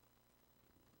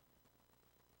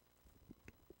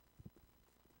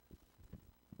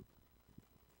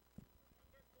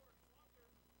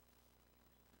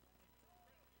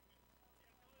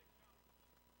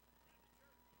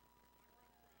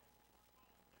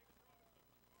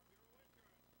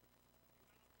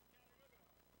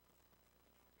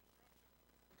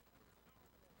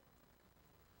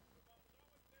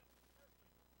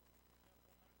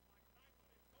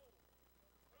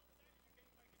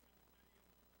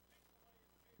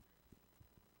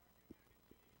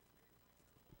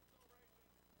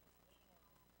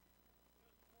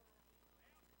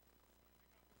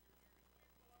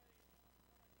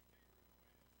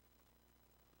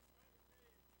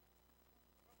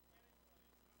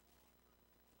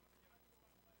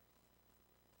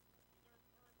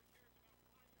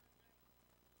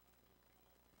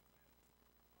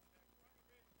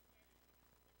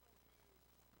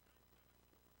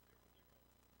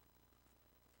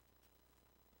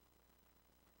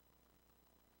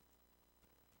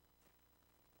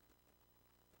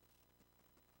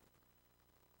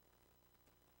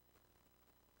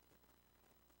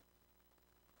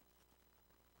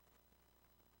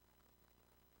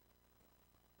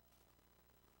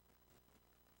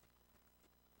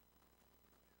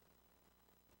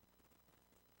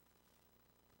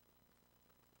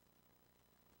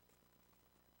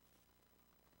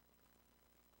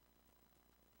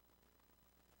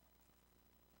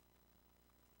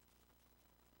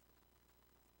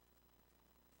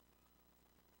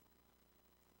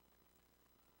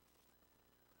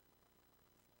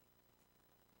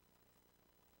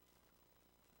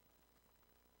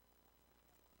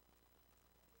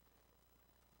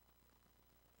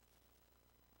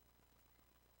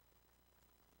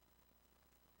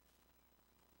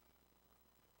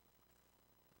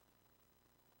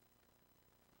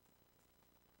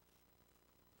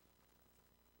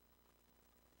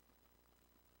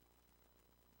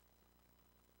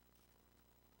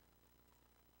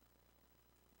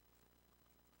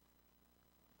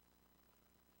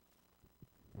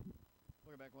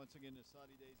 Welcome back once again to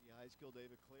Soddy Daisy High School.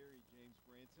 David Clary, James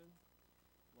Branson,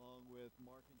 along with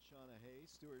Mark and Shauna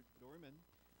Hayes, Stuart Dorman,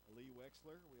 Lee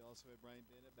Wexler. We also have Brian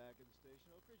Bennett back at the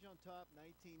station. Oak Ridge on top,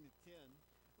 19-10.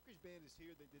 Oak Ridge Band is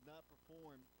here. They did not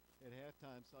perform at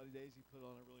halftime. Soddy Daisy put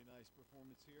on a really nice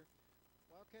performance here.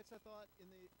 Wildcats, I thought,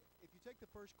 if you take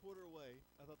the first quarter away,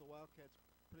 I thought the Wildcats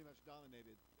pretty much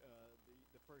dominated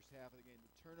the first half of the game.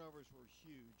 The turnovers were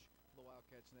huge for the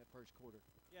Wildcats in that first quarter.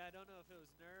 Yeah, I don't know if it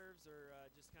was nerves or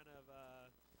just kind of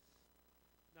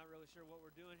not really sure what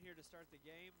we're doing here to start the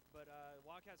game, but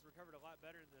Wildcats recovered a lot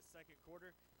better in the second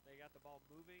quarter. They got the ball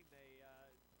moving. They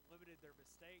limited their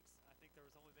mistakes. I think there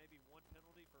was only maybe one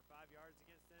penalty for 5 yards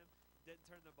against them. Didn't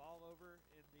turn the ball over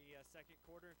in the second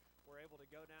quarter. Were able to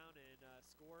go down and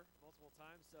score multiple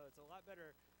times. So it's a lot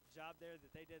better job there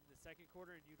that they did in the second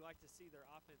quarter, and you'd like to see their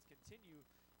offense continue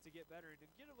to get better and to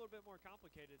get a little bit more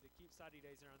complicated to keep Soddy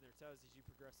Daisy on their toes as you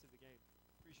progress through the game.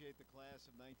 Appreciate the class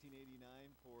of 1989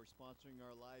 for sponsoring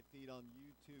our live feed on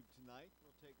YouTube tonight.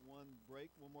 We'll take one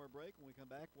more break. When we come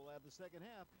back, we'll have the second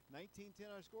half.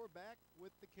 19-10 our score, back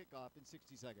with the kickoff in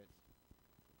 60 seconds.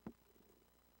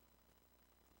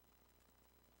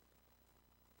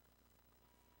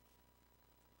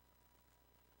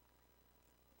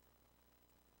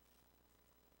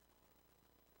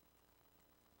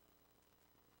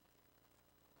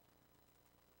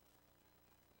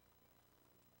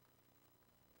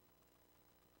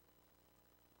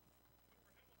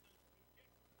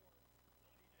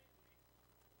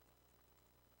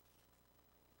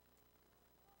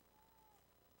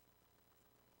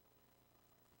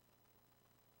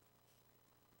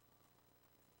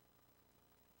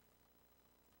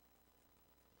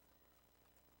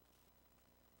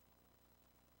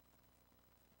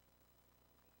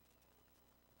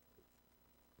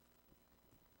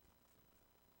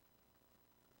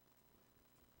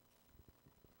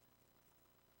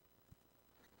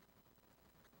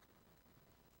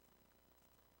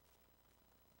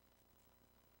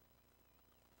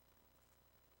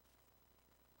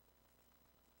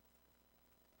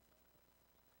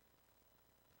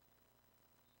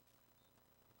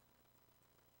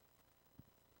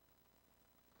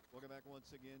 Welcome back once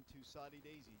again to Soddy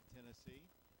Daisy, Tennessee.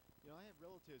 You know, I have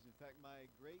relatives. In fact, my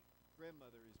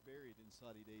great-grandmother is buried in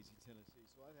Soddy Daisy, Tennessee.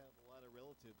 So I have a lot of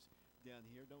relatives down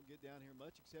here. Don't get down here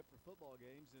much except for football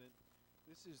games. And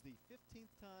this is the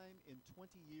 15th time in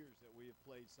 20 years that we have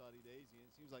played Soddy Daisy. And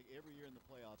it seems like every year in the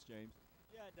playoffs, James.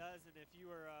 Yeah, it does. And if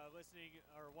you were listening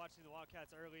or watching the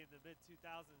Wildcats early in the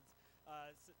mid-2000s,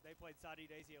 they played Soddy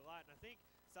Daisy a lot. And I think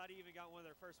Soddy even got one of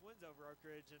their first wins over Oak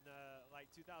Ridge in the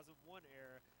 2001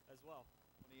 era as well.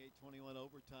 28-21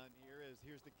 overtime here.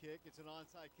 Here's the kick. It's an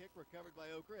onside kick recovered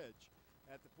by Oak Ridge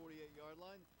at the 48-yard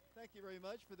line. Thank you very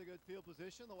much for the good field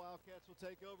position. The Wildcats will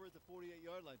take over at the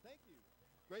 48-yard line. Thank you.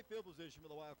 Great field position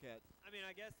for the Wildcats. I mean,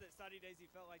 I guess that Soddy Daisy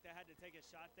felt like they had to take a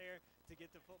shot there to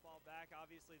get the football back.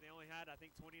 Obviously, they only had, I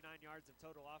think, 29 yards of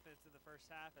total offense in the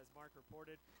first half, as Mark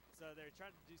reported. So they're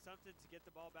trying to do something to get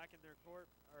the ball back in their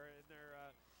court or in their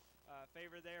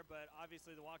favor there. But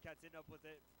obviously, the Wildcats end up with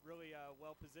it really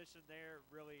well positioned there,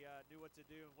 really knew what to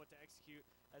do and what to execute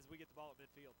as we get the ball at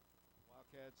midfield.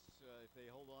 Wildcats, if they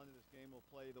hold on to this game, will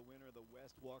play the winner of the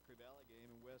West Walker Valley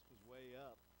game, and West was way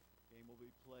up. Game will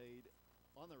be played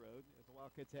on the road as the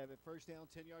Wildcats have it. First down,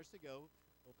 10 yards to go.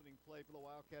 Opening play for the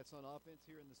Wildcats on offense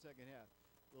here in the second half.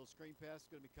 Little screen pass is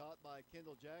going to be caught by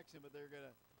Kendall Jackson, but they're going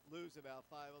to lose about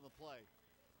 5 on the play.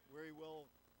 Very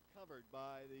well covered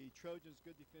by the Trojans.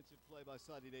 Good defensive play by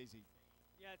Soddy Daisy.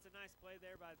 Yeah, it's a nice play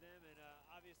there by them, and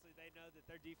obviously they know that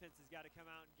their defense has got to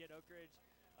come out and get Oak Ridge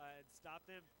and stop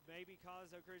them, maybe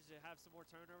cause Oak Ridge to have some more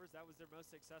turnovers. That was their most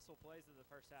successful plays in the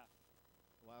first half.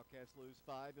 The Wildcats lose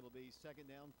 5. It'll be second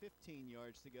down, 15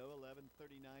 yards to go,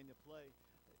 11:39 to play.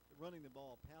 Running the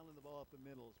ball, pounding the ball up the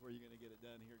middle is where you're going to get it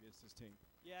done here against this team.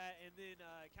 Yeah, and then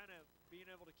kind of being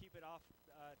able to keep it off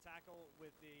tackle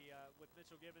with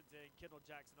Mitchell Gibbons and Kendall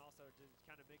Jackson also to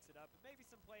kind of mix it up, and maybe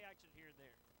some play action here and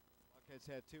there. Wildcats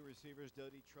have 2 receivers,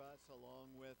 Dodie Trotz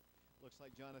along with, looks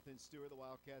like Jonathan Stewart. The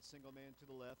Wildcats single man to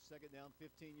the left. Second down,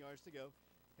 15 yards to go.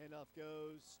 Handoff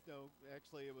goes, no,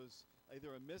 actually it was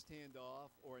either a missed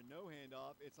handoff or a no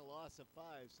handoff. It's a loss of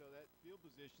 5. So that field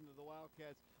position that the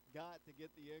Wildcats got to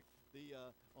get the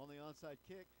on the onside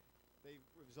kick, they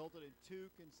resulted in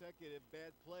 2 consecutive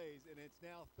bad plays, and it's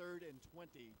now 3rd and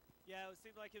 20. Yeah, it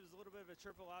seemed like it was a little bit of a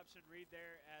triple option read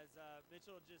there as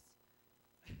Mitchell just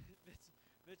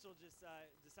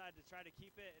decided to try to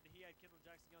keep it, and he had Kendall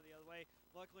Jackson go the other way.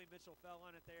 Luckily, Mitchell fell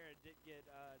on it there and didn't get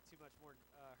too much more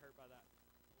hurt by that.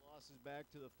 Loss is back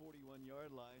to the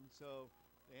 41-yard line, so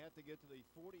They have to get to the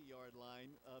 40-yard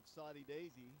line of Soddy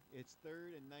Daisy. It's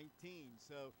 3rd and 19.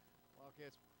 So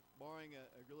Wildcats, barring a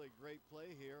really great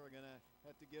play here, are going to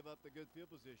have to give up the good field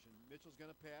position. Mitchell's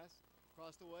going to pass.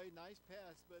 Across the way, nice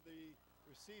pass, but the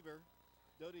receiver,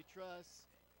 Dodie Truss,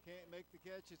 can't make the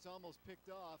catch. It's almost picked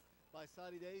off by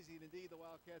Soddy Daisy, and indeed the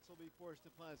Wildcats will be forced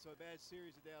to punt. So a bad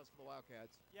series of downs for the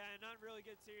Wildcats. Yeah, and not really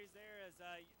good series there, as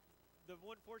the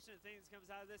one fortunate thing that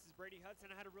comes out of this is Brady Hudson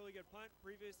had a really good punt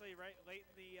previously, right late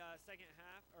in the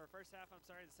first half, the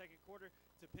second quarter,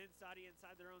 to pin Soddy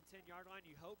inside their own 10-yard line.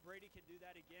 You hope Brady can do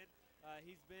that again.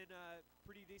 He's been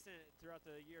pretty decent throughout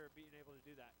the year of being able to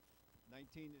do that.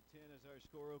 19-10 is our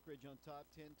score. Oak Ridge on top,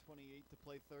 10:28 to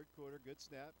play third quarter. Good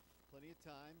snap, plenty of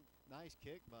time. Nice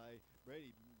kick by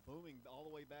Brady, booming all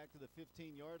the way back to the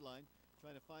 15-yard line,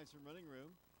 trying to find some running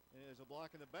room. And there's a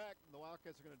block in the back, and the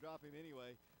Wildcats are going to drop him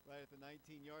anyway, right at the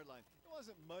 19-yard line. It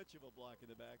wasn't much of a block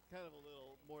in the back, kind of a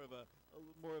little more of a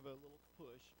little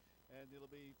push, and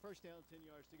it'll be first down, 10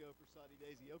 yards to go for Soddy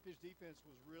Daisy. Oak Ridge defense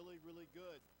was really, really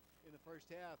good in the first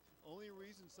half. Only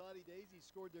reason Soddy Daisy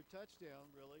scored their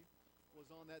touchdown really was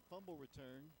on that fumble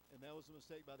return, and that was a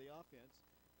mistake by the offense.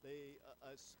 They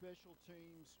a special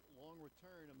teams long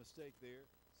return, a mistake there,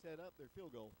 set up their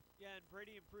field goal. Yeah, and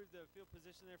Brady improved the field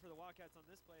position there for the Wildcats on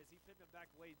this play as he pinned them back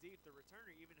way deep. The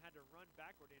returner even had to run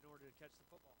backward in order to catch the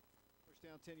football. First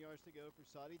down, 10 yards to go for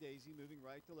Soddy Daisy, moving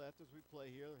right to left as we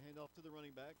play here. Hand off to the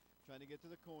running back, trying to get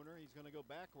to the corner. He's going to go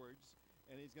backwards,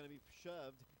 and he's going to be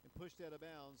shoved and pushed out of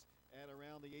bounds at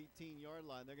around the 18-yard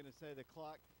line. They're going to say the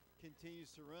clock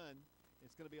continues to run.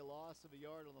 It's going to be a loss of a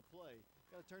yard on the play.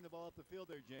 Got to turn the ball up the field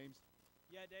there, James.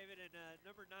 Yeah, David, and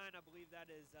number 9, I believe that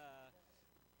is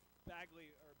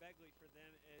Begley for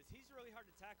them, is he's really hard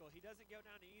to tackle. He doesn't go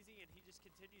down easy, and he just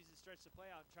continues to stretch the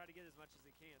play out and try to get as much as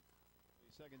he can.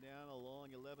 Second down, a long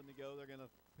 11 to go. They're going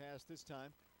to pass this time.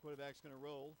 Quarterback's going to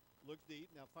roll, looks deep,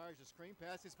 now fires a screen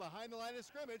pass. It's behind the line of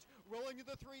scrimmage, rolling to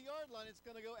the 3-yard line. It's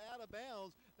going to go out of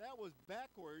bounds. That was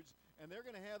backwards, and they're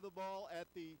going to have the ball at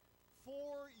the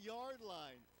 4-yard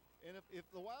line. And if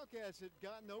the Wildcats had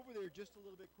gotten over there just a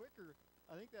little bit quicker,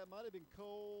 I think that might have been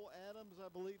Cole Adams, I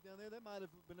believe, down there. That might have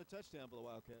been a touchdown for the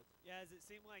Wildcats. Yeah, as it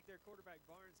seemed like their quarterback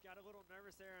Barnes got a little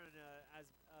nervous there, and as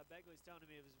Begley's telling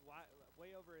me, it was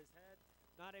way over his head,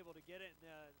 not able to get it.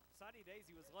 And Soddy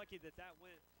Daisy was lucky that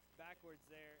went backwards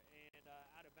there and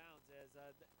out of bounds, as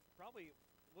probably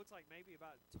looks like maybe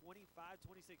about 25,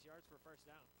 26 yards for a first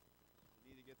down.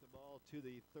 They need to get the ball to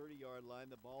the 30-yard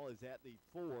line. The ball is at the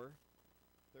 4.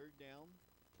 Third down,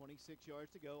 26 yards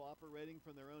to go, operating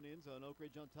from their own end zone. Oak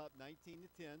Ridge on top,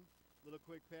 19-10. Little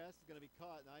quick pass is going to be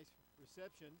caught. Nice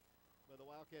reception, but the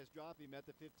Wildcats drop him at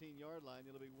the 15-yard line.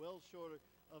 It'll be well short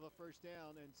of a first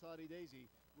down, and Soddy Daisy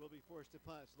will be forced to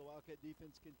punt. So the Wildcat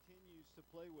defense continues to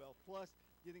play well, plus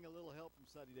getting a little help from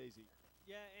Soddy Daisy.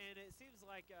 Yeah, and it seems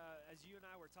like, as you and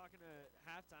I were talking at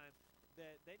halftime,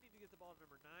 that they need to get the ball to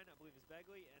number 9, I believe is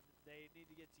Begley, and they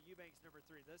need to get to Eubanks, number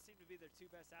 3. Those seem to be their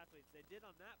two best athletes. They did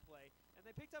on that play, and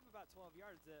they picked up about 12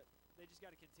 yards. They just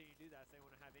got to continue to do that if they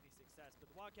want to have any success.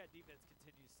 But the Wildcat defense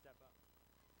continues to step up.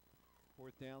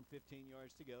 Fourth down, 15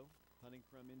 yards to go. Hunting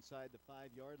from inside the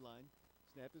 5-yard line.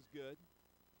 Snap is good.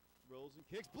 Rolls and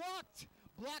kicks. Blocked!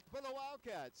 Blocked by the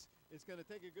Wildcats. It's going to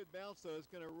take a good bounce, though. It's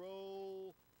going to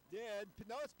roll dead.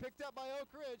 No, it's picked up by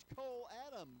Oak Ridge. Cole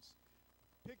Adams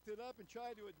picked it up and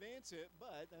tried to advance it,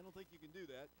 but I don't think you can do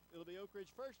that. It'll be Oak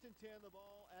Ridge first and 10, the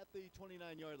ball at the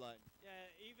 29-yard line.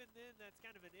 Yeah, even then, that's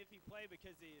kind of an iffy play,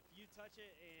 because if you touch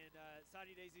it and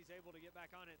Soddy Daisy's able to get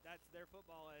back on it, that's their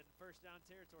football and first down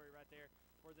territory right there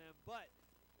for them. But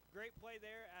great play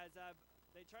there as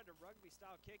they tried to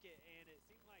rugby-style kick it, and it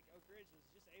seemed like Oak Ridge was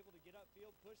just able to get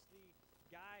upfield, push the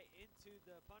guy into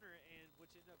the punter, and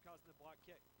which ended up causing the block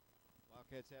kick.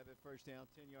 Wildcats have it first down,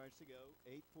 10 yards to go,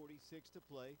 8:46 to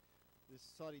play. This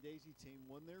Soddy Daisy team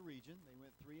won their region. They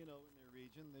went 3-0 in their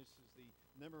region. This is the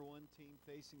number 1 team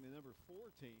facing the number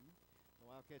 4 team.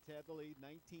 The Wildcats have the lead,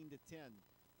 19-10.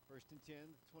 First and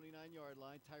 10, 29-yard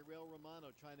line. Tyrell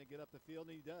Romano trying to get up the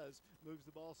field, and he does. Moves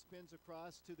the ball, spins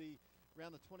across to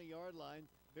around the 20-yard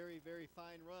line. Very, very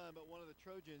fine run, but one of the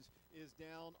Trojans is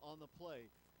down on the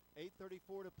play.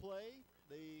 8:34 to play.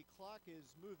 The clock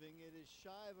is moving. It is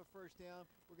shy of a first down.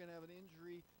 We're going to have an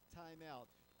injury timeout.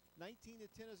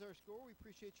 19-10 is our score. We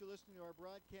appreciate you listening to our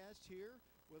broadcast here,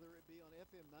 whether it be on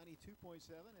FM 92.7,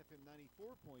 FM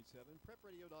 94.7,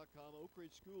 PrepRadio.com, Oak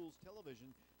Ridge Schools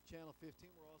Television, Channel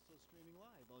 15. We're also streaming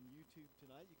live on YouTube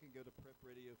tonight. You can go to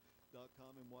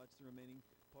PrepRadio.com and watch the remaining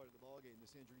part of the ballgame.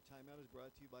 This injury timeout is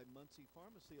brought to you by Muncie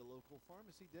Pharmacy, a local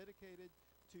pharmacy dedicated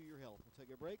to your health. We'll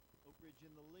take a break. Oak Ridge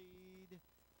in the lead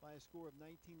by a score of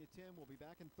 19-10. We'll be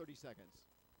back in 30 seconds.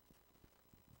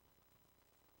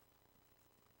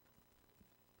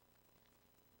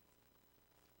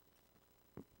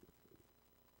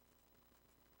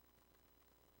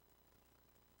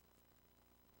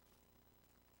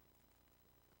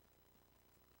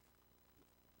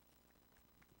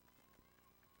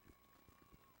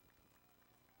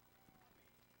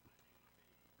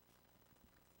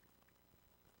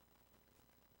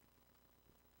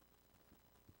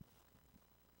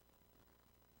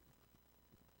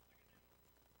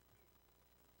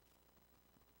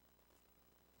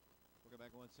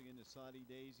 back once again to Soddy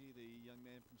Daisy. The young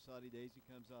man from Soddy Daisy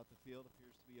comes off the field,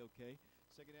 appears to be okay.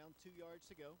 Second down, 2 yards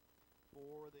to go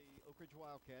for the Oak Ridge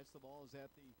Wildcats. The ball is at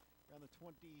around the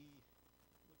 20,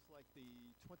 looks like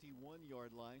the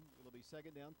 21-yard line. It'll be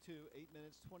second down, 2, 8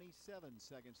 minutes, 27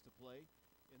 seconds to play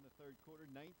in the third quarter.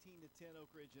 19-10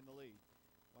 Oak Ridge in the lead.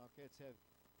 Wildcats have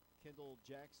Kendall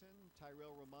Jackson,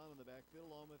 Tyrell Ramon in the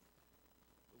backfield, along with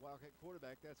the Wildcat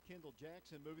quarterback. That's Kendall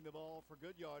Jackson moving the ball for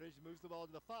good yardage. Moves the ball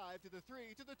to the 5, to the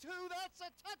 3, to the 2. That's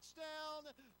a touchdown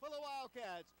for the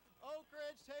Wildcats. Oak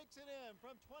Ridge takes it in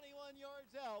from 21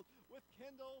 yards out with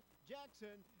Kendall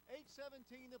Jackson.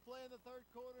 8:17 to play in the third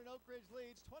quarter, and Oak Ridge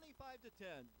leads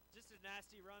 25-10. Just a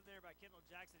nasty run there by Kendall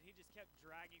Jackson. He just kept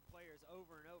dragging players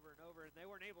over and over and over, and they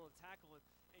weren't able to tackle him.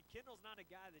 And Kendall's not a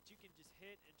guy that you can just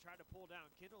hit and try to pull down.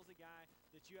 Kendall's a guy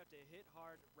that you have to hit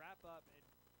hard, wrap up, and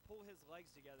pull his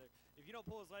legs together. If you don't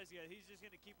pull his legs together, he's just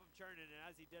going to keep them churning, and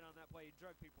as he did on that play, he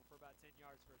drug people for about 10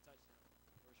 yards for a touchdown.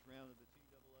 First round of the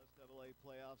TSSAA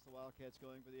playoffs, the Wildcats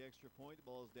going for the extra point. The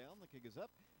ball is down, the kick is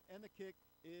up, and the kick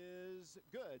is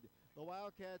good. The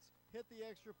Wildcats hit the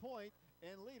extra point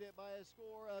and lead it by a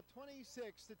score of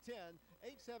 26-10.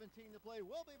 8:17 to play.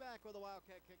 We'll be back with a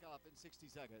Wildcat kickoff in 60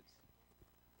 seconds.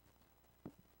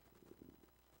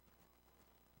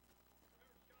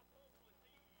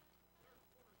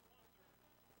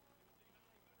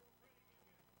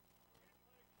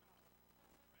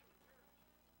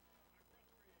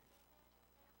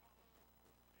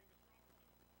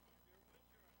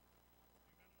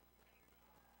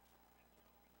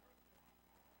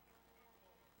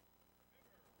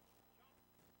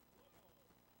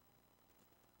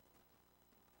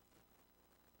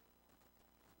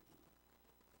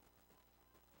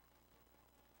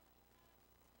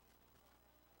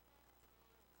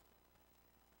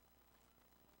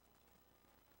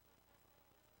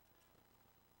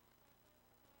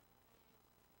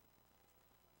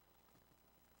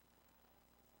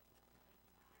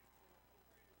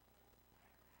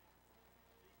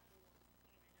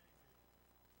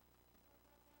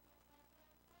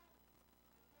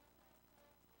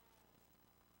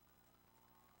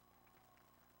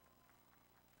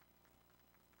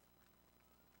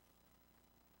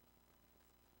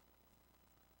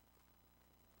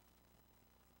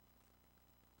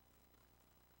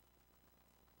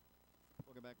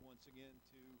 Welcome back once again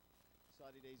to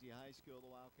Soddy Daisy High School. The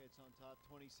Wildcats on top,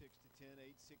 26-10,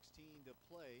 8:16 to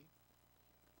play.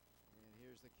 And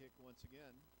here's the kick once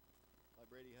again by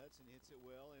Brady Hudson. Hits it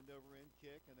well, end over end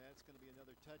kick, and that's going to be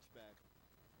another touchback.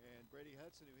 And Brady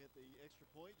Hudson, who hit the extra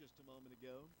point just a moment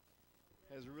ago,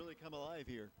 has really come alive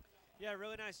here. Yeah,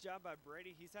 really nice job by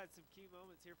Brady. He's had some key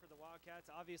moments here for the Wildcats.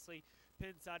 Obviously,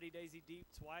 pinned Soddy Daisy deep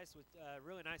twice with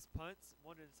really nice punts,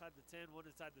 one inside the 10, one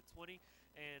inside the 20,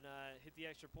 and hit the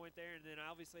extra point there. And then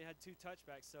obviously had 2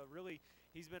 touchbacks. So really,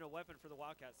 he's been a weapon for the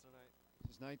Wildcats tonight.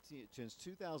 Since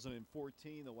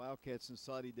 2014, the Wildcats and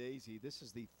Soddy Daisy, this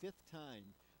is the 5th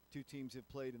time 2 teams have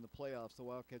played in the playoffs. The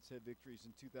Wildcats had victories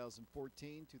in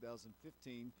 2014,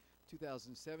 2015,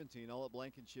 2017, all at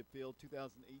Blankenship Field.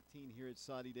 2018 here at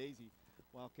Soddy Daisy.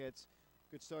 Wildcats,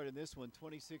 good start in this one,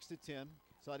 26-10.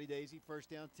 Soddy Daisy, first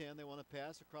down 10. They want to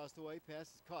pass across the way. Pass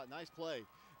is caught. Nice play.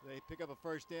 They pick up a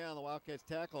first down. The Wildcats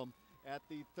tackle them at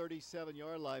the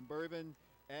 37-yard line. Burvin,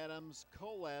 Adams,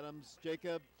 Cole Adams,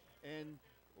 Jacob, and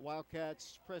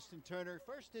Wildcats, Preston Turner.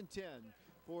 First and 10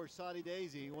 for Soddy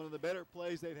Daisy, one of the better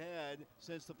plays they've had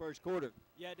since the first quarter.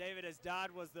 Yeah, David, as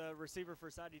Dodd was the receiver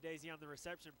for Soddy Daisy on the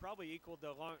reception, probably equaled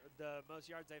the most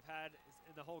yards they've had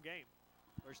in the whole game.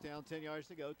 First down, 10 yards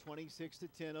to go,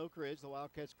 26-10 Oak Ridge. The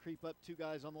Wildcats creep up, 2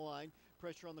 guys on the line.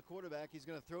 Pressure on the quarterback. He's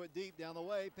going to throw it deep down the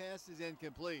way. Pass is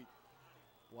incomplete.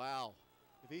 Wow.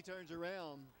 If he turns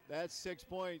around, that's 6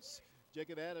 points.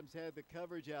 Jacob Adams had the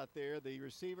coverage out there. The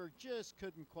receiver just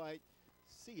couldn't quite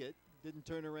see it. Didn't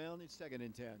turn around. It's second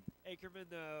and 10. Ackerman,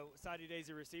 the Soddy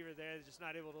Daisy receiver there, just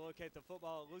not able to locate the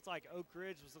football. It looks like Oak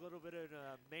Ridge was a little bit of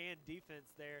a man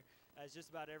defense there, as just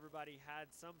about everybody had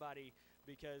somebody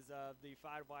because of the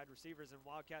 5 wide receivers, and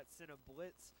Wildcats sent a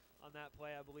blitz on that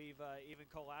play, I believe, even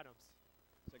Cole Adams.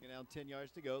 Second down, 10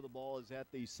 yards to go. The ball is at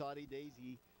the Soddy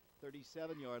Daisy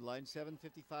 37-yard line.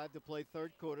 7:55 to play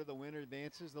third quarter. The winner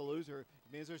advances. The loser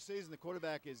advances their season. The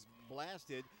quarterback is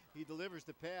blasted. He delivers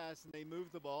the pass, and they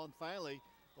move the ball. And finally,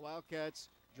 the Wildcats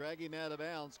drag him out of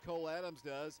bounds. Cole Adams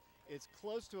does. It's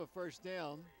close to a first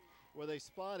down where they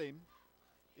spot him.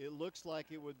 It looks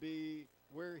like it would be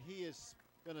where he is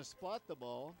going to spot the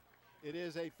ball. It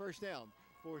is a first down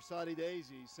for Soddy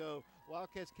Daisy. So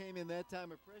Wildcats came in that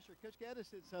time of pressure. Coach Gaddis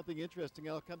said something interesting.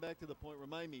 I'll come back to the point.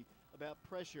 Remind me about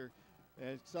pressure.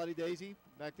 And Soddy Daisy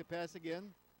back to pass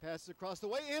again. Passes across the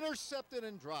way, intercepted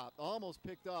and dropped. Almost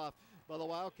picked off by the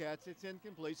Wildcats. It's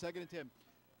incomplete, 2nd and 10.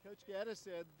 Coach Gaddis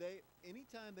said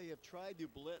anytime they have tried to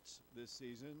blitz this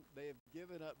season, they have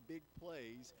given up big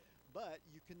plays, but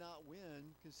you cannot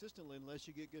win consistently unless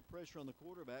you get good pressure on the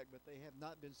quarterback, but they have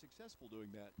not been successful doing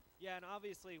that. Yeah, and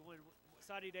obviously when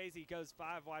Soddy Daisy goes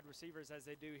 5 wide receivers as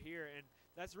they do here, and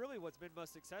that's really what's been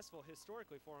most successful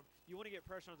historically for them. You want to get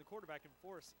pressure on the quarterback and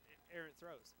force errant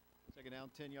throws. 2nd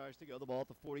down, 10 yards to go. The ball at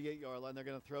the 48-yard line. They're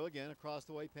going to throw again. Across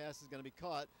the way pass is going to be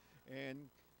caught, and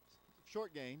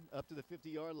short gain up to the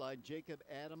 50-yard line. Jacob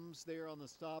Adams there on the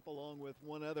stop along with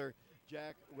one other,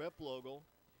 Jack Replogle.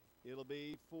 It'll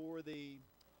be for the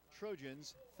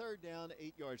Trojans, 3rd down,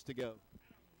 8 yards to go.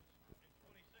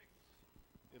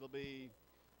 It'll be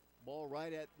ball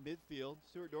right at midfield.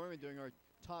 Stuart Dorman doing our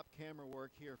top camera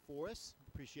work here for us.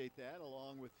 Appreciate that,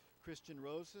 along with Christian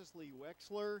Rosas, Lee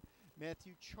Wexler,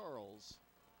 Matthew Charles.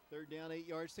 3rd down, 8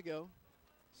 yards to go.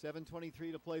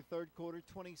 7:23 to play, 3rd quarter,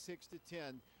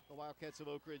 26-10. The Wildcats of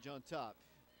Oak Ridge on top.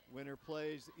 Winner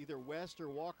plays either West or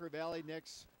Walker Valley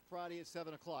next Friday at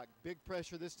 7 o'clock. Big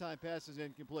pressure this time, pass is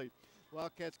incomplete.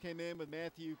 Wildcats came in with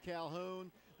Matthew Calhoun.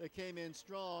 They came in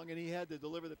strong, and he had to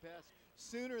deliver the pass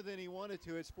sooner than he wanted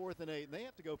to. It's 4th and 8, and they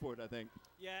have to go for it, I think.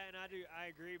 Yeah, and I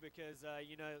agree because,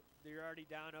 you're already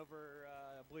down over,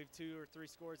 I believe, 2 or 3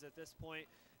 scores at this point,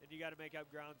 and you got to make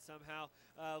up ground somehow.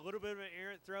 A little bit of an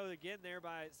errant throw again there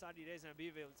by Soddy Daisy, and I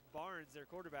believe it was Barnes, their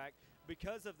quarterback,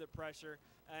 because of the pressure,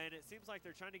 and it seems like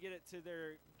they're trying to get it to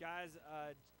their guys,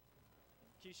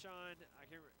 Keyshawn,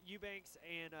 Eubanks,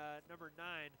 and number 9,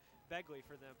 Begley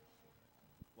for them.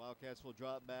 Wildcats will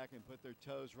drop back and put their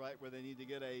toes right where they need to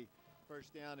get a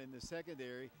first down in the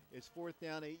secondary. It's 4th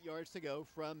down, 8 yards to go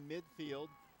from midfield.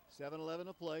 7:11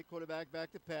 to play. Quarterback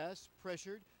back to pass.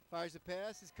 Pressured. Fires the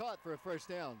pass. Is caught for a first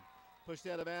down. Pushed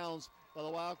out of bounds by the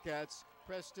Wildcats.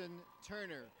 Preston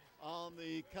Turner on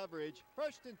the coverage.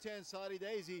 1st and 10, Soddy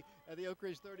Daisy at the Oak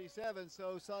Ridge 37.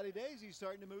 So Soddy Daisy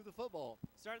starting to move the football.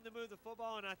 Starting to move the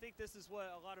football, and I think this is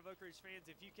what a lot of Oak Ridge fans,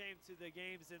 if you came to the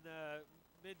games in the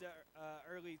mid to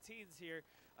early teens here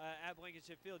at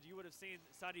Blankenship Field, you would have seen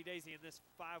Soddy Daisy in this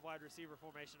 5 wide receiver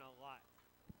formation a lot.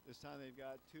 This time they've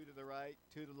got 2 to the right,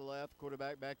 2 to the left.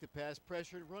 Quarterback back to pass,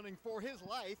 pressured, running for his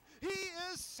life. He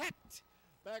is sacked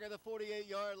back at the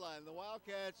 48-yard line. The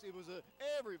Wildcats,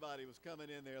 everybody was coming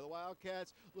in there. The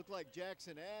Wildcats looked like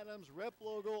Jackson Adams,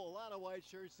 Replogle, a lot of white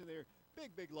shirts in there.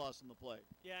 Big loss on the play.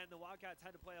 Yeah, and the Wildcats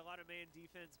had to play a lot of man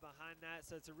defense behind that,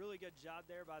 so it's a really good job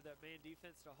there by the man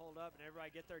defense to hold up and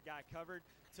everybody get their guy covered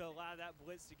to allow that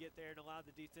blitz to get there and allow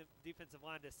the defensive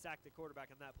line to sack the quarterback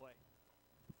on that play.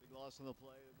 Big loss on the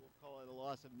play. We'll call it a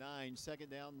loss of 9. 2nd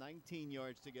down, 19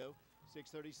 yards to go.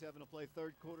 6:37 to play,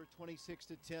 3rd quarter,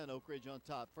 26-10. Oak Ridge on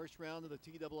top. First round of the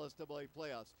TSSAA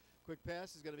playoffs. Quick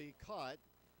pass is going to be caught,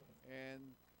 and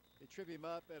they trip him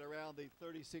up at around the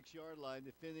 36-yard line.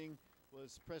 Defending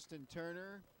was Preston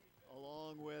Turner,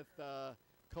 along with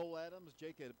Cole Adams,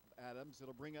 Jacob Adams.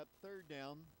 It'll bring up 3rd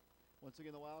down. Once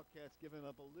again, the Wildcats giving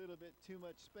up a little bit too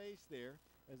much space there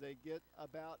as they get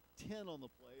about 10 on the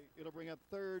play. It'll bring up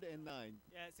 3rd and 9.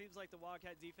 Yeah, it seems like the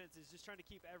Wildcat defense is just trying to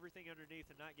keep everything underneath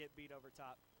and not get beat over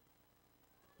top.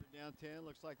 Down 10,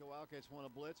 looks like the Wildcats want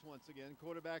to blitz once again.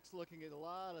 Quarterback's looking at a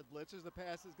lot of blitzes. The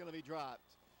pass is going to be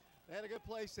dropped. They had a good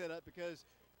play set up because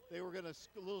they were going to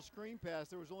a little screen pass.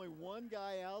 There was only one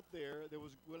guy out there that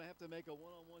was going to have to make a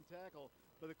one-on-one tackle,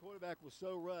 but the quarterback was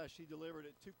so rushed, he delivered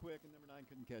it too quick, and number 9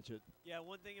 couldn't catch it. Yeah,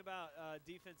 one thing about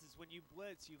defense is when you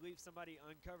blitz, you leave somebody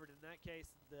uncovered. In that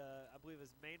case, I believe it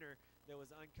was Maynor that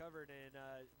was uncovered, and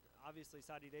obviously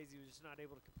Soddy Daisy was just not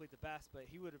able to complete the pass, but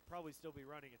he would probably still be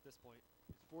running at this point.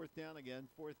 It's 4th down again,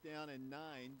 4th down and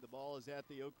 9. The ball is at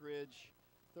the Oak Ridge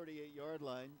 38-yard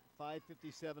line.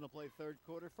 5:57 to play, 3rd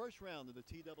quarter. First round of the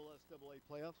TSSAA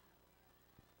playoffs.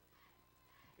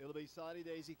 It'll be Soddy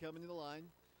Daisy coming to the line.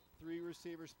 3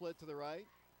 receivers split to the right.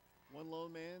 1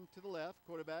 lone man to the left.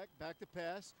 Quarterback back to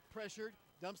pass. Pressured.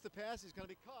 Dumps the pass. He's going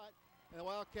to be caught. And the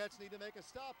Wildcats need to make a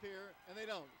stop here, and they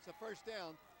don't. It's a first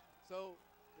down. So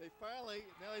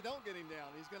now they don't get him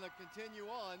down. He's going to continue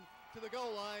on to the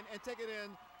goal line and take it in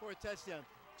for a touchdown.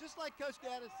 Just like Coach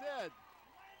Gaddis said,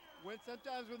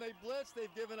 sometimes when they blitz,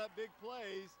 they've given up big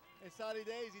plays, and Soddy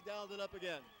Daisy dialed it up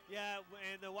again. Yeah,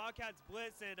 and the Wildcats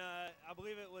blitz, and I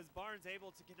believe it was Barnes able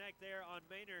to connect there on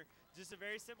Maynor. Just a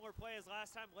very similar play as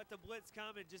last time. Let the blitz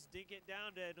come and just dink it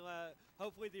down to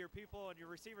hopefully your people and your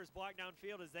receivers block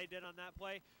downfield as they did on that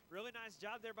play. Really nice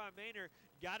job there by Maynor.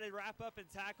 Got to wrap up and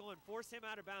tackle and force him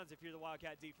out of bounds if you're the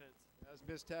Wildcat defense. Those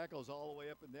missed tackles all the way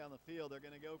up and down the field. They're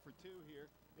going to go for 2 here.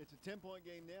 It's a 10-point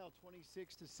game now,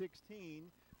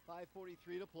 26-16.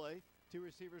 5:43 to play. 2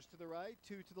 receivers to the right,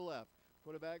 2 to the left.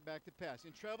 Quarterback back to pass.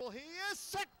 In trouble, he is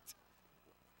sacked!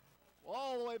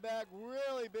 All the way back,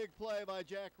 really big play by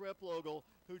Jack Replogel,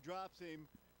 who drops him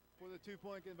for the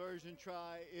 2-point conversion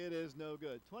try. It is no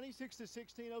good.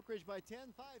 26-16, Oak Ridge by 10,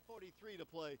 5:43 to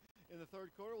play in the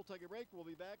third quarter. We'll take a break. We'll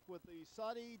be back with the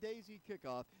Soddy Daisy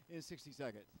kickoff in 60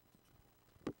 seconds.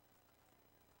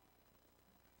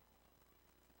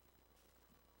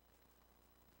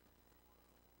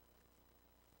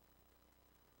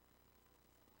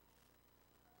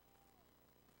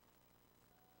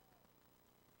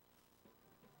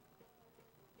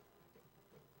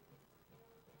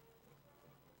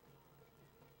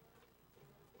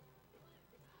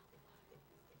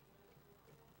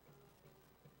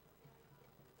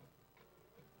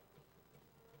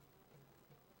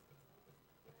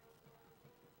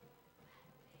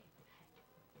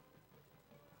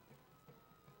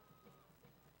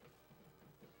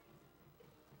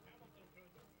 Hamilton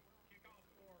could kick off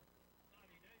for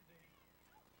Soddy Daisy.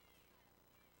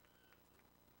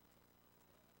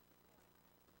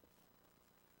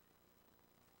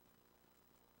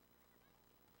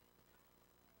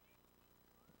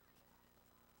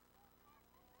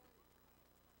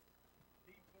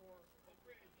 Deep for Oak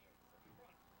Ridge.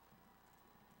 Front.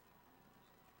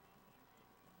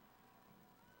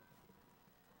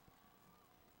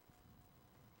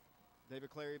 David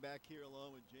Clary back here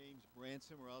along with James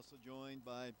Branson. We're also joined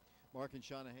by Mark and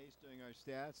Shauna Hayes doing our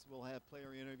stats. We'll have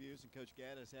player interviews and Coach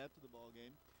Gaddis after the ball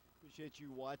game. Appreciate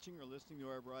you watching or listening to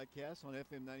our broadcast on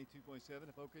FM 92.7.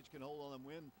 If Oak Ridge can hold on and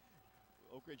win,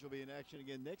 Oak Ridge will be in action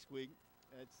again next week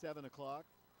at 7 o'clock.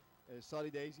 As Soddy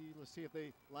Daisy, let's see if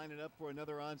they line it up for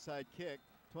another onside kick.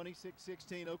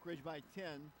 26-16, Oak Ridge by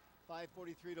 10.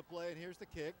 5:43 to play, and here's the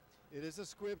kick. It is a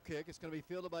squib kick. It's going to be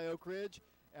fielded by Oak Ridge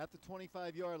at the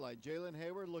 25-yard line. Jalen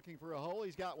Hayward looking for a hole.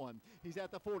 He's got one. He's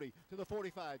at the 40, to the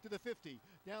 45, to the 50.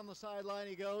 Down the sideline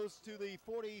he goes to the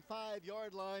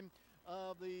 45-yard line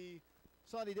of the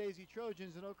Soddy Daisy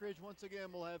Trojans, and Oak Ridge once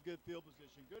again will have good field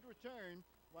position. Good return.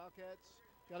 Wildcats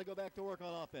got to go back to work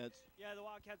on offense. Yeah, the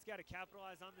Wildcats got to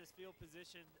capitalize on this field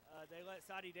position. They let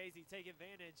Soddy Daisy take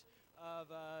advantage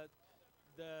of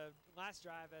the last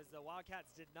drive, as the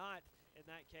Wildcats did not in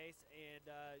that case. And,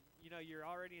 you're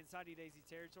already in Soddy Daisy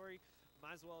territory.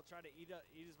 Might as well try to eat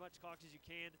as much clock as you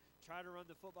can, try to run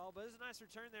the football. But it was a nice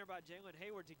return there by Jalen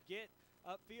Hayward to get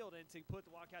upfield and to put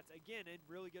the Wildcats, again, in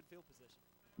really good field position.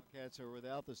 Wildcats are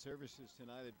without the services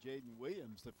tonight of Jaden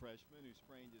Williams, the freshman, who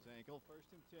sprained his ankle.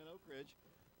 1st and 10, Oak Ridge.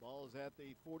 Ball is at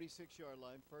the 46-yard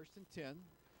line, 1st and 10.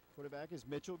 Quarterback is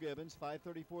Mitchell Gibbons.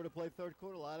 5:34 to play third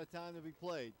quarter. A lot of time to be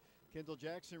played. Kendall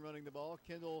Jackson running the ball.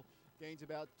 Kendall gains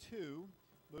about 2.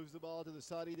 Moves the ball to the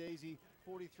Soddy Daisy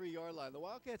 43-yard line. The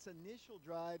Wildcats' initial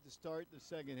drive to start the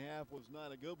second half was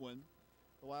not a good one.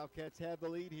 The Wildcats have the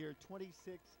lead here,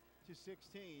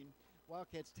 26-16.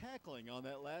 Wildcats tackling on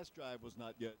that last drive was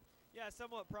not good. Yeah,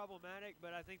 somewhat problematic,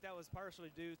 but I think that was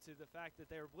partially due to the fact that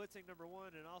they were blitzing, number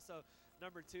one, and also,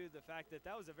 number two, the fact that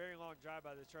that was a very long drive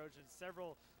by the Trojans.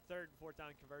 Several third and fourth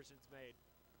down conversions made.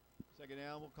 Second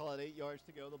down, we'll call it 8 yards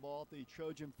to go. The ball at the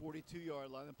Trojan 42-yard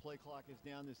line. The play clock is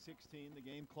down to 16. The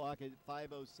game clock at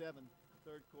 5:07,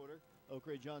 third quarter. Oak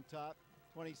Ridge on top,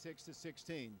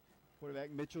 26-16.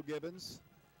 Quarterback Mitchell Gibbons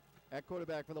at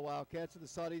quarterback for the Wildcats at the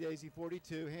Soddy Daisy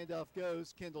 42. Handoff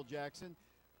goes Kendall Jackson.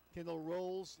 Kendall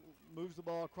rolls, moves the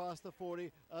ball across the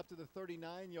 40 up to the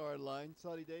 39-yard line.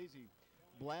 Soddy Daisy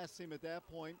blasts him at that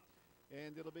point,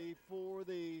 and it'll be for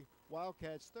the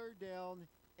Wildcats, third down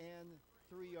and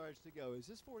 3 yards to go. Is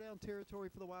this 4-down territory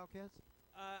for the Wildcats?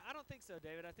 I don't think so,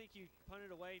 David. I think you punt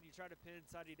it away and you try to pin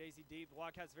Soddy Daisy deep. The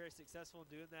Wildcats very successful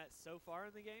in doing that so far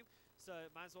in the game, so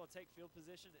it might as well take field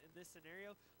position in this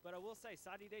scenario. But I will say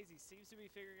Soddy Daisy seems to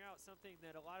be figuring out something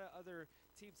that a lot of other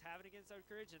teams haven't against Oak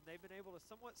Ridge, and they've been able to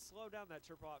somewhat slow down that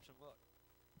triple option look.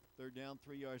 Third down,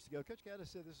 3 yards to go. Coach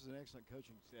Gaddis said this is an excellent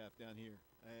coaching staff down here,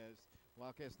 as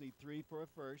Wildcats need 3 for a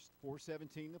first,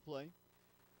 4:17 to play.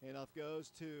 Handoff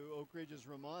goes to Oak Ridge's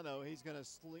Romano. He's going to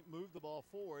move the ball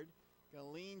forward, going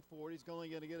to lean forward. He's only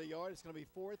going to get a yard. It's going to be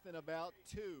 4th and about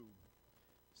 2.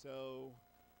 So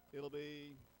it'll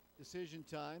be decision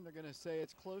time. They're going to say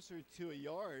it's closer to a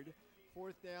yard.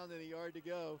 4th down and a yard to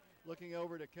go. Looking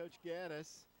over to Coach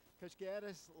Gaddis. Coach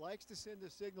Gaddis likes to send a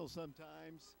signal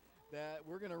sometimes that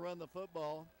we're going to run the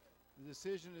football. The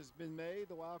decision has been made.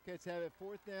 The Wildcats have it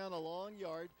 4th down, a long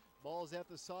yard. Ball's at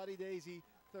the Soddy Daisy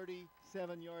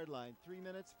 37-yard line. 3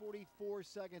 minutes, 44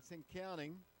 seconds and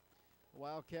counting.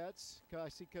 Wildcats, I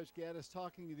see Coach Gaddis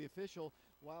talking to the official.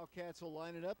 Wildcats will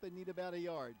line it up. They need about a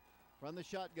yard. Run the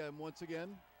shotgun once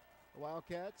again. The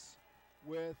Wildcats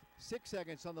with 6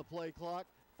 seconds on the play clock.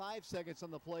 5 seconds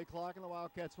on the play clock, and the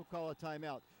Wildcats will call a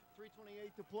timeout.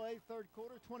 3:28 to play, third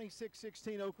quarter,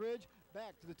 26-16 Oak Ridge.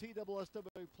 Back to the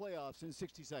TSSW playoffs in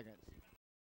 60 seconds.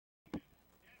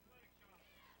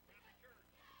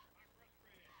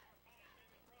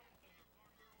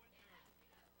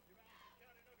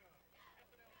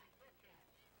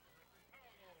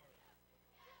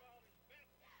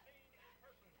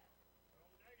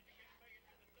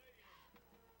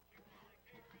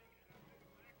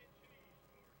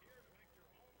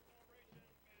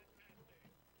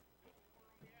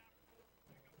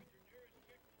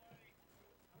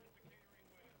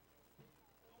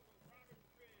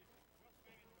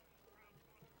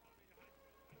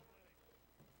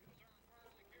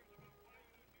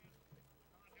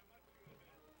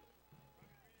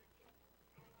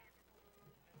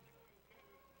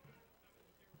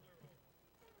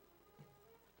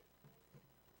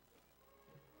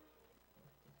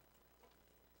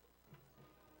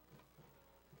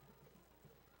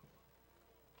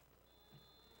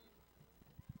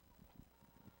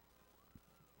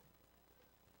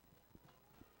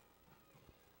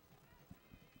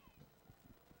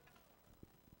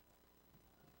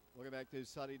 Looking back to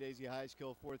Soddy Daisy High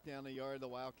School, 4th down the yard. The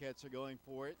Wildcats are going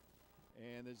for it.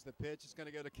 And there's the pitch. It's going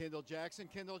to go to Kendall Jackson.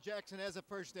 Kendall Jackson has a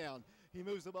first down. He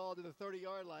moves the ball to the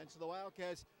 30-yard line. So the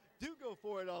Wildcats do go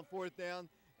for it on 4th down.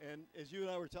 And as you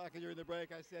and I were talking during the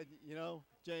break, I said, you know,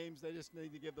 James, they just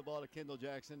need to give the ball to Kendall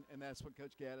Jackson. And that's what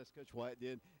Coach Gaddis, Coach White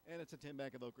did. And it's a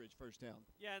 10-back of Oak Ridge first down.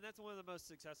 Yeah, and that's one of the most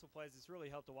successful plays. It's really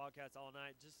helped the Wildcats all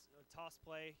night. Just a toss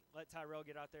play, let Tyrell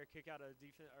get out there, kick out a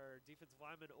defensive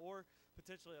lineman or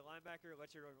potentially a linebacker,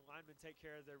 let your lineman take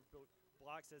care of their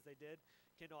blocks as they did.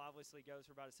 Kendall obviously goes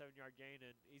for about a 7-yard gain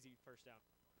and easy first down.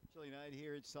 Chilly night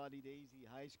here at Soddy Daisy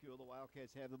High School. The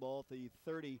Wildcats have the ball at the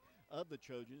 30 of the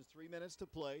Trojans. 3 minutes to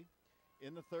play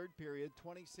in the third period.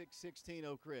 26-16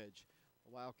 Oak Ridge.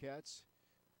 The Wildcats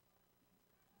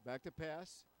back to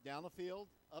pass, down the field,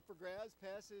 up for grabs,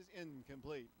 pass is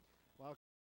incomplete. Wildcats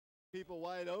people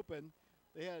wide open.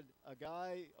 They had a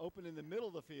guy open in the middle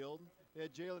of the field. They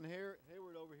had Jalen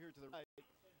Hayward over here to the right.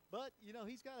 But, you know,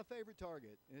 he's got a favorite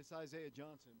target, and it's Isaiah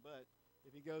Johnson. But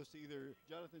if he goes to either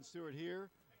Jonathan Stewart here,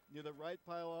 near the right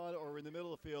pylon, or in the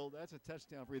middle of the field, that's a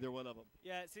touchdown for either one of them.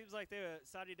 Yeah, it seems like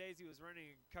Soddy Daisy was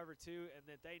running cover 2, and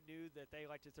that they knew that they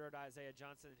like to throw to Isaiah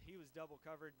Johnson. He was double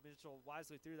covered. Mitchell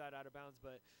wisely threw that out of bounds,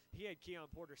 but he had Keon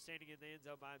Porter standing in the end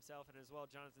zone by himself, and as well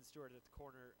Jonathan Stewart at the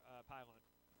corner pylon.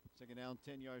 Second down,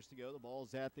 10 yards to go. The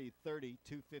ball's at the 30,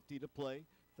 2:50 to play.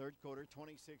 Third quarter,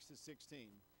 26-16.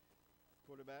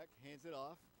 Quarterback hands it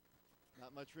off.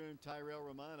 Not much room, Tyrell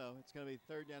Romano. It's going to be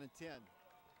third down and 10.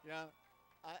 Yeah,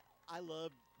 I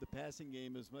love the passing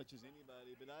game as much as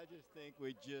anybody, but I just think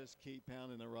we just keep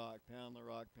pounding the rock, pound the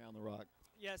rock, pound the rock.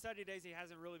 Yeah, Soddy Daisy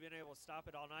hasn't really been able to stop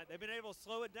it all night. They've been able to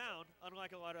slow it down,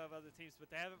 unlike a lot of other teams, but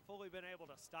they haven't fully been able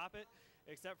to stop it,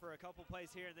 except for a couple plays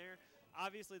here and there.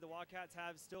 Obviously, the Wildcats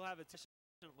still have a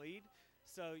lead,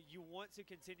 so you want to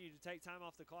continue to take time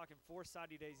off the clock and force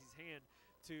Soddy Daisy's hand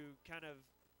to kind of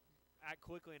act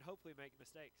quickly and hopefully make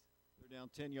mistakes. They're down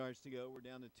 10 yards to go. We're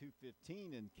down to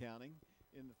 2:15 and counting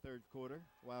in the third quarter.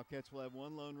 Wildcats will have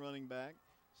one lone running back,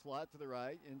 slot to the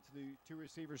right, into the two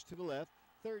receivers to the left.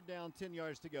 Third down, 10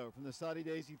 yards to go from the Soddy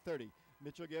Daisy 30.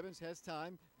 Mitchell Gibbons has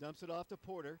time, dumps it off to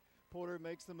Porter. Porter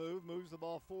makes the move, moves the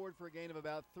ball forward for a gain of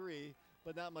about 3,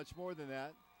 but not much more than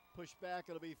that. Push back,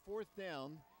 it'll be fourth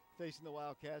down facing the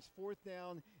Wildcats. Fourth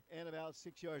down and about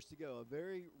 6 yards to go. A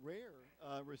very rare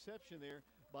reception there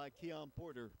by Keon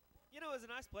Porter. You know, it was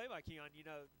a nice play by Keon. You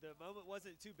know, the moment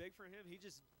wasn't too big for him. He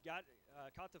just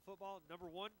caught the football. Job number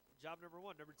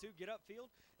one. Number 2, get upfield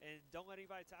and don't let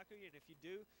anybody tackle you. And if you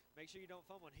do, make sure you don't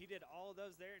fumble. And he did all of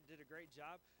those there and did a great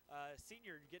job.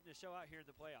 Senior getting to show out here in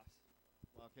the playoffs.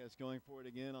 Wildcats going for it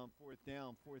again on fourth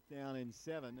down and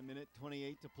 7. A minute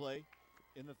 28 to play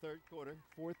in the third quarter.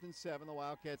 4th and 7. The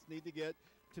Wildcats need to get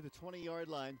to the 20-yard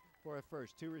line for a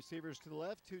first. 2 receivers to the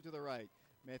left, 2 to the right.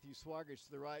 Matthew Swagers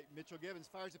to the right. Mitchell Gibbons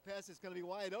fires a pass. It's going to be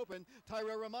wide open.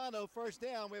 Tyrell Romano, first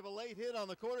down. We have a late hit on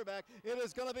the quarterback. It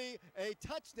is going to be a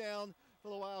touchdown for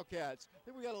the Wildcats. I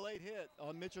think we got a late hit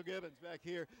on Mitchell Gibbons back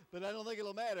here, but I don't think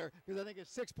it'll matter because I think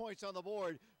it's 6 points on the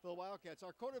board for the Wildcats.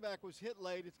 Our quarterback was hit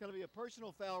late. It's going to be a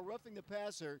personal foul, roughing the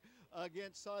passer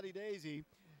against Soddy Daisy.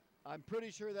 I'm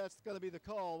pretty sure that's going to be the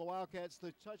call. The Wildcats,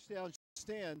 the touchdown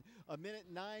stand. A minute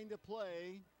 9 to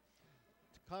play.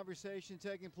 Conversation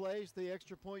taking place. The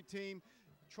extra point team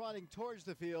trotting towards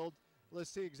the field. Let's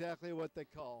see exactly what they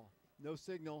call. No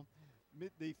signal.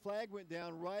 The flag went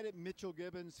down right at Mitchell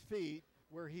Gibbons' feet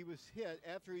where he was hit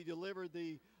after he delivered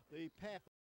the pass.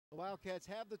 The Wildcats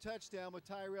have the touchdown with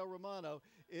Tyrell Romano.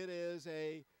 It is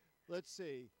a let's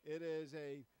see. It is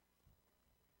a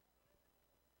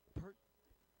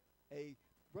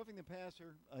roughing the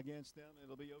passer against them.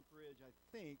 It'll be Oak Ridge, I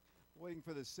think. Waiting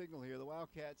for the signal here. The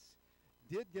Wildcats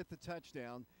did get the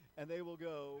touchdown, and they will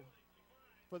go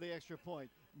for the extra point.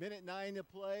 Minute 9 to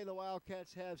play. The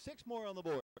Wildcats have 6 more on the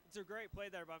board. It's a great play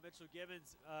there by Mitchell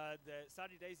Gibbons. The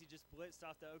Soddy Daisy just blitzed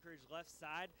off the Oak Ridge left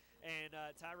side, and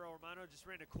Tyrell Romano just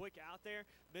ran a quick out there.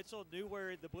 Mitchell knew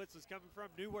where the blitz was coming from,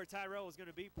 knew where Tyrell was going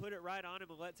to be, put it right on him,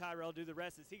 and let Tyrell do the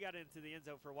rest as he got into the end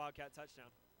zone for a Wildcat touchdown.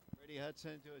 Brady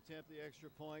Hudson to attempt the extra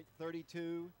point.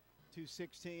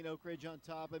 32-16. Oak Ridge on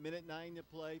top. A minute 9 to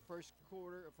play. First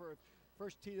quarter for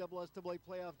first TSSAA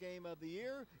playoff game of the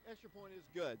year. Extra point is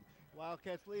good.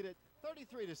 Wildcats lead it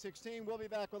 33-16. We'll be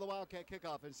back with a Wildcat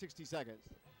kickoff in 60 seconds.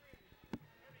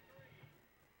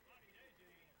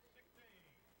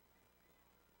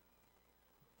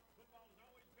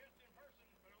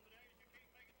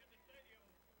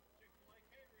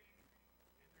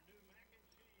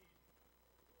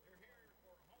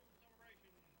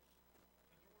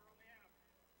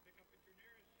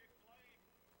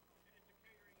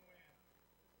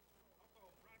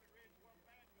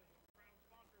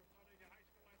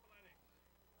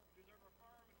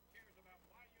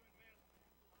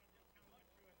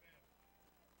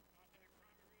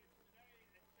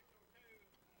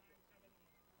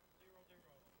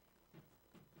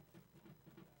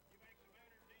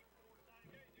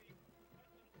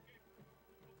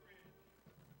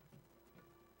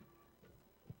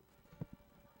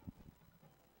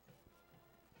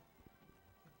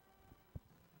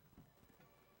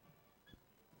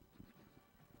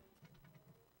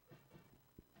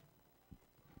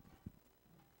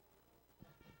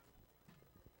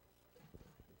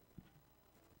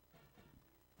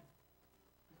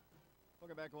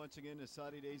 Welcome back once again to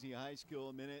Soddy Daisy High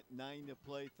School. Minute 9 to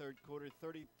play, third quarter,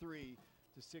 33-16.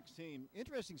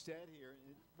 Interesting stat here.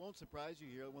 It won't surprise you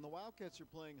here. When the Wildcats are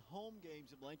playing home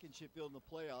games at Blankenship Field in the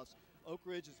playoffs, Oak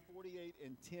Ridge is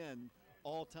 48-10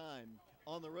 all time.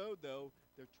 On the road, though,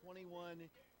 they're 21-22.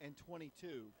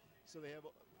 So they have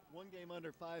one game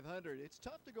under 500. It's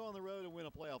tough to go on the road and win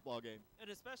a playoff ball game. And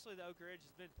especially the Oak Ridge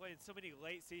has been playing so many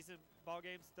late season ball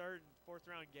games, third and fourth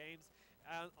round games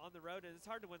on the road, and it's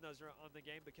hard to win those on the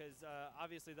game because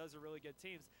obviously those are really good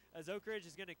teams. As Oak Ridge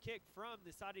is going to kick from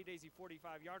the Soddy Daisy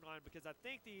 45-yard line because I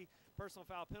think the personal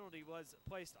foul penalty was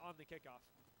placed on the kickoff.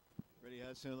 Brady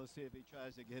Hudson, let's see if he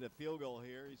tries to get a field goal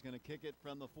here. He's going to kick it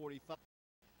from the 45.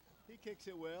 He kicks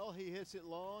it well. He hits it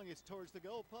long. It's towards the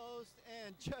goalpost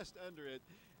and just under it.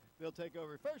 They'll take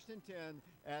over first and 10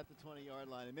 at the 20-yard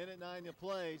line. A minute 9 to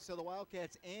play. So the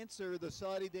Wildcats answer the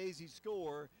Soddy Daisy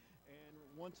score. And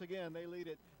once again, they lead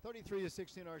it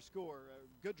 33-16 our score.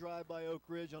 A good drive by Oak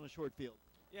Ridge on a short field.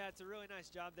 Yeah, it's a really nice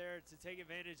job there to take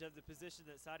advantage of the position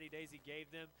that Soddy Daisy gave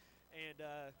them. And,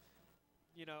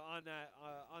 on that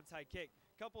onside kick.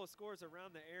 A couple of scores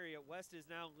around the area. West is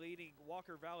now leading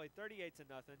Walker Valley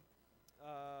 38-0.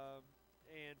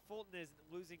 And Fulton is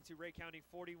losing to Ray County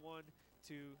 41-7.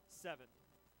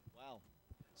 Wow.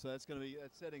 So that's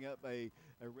setting up a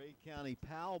Ray County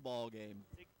PAL ball game.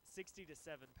 60-7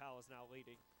 PAL is now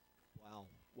leading.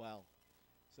 Wow.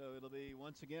 So it'll be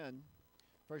once again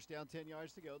first down, 10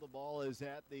 yards to go. The ball is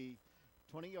at the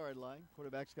 20-yard line.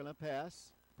 Quarterback's going to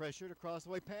pass. Pressured across the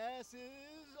way. Pass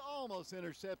is almost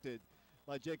intercepted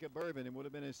by Jacob Bourbon and would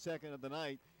have been his second of the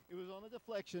night. It was on a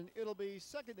deflection. It'll be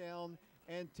second down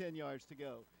and 10 yards to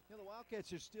go. The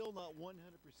Wildcats are still not 100%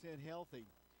 healthy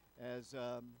as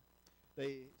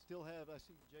they still have, I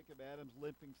see Jacob Adams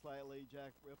limping slightly.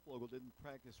 Jack Rifflogel didn't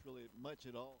practice really much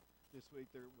at all this week.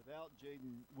 They're without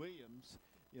Jaden Williams,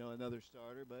 another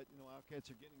starter, but, Wildcats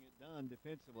are getting it done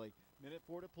defensively. Minute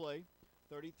 4 to play.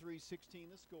 33-16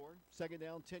 the score. Second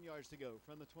down, 10 yards to go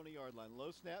from the 20-yard line.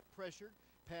 Low snap, pressure,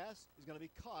 pass is going to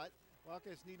be caught.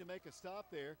 Wildcats need to make a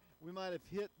stop there. We might have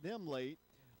hit them late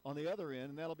on the other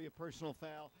end, and that'll be a personal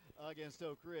foul against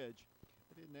Oak Ridge.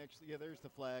 They didn't actually, there's the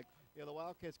flag. The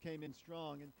Wildcats came in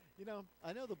strong, and,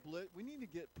 I know the blitz, we need to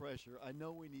get pressure. I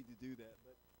know we need to do that,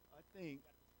 but I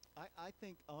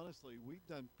think honestly, we've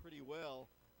done pretty well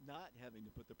not having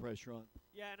to put the pressure on.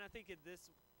 Yeah, and I think at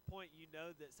this point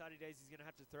that Soddy Daisy is going to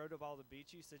have to throw the ball to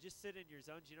beat you, so just sit in your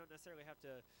zones. You don't necessarily have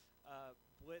to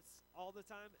blitz all the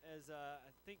time, as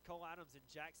I think Cole Adams and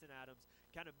Jackson Adams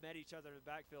kind of met each other in the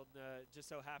backfield, and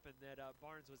just so happened that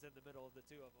Barnes was in the middle of the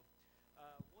two of them.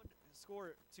 One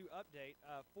score to update,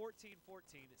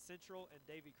 14-14, Central and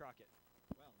Davy Crockett.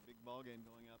 Wow, big ball game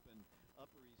going up in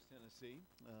Upper East Tennessee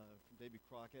from Davy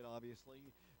Crockett, obviously,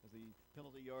 as the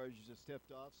penalty yards just stepped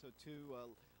off, so two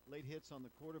late hits on the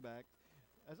quarterback.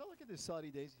 As I look at this Soddy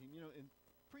Daisy team,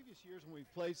 previous years when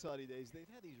we've played Soddy Days, they've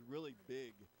had these really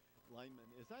big linemen.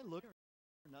 As I look,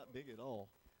 they're not big at all.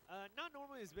 Not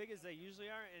normally as big as they usually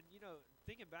are, and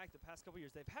thinking back the past couple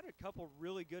years, they've had a couple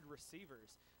really good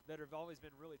receivers that have always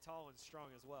been really tall and strong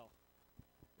as well.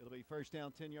 It'll be first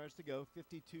down, 10 yards to go,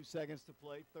 52 seconds to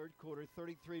play, third quarter,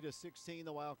 33-16.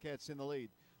 The Wildcats in the lead.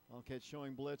 Wildcats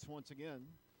showing blitz once again.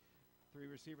 3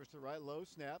 receivers to right, low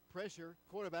snap, pressure,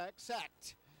 quarterback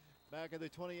sacked. Back at the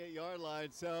 28-yard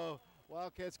line. So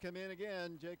Wildcats come in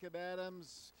again. Jacob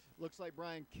Adams, looks like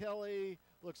Brian Kelly,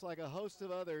 looks like a host of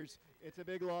others. It's a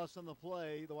big loss on the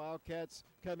play. The Wildcats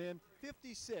come in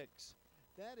 56.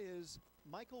 That is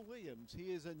Michael Williams.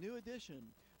 He is a new addition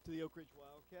to the Oak Ridge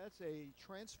Wildcats, a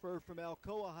transfer from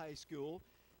Alcoa High School.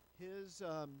 His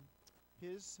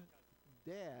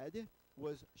dad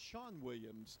was Sean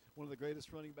Williams, one of the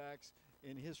greatest running backs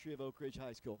in history of Oak Ridge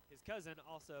High School. His cousin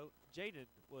also, Jaden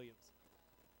Williams.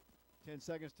 10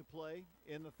 seconds to play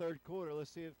in the third quarter.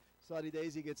 Let's see if Soddy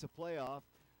Daisy gets a playoff.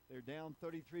 They're down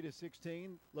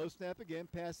 33-16. Low snap again.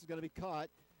 Pass is going to be caught.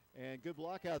 And good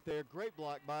block out there. Great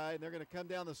block by. And they're going to come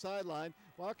down the sideline.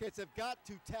 Wildcats have got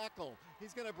to tackle.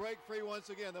 He's going to break free once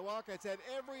again. The Wildcats had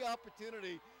every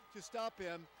opportunity to stop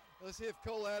him. Let's see if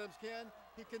Cole Adams can.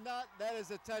 He cannot. That is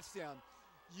a touchdown.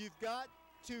 You've got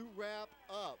to wrap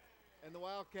up. And the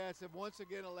Wildcats have once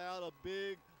again allowed a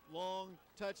big, long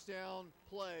touchdown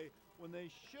play when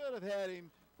they should have had him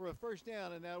for a first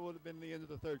down, and that would have been the end of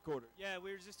the third quarter. Yeah,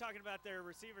 we were just talking about their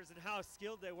receivers and how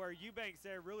skilled they were. Eubanks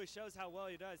there really shows how well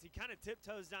he does. He kind of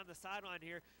tiptoes down the sideline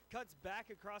here, cuts back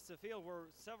across the field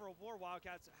where several more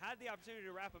Wildcats had the opportunity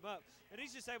to wrap him up, and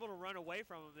he's just able to run away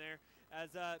from him there. As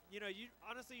you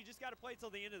honestly, you just got to play till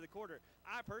the end of the quarter.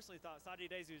 I personally thought Soddy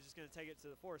Daisy was just going to take it to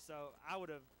the fourth, so I would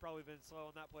have probably been slow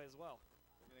on that play as well.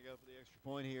 We're going to go for the extra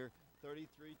point here,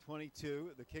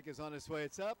 33-22. The kick is on its way.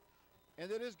 It's up. And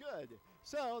it is good.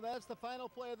 So that's the final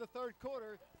play of the third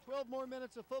quarter. 12 more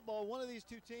minutes of football. One of these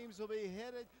two teams will be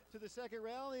headed to the second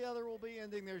round. The other will be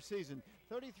ending their season.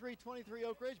 33-23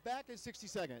 Oak Ridge, back in 60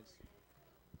 seconds.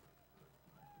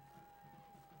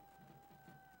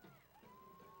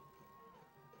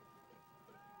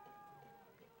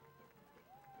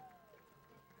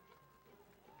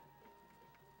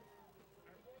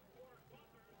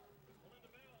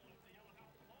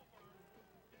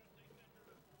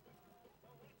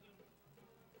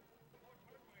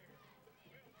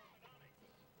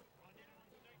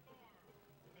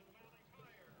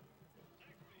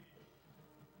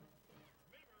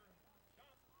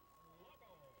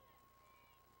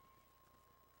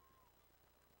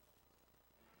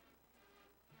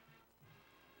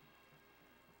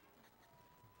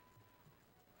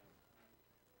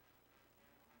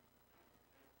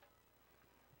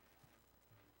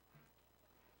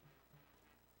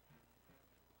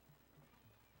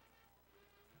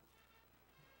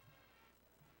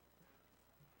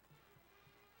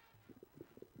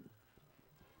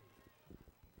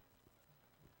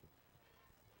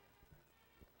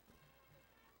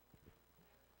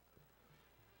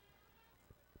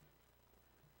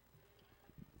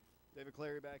 David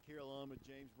Clary back here along with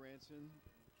James Branson,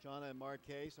 Shauna and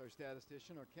Marquez, our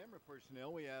statistician, our camera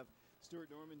personnel. We have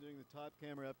Stuart Norman doing the top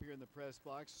camera up here in the press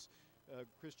box.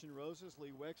 Christian Roses,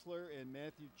 Lee Wexler, and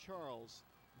Matthew Charles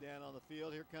down on the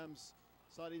field. Here comes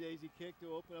Soddy Daisy kick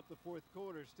to open up the fourth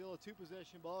quarter. Still a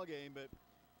two-possession ball game, but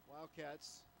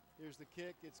Wildcats, here's the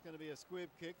kick. It's going to be a squib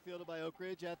kick fielded by Oak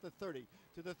Ridge at the 30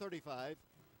 to the 35,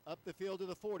 up the field to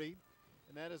the 40,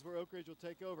 and that is where Oak Ridge will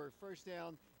take over. First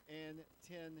down and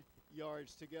 10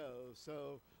 yards to go.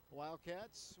 So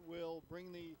Wildcats will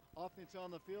bring the offense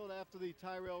on the field after the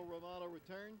Tyrell Romano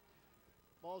return.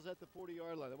 Ball's at the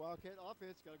 40-yard line. The Wildcat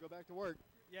offense got to go back to work.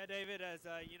 Yeah, David, as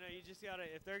you just got to,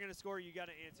 if they're going to score, you got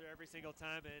to answer every single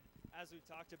time. And as we've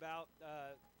talked about,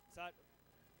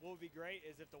 what would be great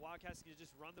is if the Wildcats could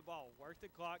just run the ball, work the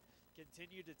clock,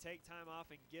 continue to take time off,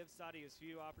 and give Soddy as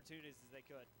few opportunities as they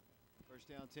could. First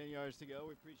down, 10 yards to go.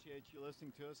 We appreciate you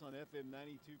listening to us on FM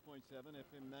 92.7,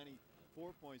 FM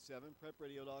 94.7,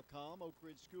 PrepRadio.com, Oak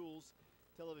Ridge Schools,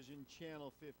 Television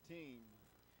Channel 15.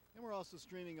 And we're also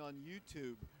streaming on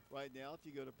YouTube right now. If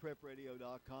you go to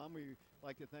PrepRadio.com, we'd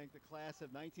like to thank the class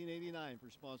of 1989 for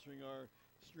sponsoring our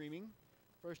streaming.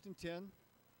 First and 10,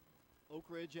 Oak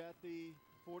Ridge at the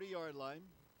 40-yard line.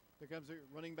 Here comes a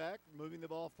running back, moving the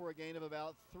ball for a gain of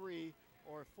about 3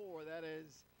 or 4. That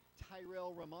is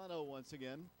Tyrell Romano once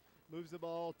again. Moves the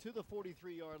ball to the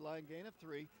 43-yard line, gain of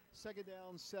 3. Second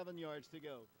down, 7 yards to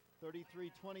go.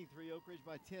 33-23, Oak Ridge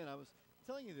by 10. I was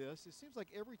telling you this, it seems like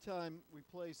every time we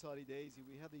play Soddy Daisy,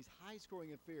 we have these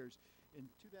high-scoring affairs. In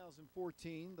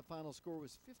 2014, the final score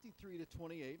was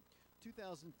 53-28.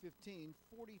 2015,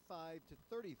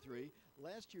 45-33.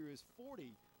 Last year is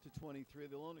 40-23.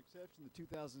 The lone exception, the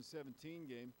 2017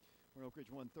 game, where Oak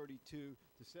Ridge won 32-7.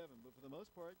 But for the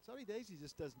most part, Soddy Daisy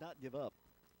just does not give up.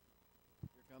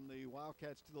 Here come the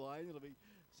Wildcats to the line. It'll be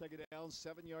second down,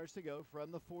 7 yards to go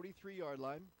from the 43-yard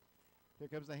line. Here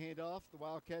comes the handoff. The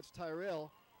Wildcats,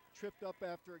 Tyrell, tripped up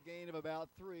after a gain of about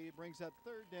 3. Brings up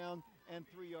third down and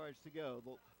 3 yards to go.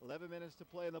 11 minutes to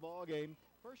play in the ball game.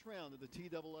 First round of the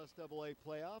TSSAA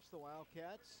playoffs. The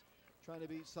Wildcats trying to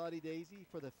beat Soddy Daisy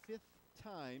for the 5th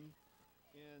time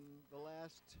in the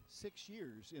last 6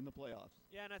 years in the playoffs.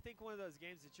 Yeah, and I think one of those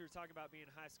games that you were talking about being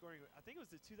high scoring, I think it was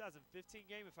the 2015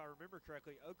 game, if I remember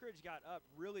correctly. Oak Ridge got up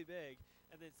really big,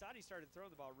 and then Soddy started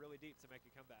throwing the ball really deep to make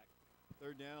a comeback.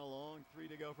 Third down, a long 3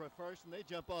 to go for a first, and they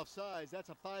jump off sides. That's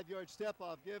a 5-yard step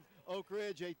off. Give Oak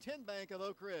Ridge a 10 bank of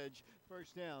Oak Ridge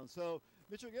first down. So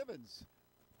Mitchell Gibbons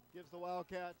gives the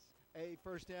Wildcats a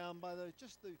first down by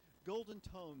just the golden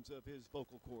tones of his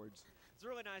vocal cords. It's a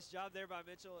really nice job there by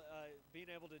Mitchell, being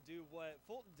able to do what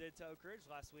Fulton did to Oak Ridge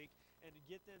last week and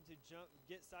get them to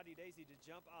get Soddy Daisy to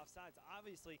jump off sides.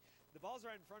 Obviously, the ball's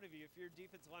right in front of you. If you're a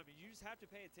defensive lineman, you just have to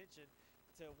pay attention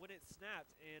to when it's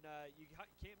snapped, and you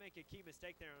can't make a key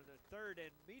mistake there on the third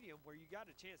and medium where you got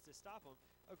a chance to stop them.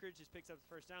 Oak Ridge just picks up the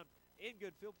first down in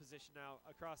good field position now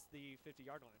across the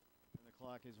 50-yard line. And the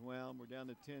clock is wound. We're down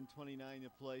to 10:29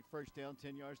 to play. First down,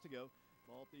 10 yards to go.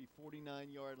 Ball at the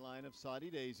 49-yard line of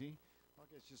Soddy Daisy.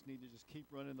 Wildcats just need to just keep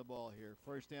running the ball here.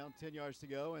 First down, 10 yards to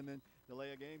go, and then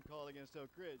delay a game call against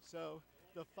Oak Ridge. So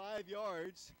the 5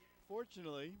 yards,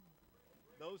 fortunately,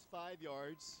 those 5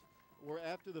 yards were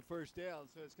after the first down,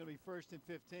 so it's going to be 1st and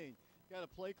 15. Got a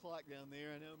play clock down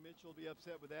there. I know Mitchell will be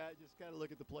upset with that. Just got to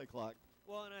look at the play clock.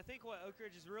 Well, and I think what Oak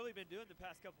Ridge has really been doing the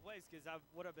past couple plays, because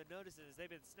what I've been noticing is they've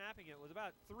been snapping it with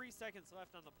about 3 seconds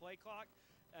left on the play clock,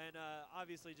 and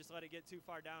obviously just let it get too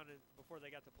far down before they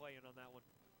got the play in on that one.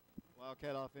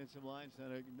 Wildcat offensive line's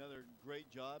done another great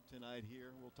job tonight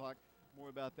here. We'll talk more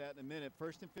about that in a minute.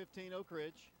 1st and 15, Oak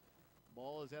Ridge.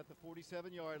 Ball is at the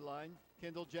 47-yard line.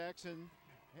 Kendall Jackson,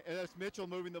 and that's Mitchell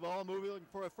moving the ball, moving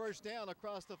for a first down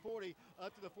across the 40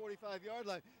 up to the 45-yard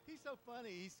line. He's so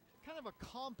funny. He's kind of a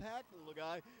compact little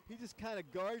guy. He just kind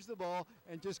of guards the ball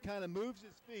and just kind of moves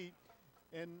his feet.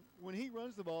 And when he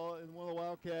runs the ball, and one of the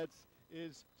Wildcats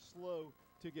is slow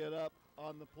to get up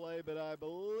on the play, but I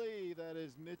believe that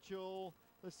is Mitchell.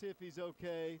 Let's see if he's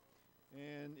okay.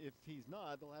 And if he's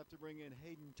not, they'll have to bring in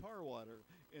Hayden Tarwater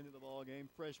into the ball game,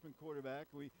 freshman quarterback.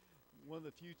 One of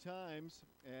the few times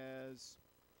as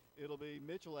it'll be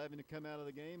Mitchell having to come out of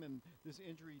the game, and this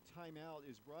injury timeout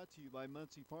is brought to you by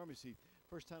Muncie Pharmacy.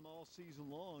 First time all season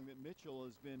long that Mitchell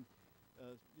has been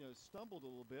stumbled a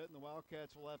little bit, and the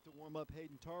Wildcats will have to warm up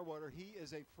Hayden Tarwater. He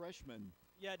is a freshman.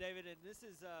 Yeah, David, and this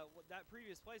is that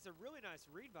previous play is a really nice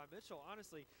read by Mitchell.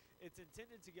 Honestly, it's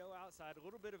intended to go outside, a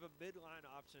little bit of a midline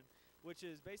option, which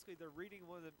is basically they're reading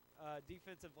one of the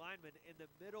defensive linemen in the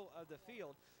middle of the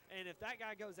field. And if that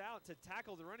guy goes out to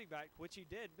tackle the running back, which he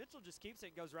did, Mitchell just keeps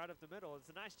it and goes right up the middle. It's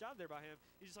a nice job there by him.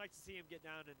 You just like to see him get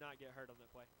down and not get hurt on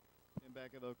that play. And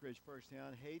back of Oak Ridge first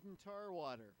down, Hayden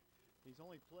Tarwater. He's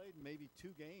only played maybe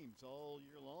 2 games all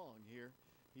year long here.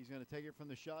 He's going to take it from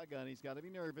the shotgun. He's got to be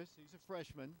nervous. He's a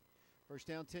freshman. First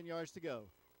down, 10 yards to go.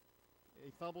 He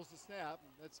fumbles the snap.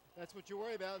 That's what you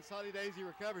worry about, and Soddy Daisy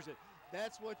recovers it.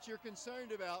 That's what you're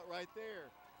concerned about right there.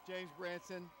 James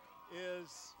Branson is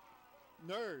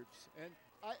nerves. And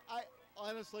I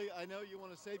honestly, I know you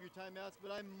want to save your timeouts,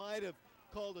 but I might have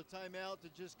called a timeout to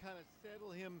just kind of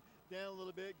settle him down a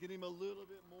little bit, get him a little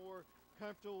bit more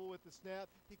comfortable with the snap.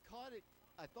 He caught it,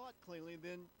 I thought, cleanly, and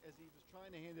then as he was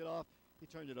trying to hand it off, he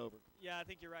turned it over. Yeah, I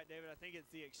think you're right, David. I think it's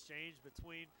the exchange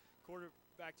between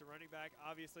quarterback to running back.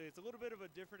 Obviously, it's a little bit of a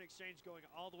different exchange going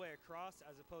all the way across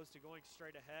as opposed to going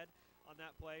straight ahead on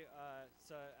that play,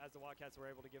 so as the Wildcats were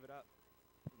able to give it up.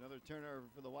 Another turnover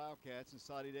for the Wildcats, and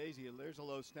Soddy Daisy. There's a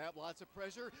low snap, lots of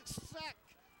pressure.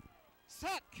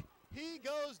 Sack! He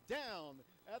goes down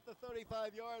at the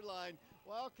 35-yard line.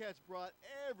 Wildcats brought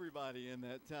everybody in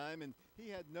that time, and he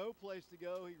had no place to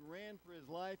go. He ran for his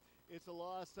life. It's a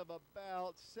loss of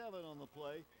about 7 on the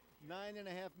play. 9.5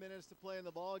 minutes to play in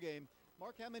the ball game.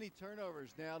 Mark, how many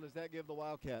turnovers now does that give the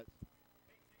Wildcats?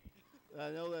 I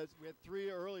know that we had 3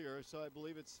 earlier, so I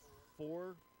believe it's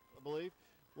 4,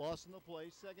 lost in the play.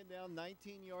 Second down,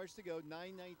 19 yards to go,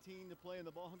 9:19 to play in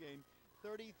the ball game.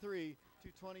 33-23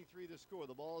 to score.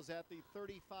 The ball is at the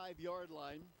 35-yard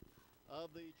line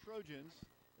of the Trojans.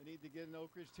 They need to get in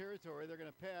Oak Ridge territory. They're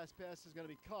going to pass. Pass is going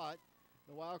to be caught.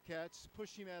 The Wildcats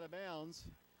push him out of bounds.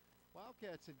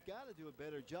 Wildcats have got to do a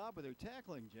better job with their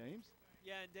tackling, James.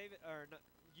 Yeah, and David,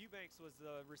 Eubanks was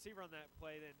the receiver on that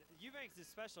play. Then Eubanks is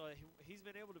special. He's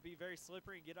been able to be very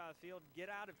slippery and get out of the field and get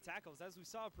out of tackles, as we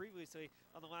saw previously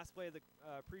on the last play of the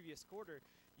previous quarter.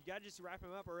 You got to just wrap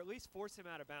him up or at least force him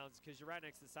out of bounds because you're right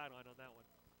next to the sideline on that one.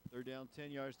 They're down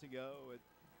 10 yards to go.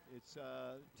 It's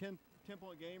a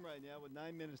 10-point game right now with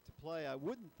 9 minutes to play. I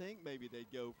wouldn't think maybe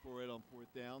they'd go for it on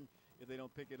fourth down if they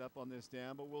don't pick it up on this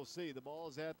down, but we'll see. The ball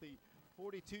is at the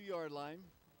 42-yard line.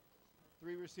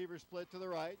 3 receivers split to the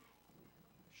right.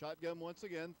 Shotgun once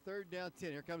again. 3rd down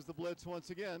 10. Here comes the blitz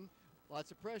once again. Lots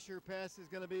of pressure. Pass is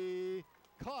going to be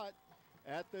caught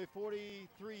at the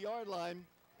 43-yard line.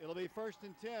 It'll be 1st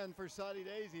and 10 for Soddy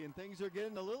Daisy, and things are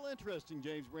getting a little interesting,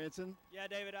 James Branson. Yeah,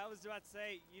 David, I was about to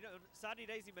say, Soddy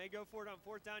Daisy may go for it on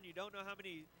fourth down. You don't know how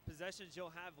many possessions you'll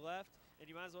have left, and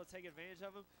you might as well take advantage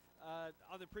of them.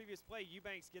 On the previous play,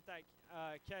 Eubanks get that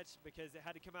catch because it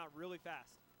had to come out really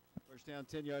fast. 1st down,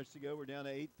 10 yards to go. We're down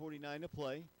to 8:49 to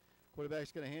play.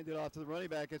 Quarterback's going to hand it off to the running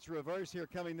back. It's reverse here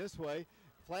coming this way.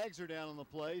 Flags are down on the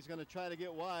play. He's going to try to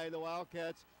get wide. The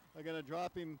Wildcats are going to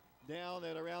drop him down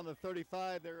at around the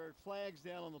 35. There are flags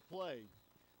down on the play.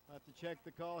 I'll have to check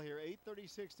the call here.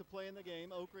 8:36 to play in the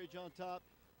game. Oak Ridge on top,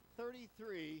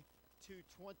 33-23.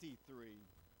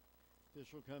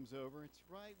 Official comes over. It's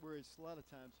right where it's a lot of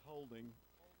times holding.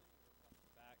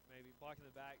 Back, maybe blocking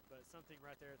the back, but something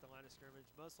right there at the line of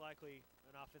scrimmage. Most likely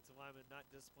an offensive lineman not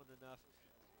disciplined enough.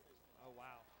 Oh,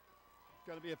 wow. It's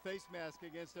going to be a face mask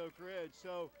against Oak Ridge.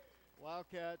 So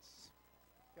Wildcats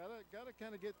gotta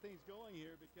kind of get things going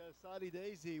here because Soddy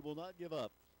Daisy will not give up.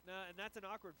 No, and that's an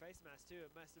awkward face mask too. It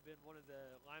must have been one of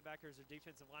the linebackers or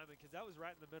defensive linemen because that was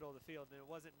right in the middle of the field and it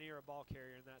wasn't near a ball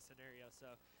carrier in that scenario.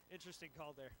 So interesting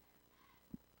call there.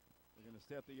 They're going to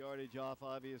step the yardage off,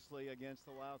 obviously, against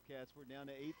the Wildcats. We're down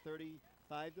to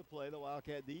 8:35 to play. The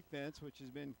Wildcat defense, which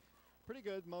has been pretty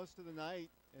good most of the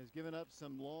night, has given up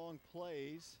some long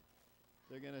plays.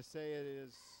 They're going to say it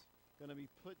is going to be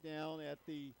put down at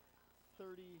the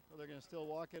 30. Well, they're going to still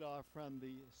walk it off from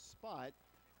the spot.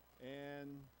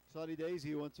 And Soddy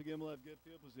Daisy, once again, will have good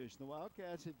field position. The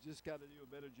Wildcats have just got to do a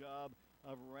better job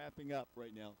of wrapping up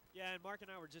right now. Yeah, and Mark and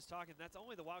I were just talking. That's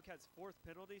only the Wildcats' 4th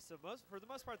penalty. So for the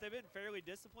most part, they've been fairly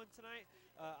disciplined tonight.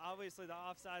 Obviously, the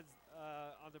offsides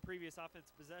on the previous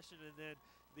offensive possession and then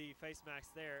the face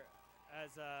mask there.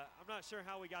 As I'm not sure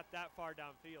how we got that far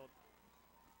downfield.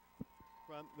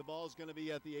 The ball is going to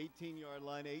be at the 18-yard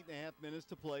line, 8.5 minutes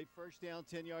to play. 1st down,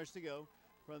 10 yards to go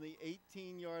from the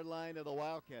 18-yard line of the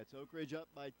Wildcats. Oak Ridge up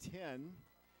by 10.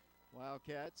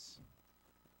 Wildcats,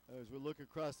 as we look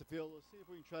across the field, let's see if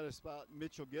we can try to spot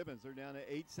Mitchell Gibbons. They're down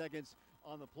to 8 seconds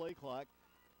on the play clock.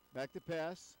 Back to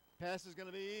pass. Pass is going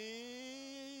to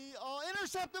be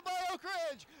intercepted by Oak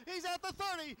Ridge. He's at the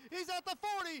 30. He's at the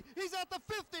 40. He's at the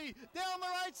 50. Down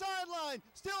the right sideline.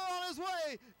 Still on his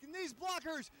way. These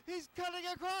blockers. He's cutting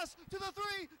across to the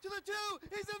 3, to the 2.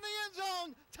 He's in the end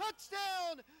zone.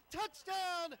 Touchdown.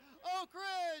 Touchdown. Oak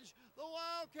Ridge. The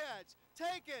Wildcats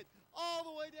take it all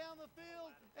the way down the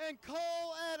field. And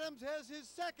Cole Adams has his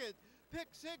 2nd pick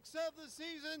 6 of the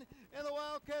season. And the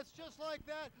Wildcats, just like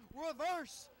that,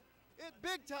 reverse it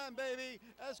big time, baby,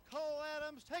 as Cole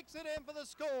Adams takes it in for the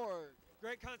score.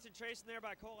 Great concentration there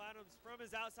by Cole Adams from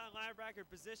his outside linebacker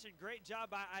position. Great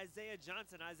job by Isaiah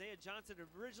Johnson. Isaiah Johnson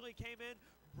originally came in,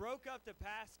 broke up the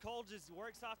pass. Cole just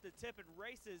works off the tip and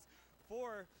races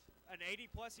for an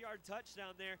 80-plus yard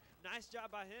touchdown there. Nice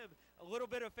job by him. A little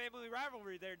bit of family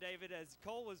rivalry there, David, as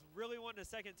Cole was really wanting a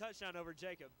 2nd touchdown over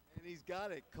Jacob. And he's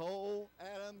got it. Cole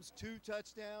Adams, 2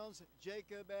 touchdowns.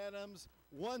 Jacob Adams,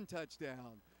 1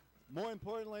 touchdown. More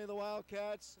importantly, the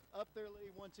Wildcats up their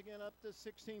lead once again up to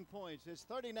 16 points. It's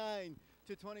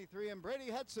 39-23, and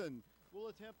Brady Hudson will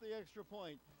attempt the extra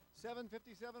point.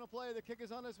 7:57 to play. The kick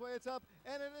is on its way. It's up,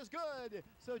 and it is good.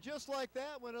 So just like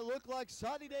that, when it looked like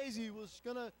Soddy Daisy was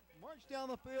going to march down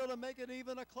the field and make it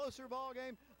even a closer ball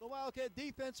game, the Wildcat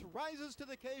defense rises to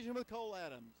the occasion with Cole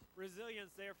Adams.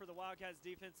 Resilience there for the Wildcats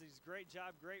defense. Great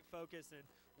job, great focus, and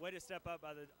way to step up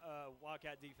by the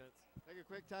Wildcat defense. Take a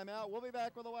quick timeout. We'll be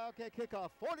back with the Wildcat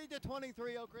kickoff.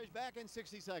 40-23, Oak Ridge back in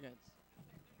 60 seconds.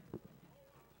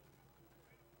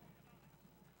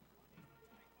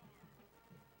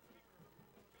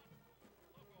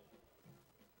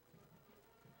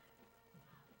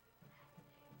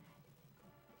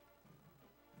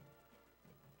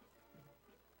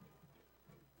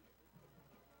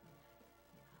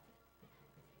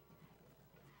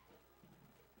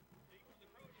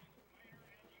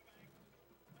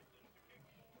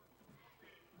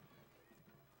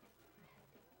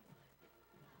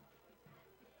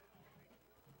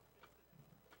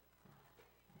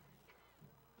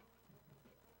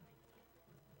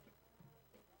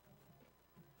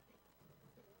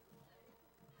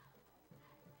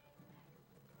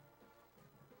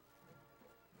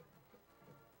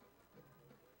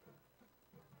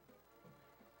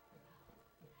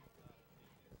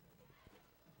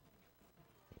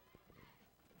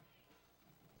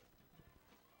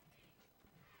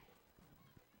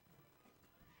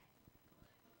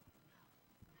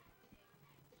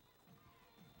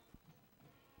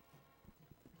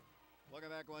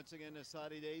 Welcome back once again to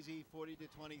Soddy Daisy,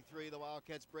 40-23. The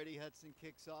Wildcats' Brady Hudson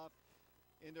kicks off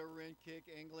into a run kick,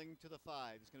 angling to the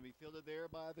 5. It's going to be fielded there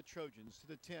by the Trojans to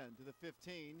the 10, to the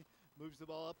 15. Moves the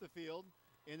ball up the field,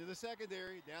 into the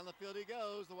secondary. Down the field he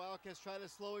goes. The Wildcats try to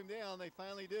slow him down. They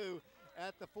finally do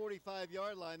at the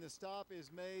 45-yard line. The stop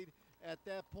is made at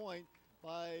that point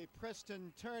by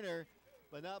Preston Turner,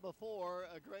 but not before.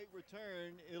 A great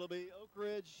return. It'll be Oak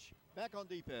Ridge back on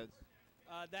defense.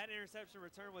 That interception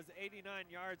return was 89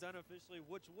 yards unofficially,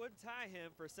 which would tie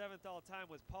him for 7th all-time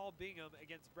with Paul Bingham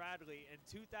against Bradley in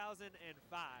 2005.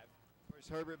 Of course,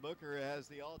 Herbert Booker has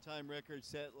the all-time record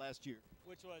set last year,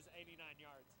 which was 89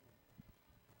 yards.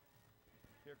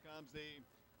 Here comes the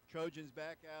Trojans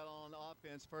back out on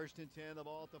offense. 1st and 10, the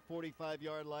ball at the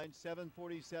 45-yard line.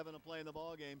 7:47 to play in the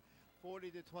ball game.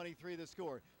 40-23 the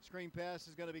score. Screen pass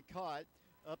is going to be caught.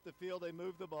 Up the field, they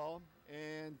move the ball,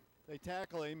 and they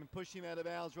tackle him and push him out of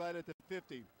bounds right at the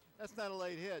 50. That's not a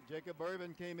late hit. Jacob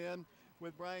Bourbon came in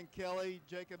with Brian Kelly,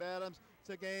 Jacob Adams.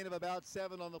 It's a gain of about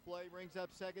 7 on the play. Brings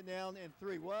up 2nd down and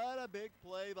 3. What a big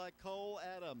play by Cole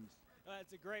Adams.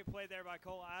 It's a great play there by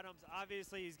Cole Adams.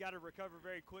 Obviously, he's got to recover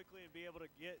very quickly and be able to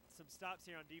get some stops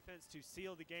here on defense to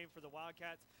seal the game for the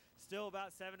Wildcats. Still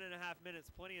about 7.5 minutes,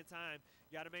 plenty of time.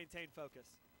 You got to maintain focus.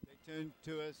 Stay tuned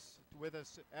with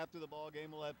us after the ball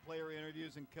game. We'll have player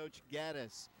interviews and Coach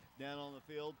Gaddis down on the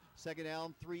field. 2nd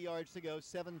down, 3 yards to go.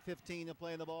 7:15 to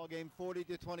play in the ball game.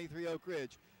 40-23 Oak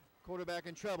Ridge. Quarterback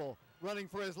in trouble, running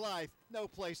for his life. No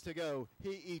place to go.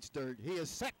 He eats dirt. He is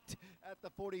sacked at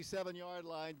the 47-yard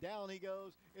line. Down he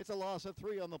goes. It's a loss of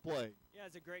 3 on the play. Yeah,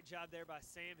 it's a great job there by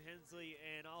Sam Hensley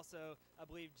and also, I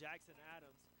believe, Jackson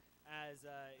Adams as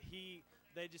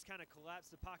they just kind of collapsed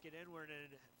the pocket inward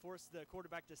and forced the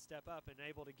quarterback to step up and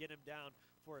able to get him down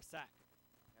for a sack.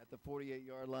 At the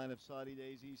 48-yard line of Soddy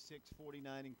Daisy,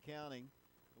 6:49 and counting.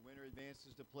 The winner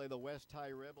advances to play the West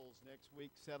High Rebels next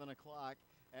week, 7 o'clock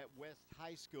at West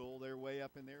High School. They're way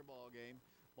up in their ball game.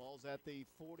 Ball's at the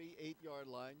 48-yard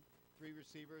line. 3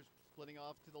 receivers splitting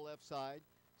off to the left side.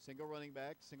 Single running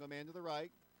back, single man to the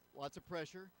right. Lots of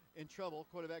pressure, in trouble.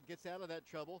 Quarterback gets out of that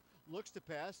trouble, looks to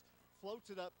pass, floats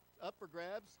it up for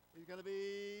grabs. He's going to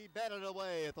be batted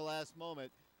away at the last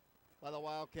moment by the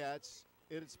Wildcats.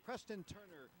 It's Preston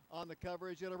Turner on the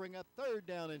coverage. It'll bring up 3rd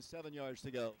down and 7 yards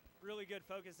to go. Really good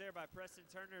focus there by Preston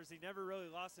Turner as he never really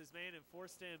lost his man and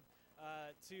forced him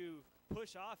to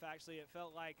push off. Actually, it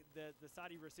felt like the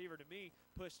Soddy receiver to me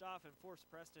pushed off and forced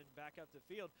Preston back up the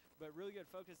field. But really good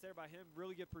focus there by him.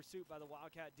 Really good pursuit by the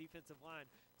Wildcat defensive line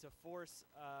to force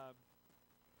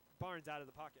Barnes out of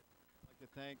the pocket. I'd like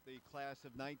to thank the class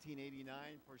of 1989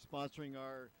 for sponsoring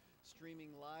our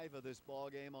streaming live of this ball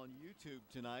game on YouTube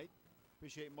tonight.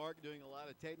 Appreciate Mark doing a lot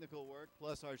of technical work,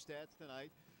 plus our stats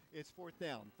tonight. It's 4th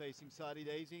down, facing Soddy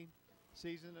Daisy.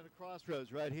 Season at a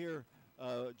crossroads right here,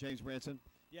 James Branson.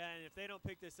 Yeah, and if they don't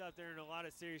pick this up, they're in a lot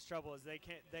of serious trouble as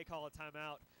they call a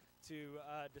timeout to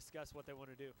discuss what they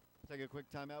want to do. Take a quick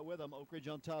timeout with them. Oak Ridge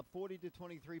on top,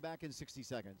 40-23, back in 60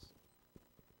 seconds.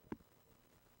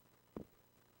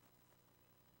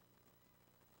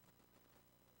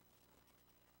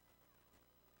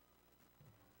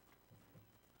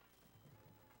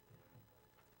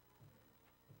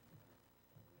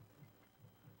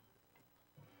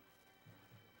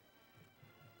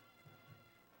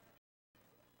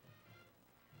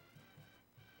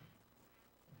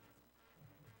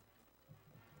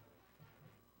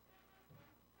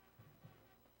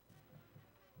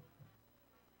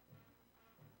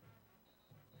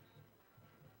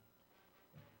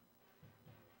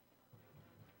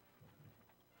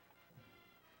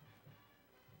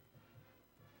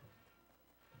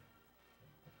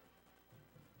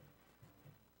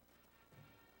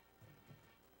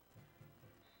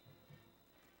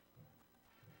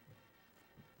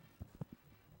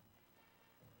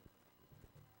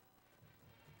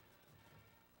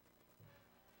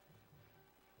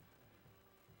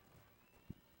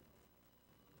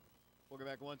 Welcome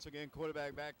back once again.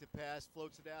 Quarterback back to pass,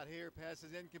 floats it out here,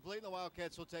 passes incomplete, and the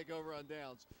Wildcats will take over on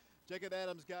downs. Jacob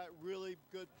Adams got really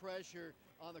good pressure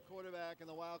on the quarterback, and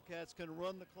the Wildcats can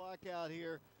run the clock out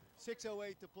here.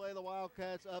 6:08 to play. The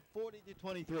Wildcats up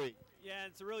 40-23. Yeah,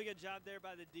 it's a really good job there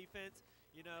by the defense.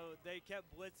 You know, they kept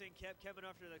blitzing, kept coming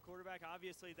after the quarterback.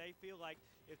 Obviously, they feel like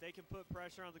if they can put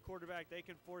pressure on the quarterback, they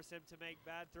can force him to make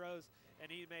bad throws,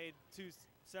 and he made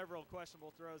several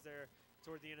questionable throws there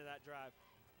toward the end of that drive.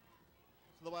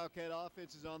 So the Wildcat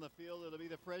offense is on the field. It'll be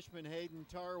the freshman Hayden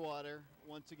Tarwater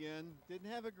once again. Didn't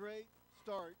have a great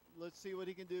start. Let's see what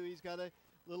he can do. He's got a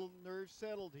little nerve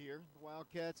settled here. The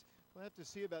Wildcats, we'll have to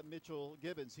see about Mitchell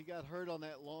Gibbons. He got hurt on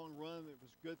that long run. It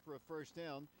was good for a 1st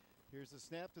down. Here's the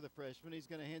snap to the freshman. He's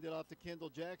going to hand it off to Kendall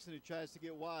Jackson, who tries to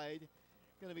get wide.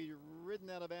 Going to be ridden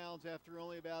out of bounds after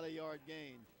only about a yard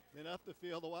gain. Then up the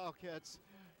field, the Wildcats,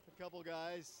 a couple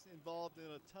guys involved in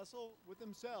a tussle with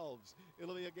themselves.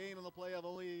 It'll be a gain on the play of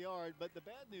only a yard, but the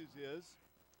bad news is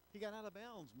he got out of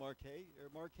bounds. Mark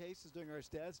Hayes is doing our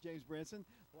stats. James Branson,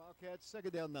 Wildcats,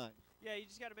 second down 9. Yeah, you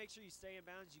just got to make sure you stay in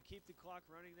bounds. You keep the clock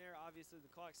running there. Obviously, the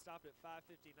clock stopped at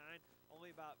 5:59. Only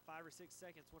about 5 or 6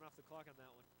 seconds went off the clock on that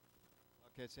one.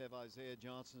 Wildcats have Isaiah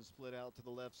Johnson split out to the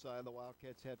left side. The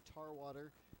Wildcats have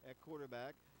Tarwater at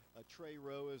quarterback. Trey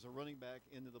Rowe is a running back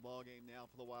into the ballgame now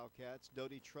for the Wildcats.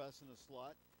 Doty Truss in the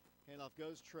slot. Handoff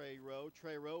goes Trey Rowe.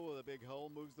 Trey Rowe with a big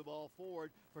hole moves the ball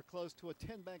forward for close to a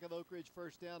 10 Bank of Oak Ridge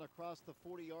first down across the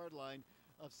 40-yard line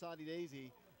of Soddy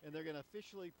Daisy, and they're going to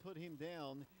officially put him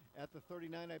down at the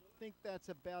 39. I think that's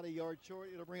about a yard short.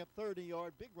 It'll bring up 30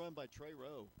 yard. Big run by Trey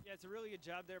Rowe. Yeah, it's a really good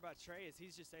job there by Trey, as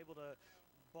he's just able to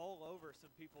bowl over some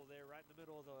people there right in the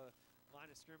middle of the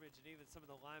line of scrimmage, and even some of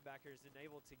the linebackers, and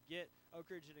able to get Oak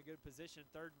Ridge in a good position,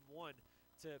 3rd and 1,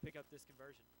 to pick up this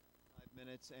conversion. 5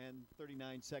 minutes and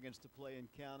 39 seconds to play and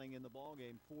counting in the ball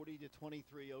game.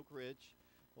 40-23 Oak Ridge.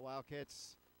 The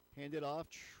Wildcats hand it off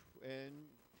and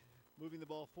moving the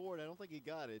ball forward. I don't think he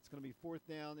got it. It's going to be 4th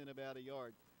down in about a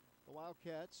yard. The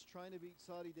Wildcats trying to beat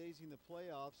Soddy Daisy in the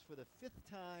playoffs for the 5th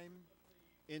time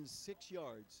in 6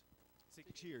 yards.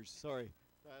 6 years, sorry.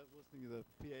 I was listening to the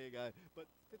PA guy. But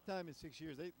 5th time in 6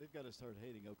 years, they've got to start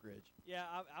hating Oak Ridge. Yeah,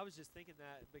 I was just thinking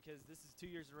that, because this is 2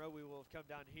 years in a row we will have come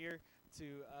down here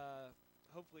to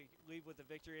hopefully leave with a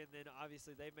victory, and then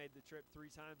obviously they've made the trip 3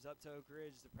 times up to Oak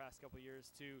Ridge the past couple years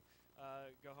to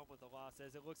go home with a loss,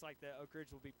 as it looks like that Oak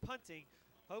Ridge will be punting.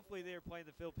 Hopefully they're playing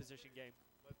the field position game.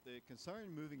 But the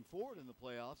concern moving forward in the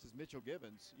playoffs is Mitchell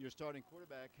Gibbons, your starting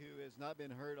quarterback, who has not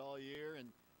been hurt all year and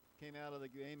came out of the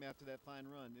game after that fine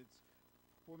run. It's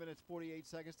 4 minutes, 48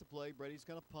 seconds to play. Brady's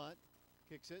going to punt.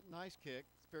 Kicks it. Nice kick.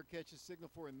 Fair catch is signal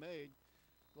for him made.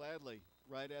 Gladly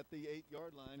right at the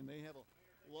 8-yard line, and they have a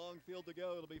long field to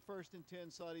go. It'll be 1st and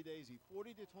 10 Soddy Daisy.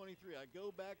 40-23. I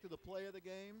go back to the play of the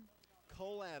game.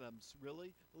 Cole Adams,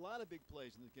 really. A lot of big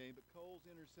plays in the game, but Cole's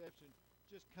interception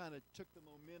just kind of took the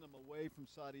momentum away from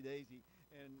Soddy Daisy,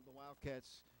 and the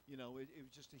Wildcats, it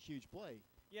was just a huge play.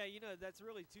 Yeah, that's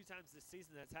really 2 times this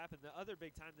season that's happened. The other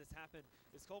big time this happened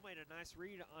is Cole made a nice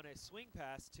read on a swing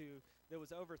pass that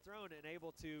was overthrown and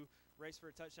able to race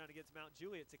for a touchdown against Mount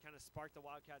Juliet to kind of spark the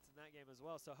Wildcats in that game as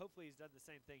well. So hopefully he's done the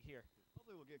same thing here.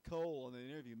 Hopefully we'll get Cole on the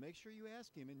interview. Make sure you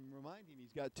ask him and remind him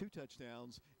he's got 2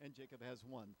 touchdowns and Jacob has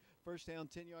 1. First down,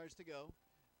 10 yards to go.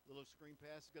 Little screen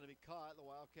pass is going to be caught. The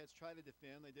Wildcats try to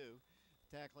defend. They do.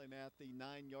 Tackle him at the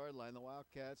 9-yard line. The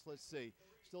Wildcats, let's see,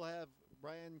 still have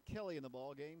Brian Kelly in the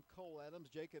ball game. Cole Adams,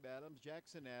 Jacob Adams,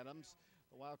 Jackson Adams.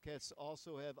 The Wildcats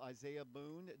also have Isaiah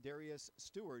Boone, Darius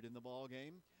Stewart in the ball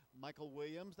game. Michael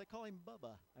Williams, they call him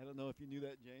Bubba. I don't know if you knew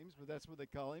that, James, but that's what they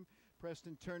call him.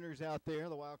 Preston Turner's out there.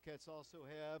 The Wildcats also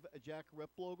have Jack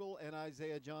Replogle and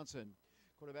Isaiah Johnson.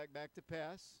 Quarterback back to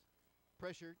pass.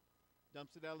 Pressured.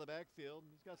 Dumps it out of the backfield.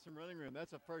 He's got some running room.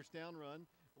 That's a first down run.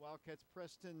 Wildcats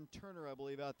Preston Turner, I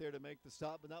believe, out there to make the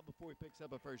stop, but not before he picks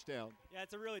up a first down. Yeah,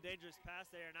 it's a really dangerous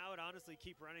pass there, and I would honestly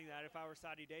keep running that if I were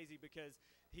Soddy Daisy, because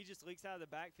he just leaks out of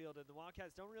the backfield, and the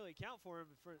Wildcats don't really account for him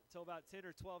until about 10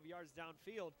 or 12 yards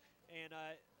downfield. And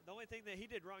the only thing that he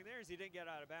did wrong there is he didn't get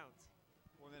out of bounds.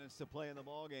 4 minutes to play in the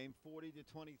ball game.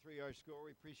 40-23 our score.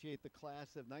 We appreciate the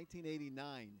class of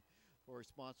 1989 for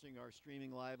sponsoring our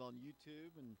streaming live on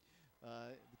YouTube. And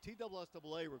the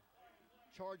TSSAA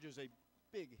charges a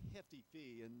big, hefty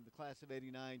fee, and the class of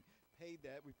 89 paid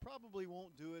that. We probably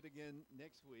won't do it again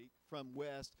next week from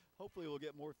West. Hopefully we'll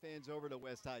get more fans over to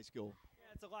West High School. Yeah,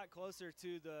 it's a lot closer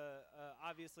to the,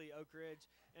 obviously, Oak Ridge,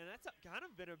 and that's kind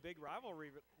of been a big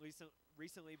rivalry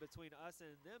recently between us and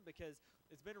them, because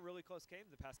it's been a really close game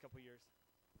the past couple years.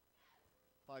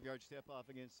 5-yard step off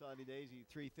against Soddy Daisy,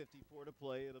 3:54 to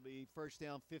play. It'll be first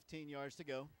down, 15 yards to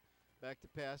go. Back to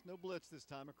pass, no blitz this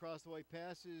time. Across the way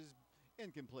pass is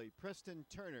incomplete. Preston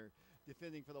Turner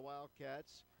defending for the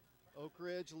Wildcats. Oak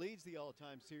Ridge leads the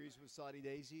all-time series with Soddy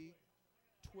Daisy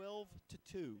 12-2.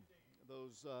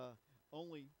 Those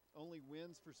only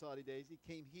wins for Soddy Daisy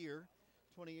came here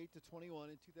 28-21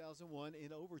 in 2001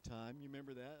 in overtime. You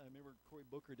remember that? I remember Corey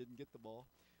Booker didn't get the ball.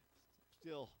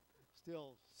 Still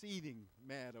seething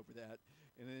mad over that.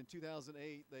 And then in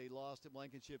 2008, they lost at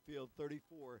Blankenship Field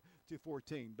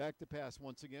 34-14. Back to pass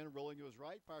once again, rolling to his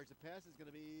right, fires the pass, is going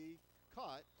to be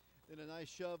caught. Then a nice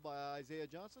shove by Isaiah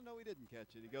Johnson. No, he didn't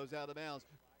catch it. He goes out of bounds.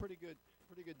 Pretty good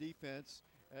defense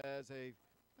as I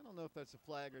don't know if that's a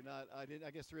flag or not. I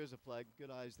guess there is a flag.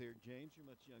 Good eyes there, James. You're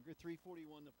much younger.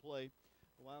 3:41 to play.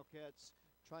 The Wildcats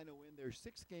trying to win their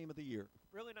 6th game of the year.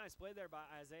 Really nice play there by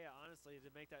Isaiah, honestly, to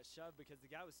make that shove because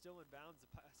the guy was still in bounds. The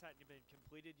pass hadn't been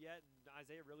completed yet, and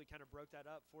Isaiah really kind of broke that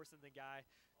up, forcing the guy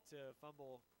to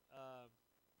fumble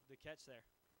the catch there.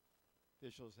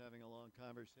 Officials having a long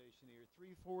conversation here.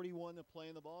 3:41 to play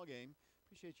in the ball game.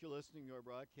 Appreciate you listening to our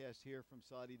broadcast here from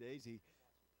Soddy Daisy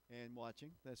and watching.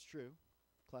 That's true.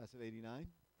 Class of '89.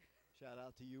 Shout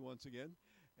out to you once again.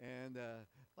 And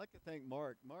I'd like to thank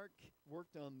Mark. Mark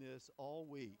worked on this all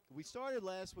week. We started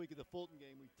last week at the Fulton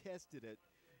game. We tested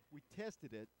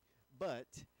it, but,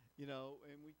 you know,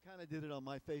 and we kind of did it on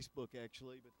my Facebook,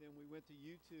 actually. But then we went to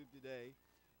YouTube today,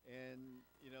 and,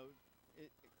 you know,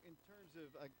 in terms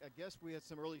of, I guess we had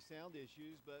some early sound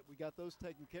issues, but we got those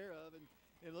taken care of, and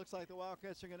it looks like the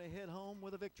Wildcats are going to head home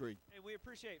with a victory. And we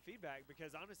appreciate feedback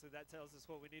because, honestly, that tells us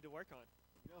what we need to work on.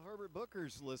 You know, Herbert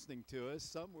Booker's listening to us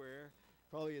somewhere,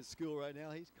 probably at school right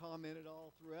now. He's commented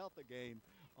all throughout the game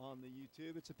on the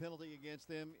YouTube. It's a penalty against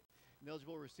them. An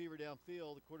eligible receiver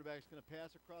downfield. The quarterback's going to pass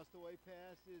across the way.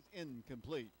 Pass is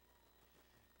incomplete.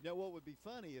 You know what would be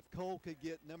funny if Cole could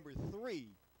get number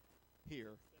 3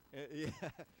 here. Yeah,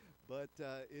 but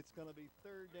it's going to be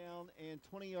 3rd down and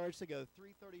 20 yards to go.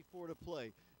 3:34 to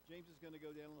play. James is going to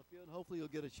go down on the field. Hopefully he'll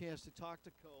get a chance to talk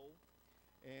to Cole.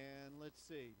 And let's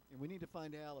see. And we need to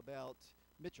find out about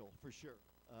Mitchell for sure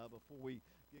before we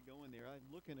get going there. I'm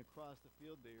looking across the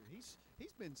field there. He's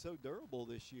been so durable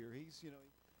this year. He's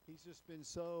just been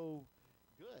so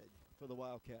good for the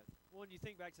Wildcat. Well, when you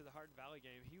think back to the Hardin Valley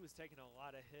game, he was taking a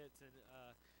lot of hits, and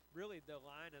really the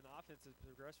line and the offense has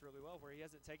progressed really well where he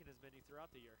hasn't taken as many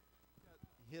throughout the year.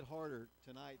 Hit harder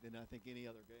tonight than I think any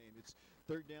other game. It's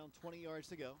 3rd down, 20 yards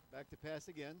to go. Back to pass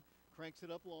again. Cranks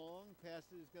it up long. Pass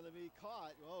is going to be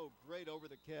caught. Oh, great over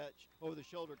the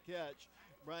shoulder catch.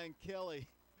 Brian Kelly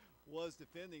was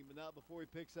defending, but not before he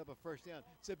picks up a 1st down.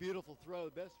 It's a beautiful throw,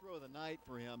 the best throw of the night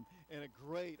for him, and a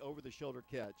great over-the-shoulder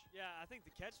catch. Yeah, I think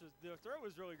the throw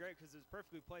was really great because it was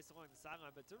perfectly placed along the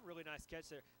sideline, but it's a really nice catch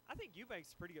there. I think Eubanks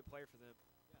is a pretty good player for them.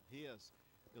 Yeah, he is.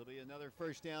 It'll be another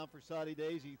 1st down for Soddy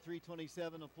Daisy.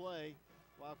 3:27 to play.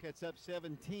 Wildcats up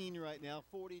 17 right now,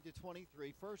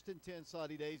 40-23. 1st and 10,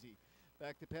 Soddy Daisy.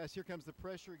 Back to pass. Here comes the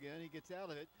pressure again. He gets out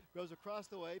of it, goes across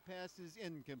the way. Pass is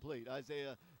incomplete.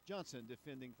 Isaiah Johnson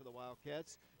defending for the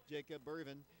Wildcats. Jacob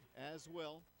Burvin as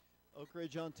well. Oak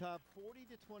Ridge on top,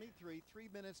 40-23. 3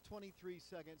 minutes, 23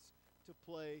 seconds to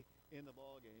play in the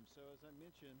ball game. So as I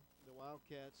mentioned, the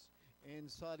Wildcats and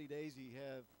Soddy Daisy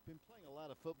have been playing a lot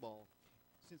of football.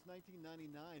 Since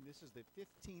 1999, this is the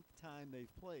 15th time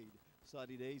they've played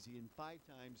Soddy Daisy and 5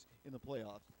 times in the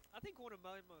playoffs. I think one of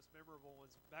my most memorable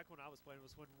ones back when I was playing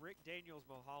was when Rick Daniels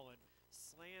Mulholland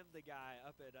slammed the guy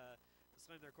up at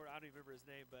slammed their court. I don't even remember his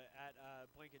name, but at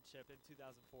Blankenship in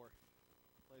 2004.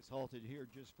 Play's halted here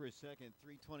just for a second.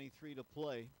 3:23 to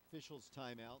play. Officials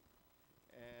timeout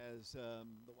as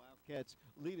the Wildcats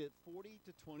lead it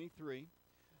 40-23.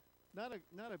 Not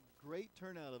a great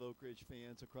turnout of Oak Ridge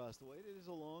fans across the way. It is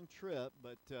a long trip,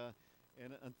 but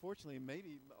and unfortunately,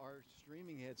 maybe our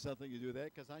streaming had something to do with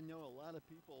that because I know a lot of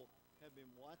people have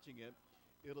been watching it.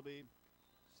 It'll be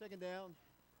 2nd down,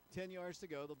 10 yards to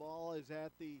go. The ball is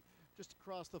at just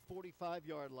across the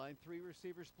 45-yard line. 3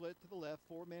 receivers split to the left,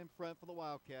 4-man front for the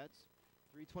Wildcats.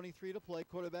 3:23 to play.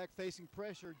 Quarterback facing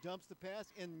pressure, dumps the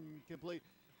pass, incomplete,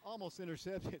 almost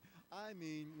intercepted. I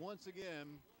mean, once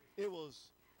again, it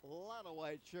was a lot of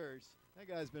white shirts. That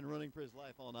guy's been running for his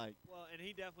life all night. Well, and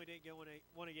he definitely didn't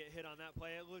want to get hit on that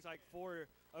play. It looks like 4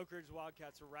 Oak Ridge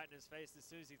Wildcats were right in his face as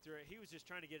soon as he threw it. He was just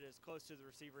trying to get it as close to the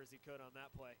receiver as he could on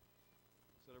that play.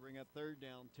 So to bring up 3rd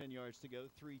down, 10 yards to go,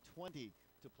 3:20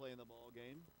 to play in the ball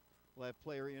game. We'll have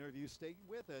player interviews. Stay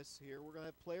with us here. We're going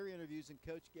to have player interviews and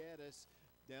Coach Gaddis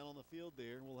down on the field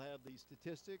there. And we'll have the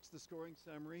statistics, the scoring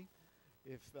summary,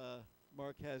 if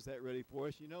Mark has that ready for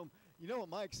us. You know what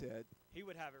Mike said. He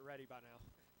would have it ready by now.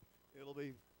 It'll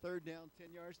be 3rd down,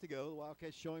 10 yards to go. The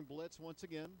Wildcats showing blitz once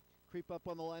again. Creep up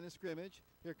on the line of scrimmage.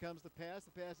 Here comes the pass.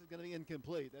 The pass is going to be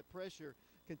incomplete. That pressure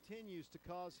continues to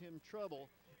cause him trouble.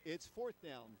 It's 4th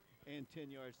down and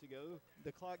 10 yards to go.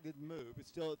 The clock didn't move. It's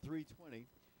still at 3:20.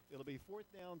 It'll be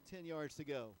 4th down, 10 yards to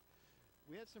go.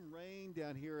 We had some rain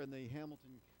down here in the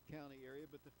Hamilton County area,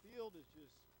 but the field is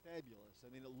just fabulous.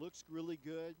 I mean, it looks really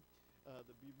good.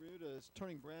 The Bermuda is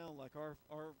turning brown like our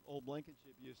old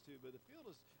Blankenship used to, but the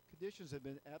conditions have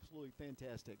been absolutely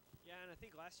fantastic. Yeah, and I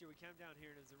think last year we came down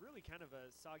here and it was a really kind of a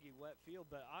soggy, wet field,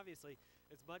 but obviously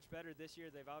it's much better this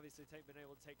year. They've obviously been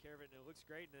able to take care of it, and it looks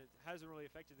great, and it hasn't really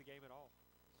affected the game at all.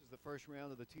 This is the 1st round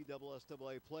of the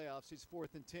TSSAA playoffs. It's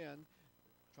 4th and 10,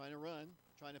 trying to run,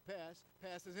 trying to pass.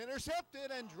 Pass is intercepted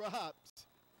and dropped.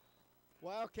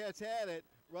 Wildcats had it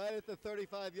right at the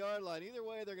 35-yard line. Either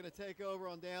way, they're going to take over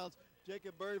on downs.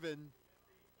 Jacob Burvin,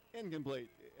 incomplete.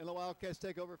 And the Wildcats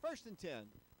take over 1st and 10.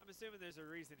 I'm assuming there's a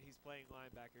reason he's playing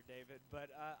linebacker, David. But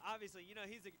obviously, you know,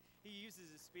 he uses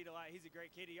his speed a lot. He's a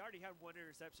great kid. He already had one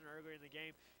interception earlier in the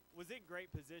game. Was in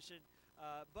great position.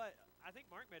 But I think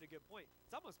Mark made a good point.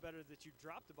 It's almost better that you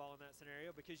drop the ball in that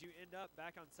scenario because you end up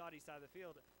back on Soddy's side of the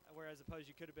field, whereas opposed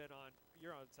you could have been on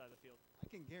your own side of the field. I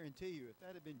can guarantee you, if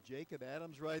that had been Jacob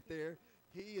Adams right there,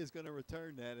 he is going to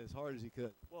return that as hard as he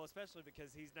could. Well, especially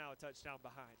because he's now a touchdown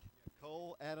behind.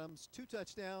 Cole Adams, 2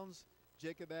 touchdowns.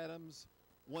 Jacob Adams,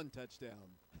 1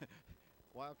 touchdown.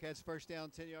 Wildcats 1st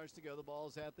down, 10 yards to go. The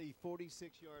ball's at the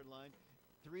 46-yard line.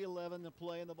 3:11 to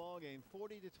play in the ball game.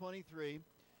 40-23.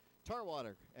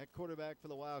 Tarwater at quarterback for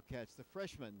the Wildcats. The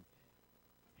freshman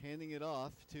handing it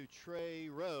off to Trey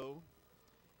Rowe.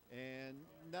 And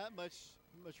not much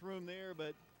room there,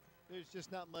 but there's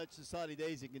just not much that Soddy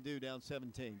Daisy can do down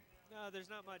 17. No, there's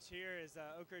not much here as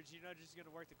Oak Ridge, you know, just going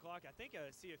to work the clock. I think I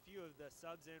see a few of the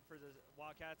subs in for the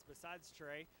Wildcats besides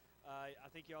Trey. I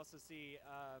think you also see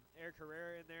Eric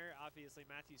Herrera in there, obviously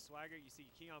Matthew Swagger. You see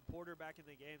Keon Porter back in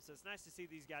the game. So it's nice to see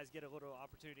these guys get a little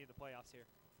opportunity in the playoffs here.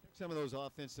 Some of those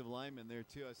offensive linemen there,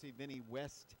 too. I see Vinny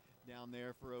West down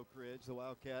there for Oak Ridge, the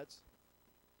Wildcats.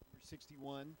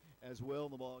 61 as well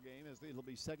in the ball game, as it'll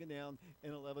be 2nd down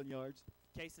and 11 yards.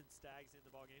 Kaysen Staggs in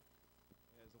the ball game.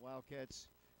 As the Wildcats,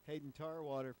 Hayden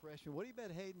Tarwater, freshman. What do you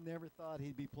bet Hayden never thought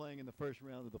he'd be playing in the first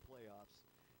round of the playoffs?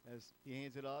 As he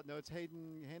hands it off. No, it's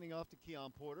Hayden handing off to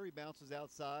Keon Porter. He bounces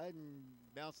outside and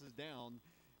bounces down.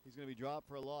 He's going to be dropped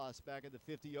for a loss back at the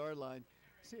 50-yard line.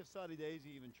 See if Soddy Daisy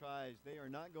even tries. They are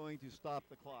not going to stop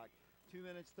the clock. 2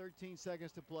 minutes, 13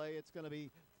 seconds to play. It's going to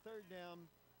be 3rd down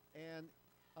and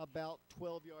about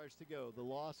 12 yards to go. The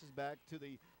loss is back to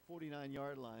the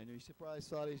 49-yard line. Are you surprised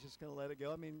Soddy's just going to let it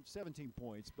go? I mean, 17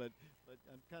 points, but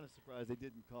I'm kind of surprised they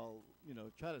didn't call,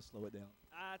 try to slow it down.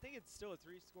 I think it's still a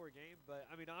 3-score game, but,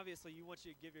 I mean, obviously you want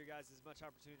you to give your guys as much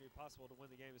opportunity as possible to win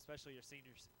the game, especially your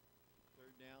seniors.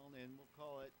 3rd down, and we'll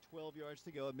call it 12 yards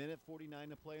to go. 1:49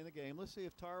 to play in the game. Let's see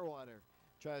if Tarwater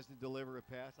tries to deliver a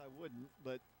pass. I wouldn't,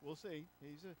 but we'll see.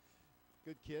 He's a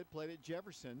good kid. Played at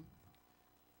Jefferson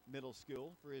Middle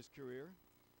School for his career,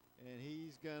 and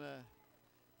he's going to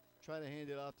try to hand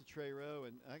it off to Trey Rowe.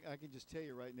 And I can just tell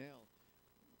you right now,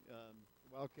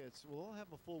 Wildcats will all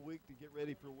have a full week to get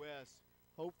ready for West,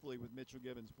 hopefully with Mitchell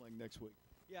Gibbons playing next week.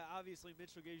 Yeah, obviously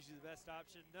Mitchell gives you the best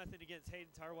option. Nothing against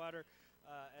Hayden Tarwater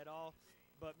at all,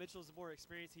 but Mitchell's more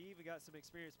experienced. He even got some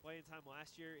experience playing time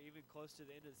last year, even close to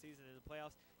the end of the season in the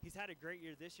playoffs. He's had a great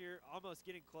year this year, almost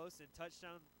getting close in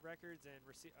touchdown records and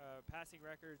passing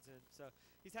records, and so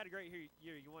he's had a great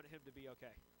year. You want him to be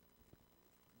okay.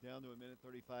 Down to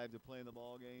 1:35 to play in the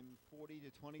ball game.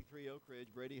 40-23 Oak Ridge.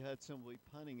 Brady Hudson will be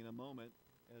punting in a moment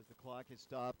as the clock has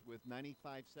stopped with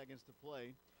 95 seconds to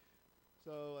play.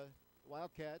 So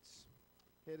Wildcats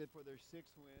headed for their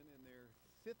 6th win and their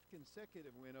 5th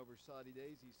consecutive win over Soddy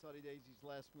Daisy. Soddy Daisy's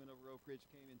last win over Oak Ridge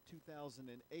came in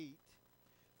 2008.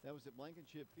 That was at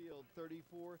Blankenship Field,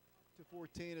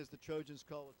 34-14 as the Trojans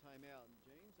call a timeout. And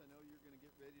James, I know you're going to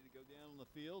get ready to go down on the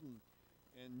field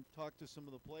and talk to some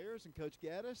of the players and Coach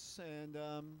Gaddis and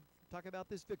talk about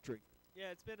this victory. Yeah,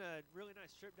 it's been a really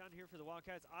nice trip down here for the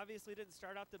Wildcats. Obviously didn't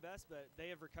start out the best, but they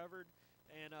have recovered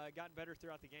and gotten better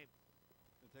throughout the game.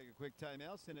 We'll take a quick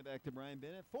timeout, send it back to Brian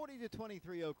Bennett.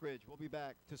 40-23 Oak Ridge. We'll be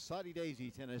back to Soddy Daisy,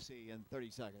 Tennessee in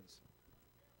 30 seconds.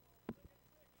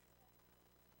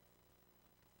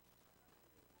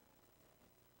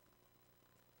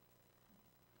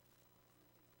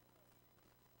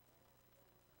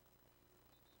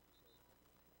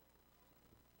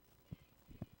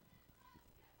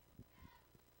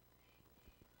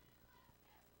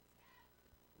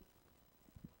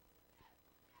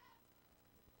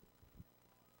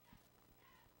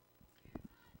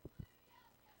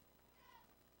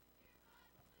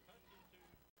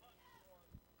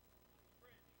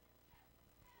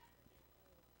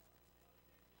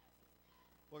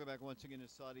 Welcome back once again to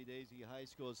Soddy Daisy High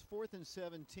School. It's 4th and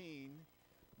 17,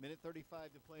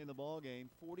 1:35 to play in the ball game.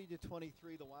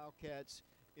 40-23, the Wildcats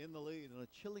in the lead on a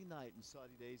chilly night in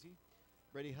Soddy Daisy.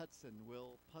 Brady Hudson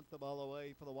will punt the ball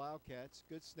away for the Wildcats.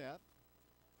 Good snap.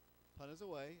 Punt is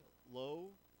away. Low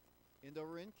end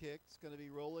over end kick. It's going to be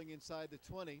rolling inside the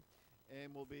 20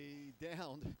 and will be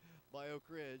downed by Oak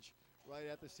Ridge right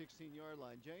at the 16-yard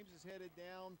line. James is headed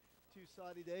down to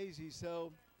Soddy Daisy.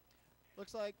 So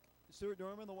looks like Stuart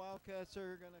Dorman, the Wildcats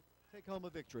are going to take home a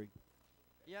victory.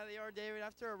 Yeah, they are, David.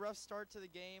 After a rough start to the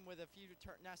game with a few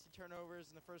nasty turnovers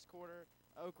in the first quarter,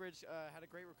 Oak Ridge had a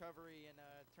great recovery and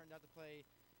turned out to play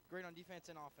great on defense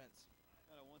and offense.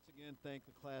 And I once again thank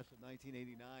the class of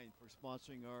 1989 for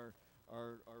sponsoring our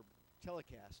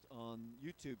telecast on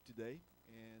YouTube today.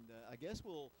 And I guess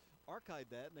we'll archive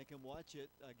that, and they can watch it,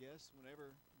 I guess,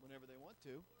 whenever they want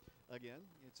to. Again,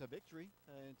 it's a victory.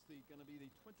 It's going to be the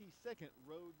 22nd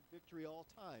road victory all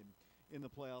time in the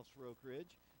playoffs for Oak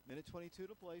Ridge. Minute 22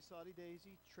 to play. Soddy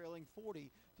Daisy trailing 40-23.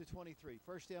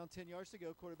 First down, 10 yards to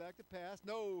go. Quarterback to pass.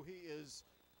 No, he is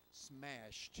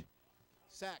smashed.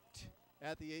 Sacked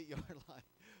at the 8-yard line.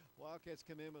 Wildcats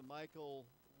come in with Michael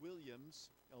Williams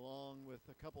along with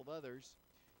a couple of others.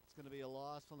 It's going to be a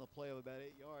loss on the play of about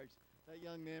 8 yards. That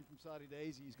young man from Soddy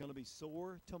Daisy is going to be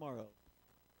sore tomorrow,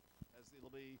 as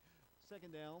it'll be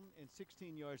second down and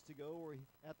 16 yards to go. We're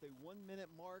at the 1-minute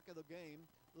mark of the game.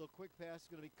 A little quick pass is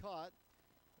going to be caught,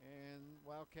 and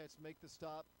Wildcats make the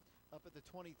stop up at the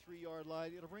 23-yard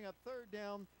line. It'll bring up third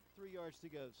down, 3 yards to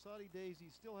go. Soddy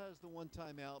Daisy still has the one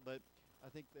timeout, but I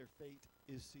think their fate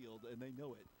is sealed, and they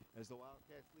know it, as the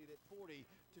Wildcats lead at 40-23.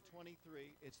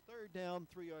 It's third down,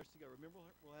 3 yards to go. Remember,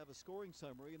 we'll have a scoring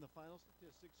summary and the final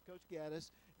statistics, Coach Gaddis,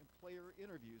 and player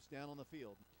interviews down on the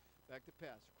field. Back to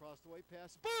pass, across the way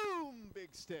pass, boom,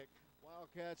 big stick.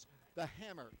 Wildcats, the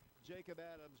hammer. Jacob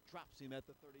Adams drops him at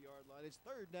the 30-yard line. It's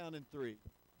third down and 3.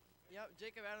 Yep,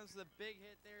 Jacob Adams with a big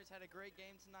hit there. He's had a great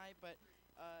game tonight, but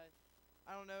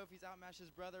I don't know if he's outmatched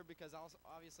his brother, because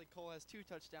obviously Cole has 2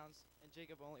 touchdowns and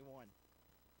Jacob only 1.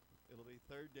 It'll be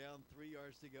third down, 3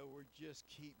 yards to go. We're just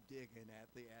keep digging at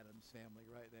the Adams family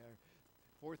right there.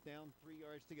 Fourth down, 3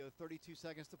 yards to go, 32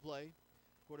 seconds to play.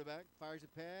 Quarterback fires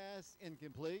a pass,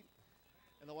 incomplete.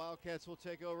 And the Wildcats will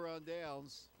take over on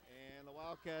downs. And the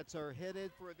Wildcats are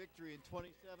headed for a victory in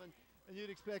 27. And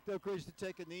you'd expect Oak Ridge to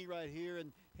take a knee right here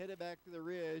and head it back to the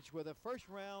Ridge with a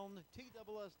first-round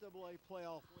TSSAA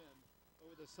playoff win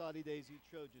over the Soddy Daisy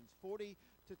Trojans.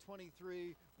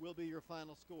 40-23 will be your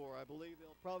final score. I believe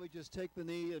they'll probably just take the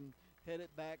knee and head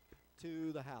it back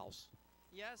to the house.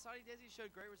 Yeah, Soddy Daisy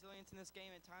showed great resilience in this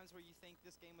game. At times where you think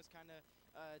this game was kind of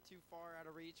too far out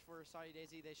of reach for Soddy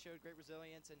Daisy, they showed great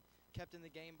resilience and kept in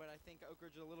the game, but I think Oak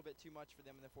Ridge was a little bit too much for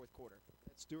them in the fourth quarter.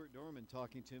 That's Stuart Dorman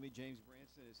talking to me. James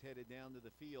Branson is headed down to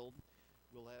the field.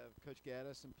 We'll have Coach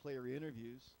Gaddis and player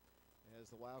interviews, as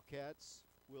the Wildcats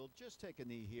will just take a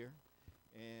knee here.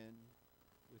 And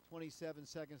with 27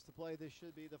 seconds to play, this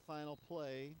should be the final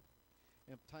play.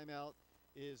 And timeout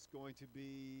is going to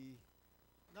be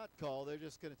not called. They're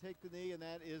just going to take the knee, and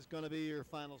that is going to be your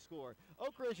final score.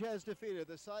 Oak Ridge has defeated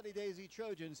the Soddy Daisy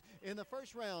Trojans in the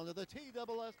first round of the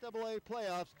TSSAA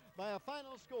playoffs by a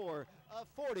final score of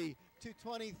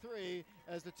 40-23,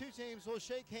 as the two teams will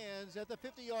shake hands at the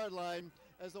 50-yard line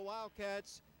as the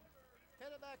Wildcats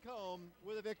headed back home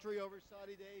with a victory over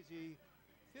Soddy Daisy.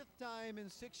 5th time in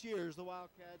 6 years the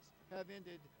Wildcats have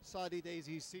ended Soddy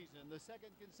Daisy's season, the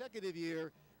second consecutive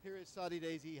year here at Soddy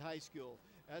Daisy High School.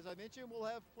 As I mentioned, we'll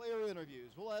have player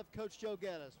interviews. We'll have Coach Joe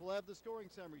Gaddis. We'll have the scoring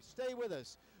summary. Stay with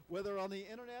us, whether on the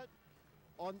internet,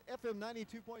 on FM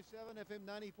 92.7, FM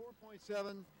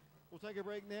 94.7. We'll take a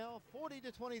break now.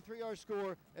 40-23 our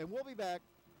score, and we'll be back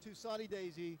to Soddy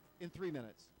Daisy in 3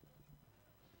 minutes.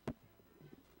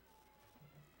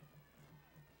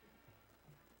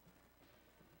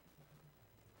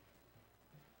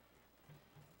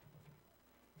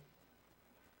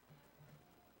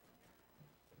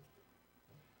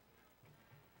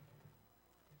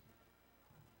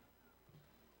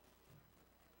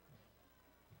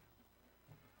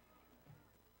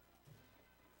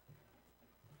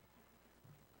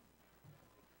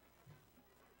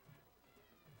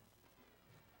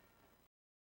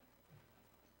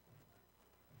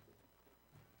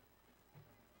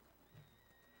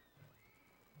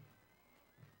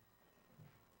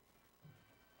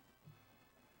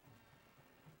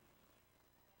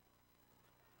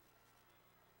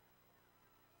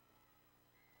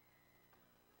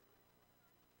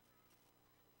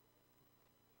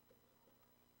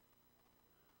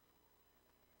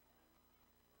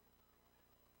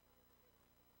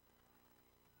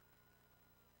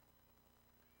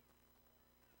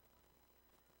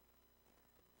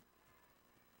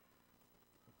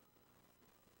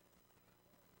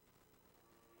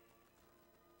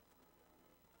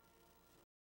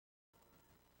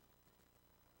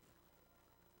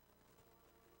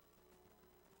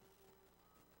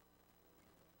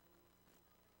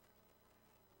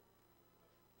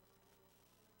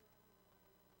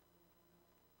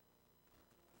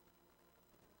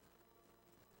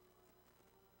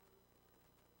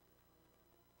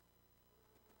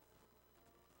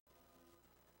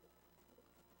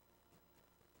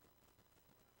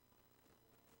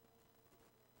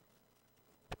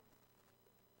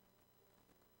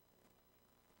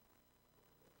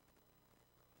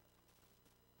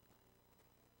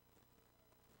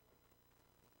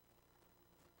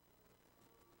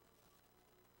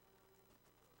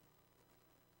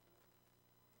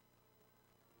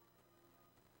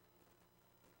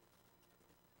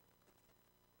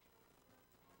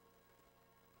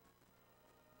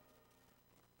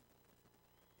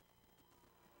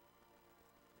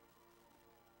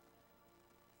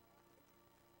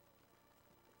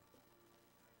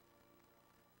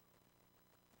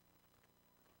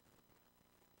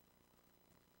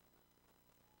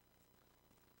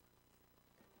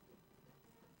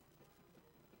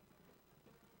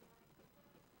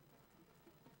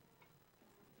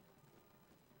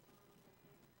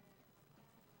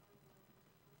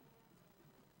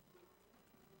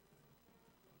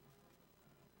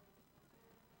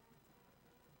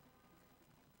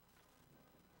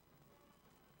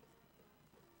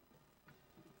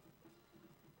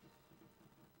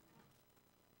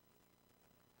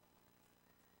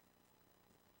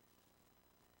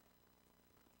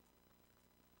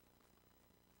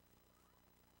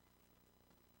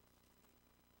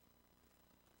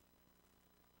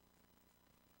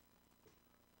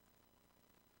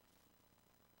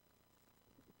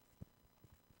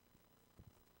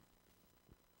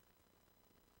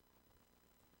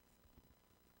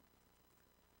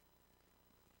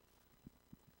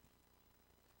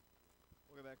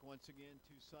 back once again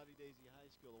to Soddy Daisy High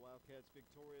School. The Wildcats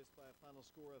victorious by a final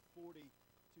score of 40-23.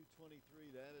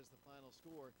 That is the final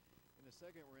score. In a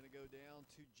second, we're going to go down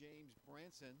to James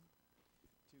Branson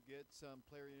to get some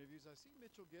player interviews. I see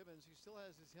Mitchell Gibbons. He still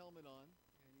has his helmet on,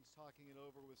 and he's talking it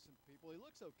over with some people. He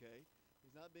looks okay.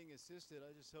 He's not being assisted.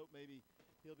 I just hope maybe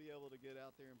he'll be able to get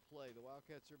out there and play. The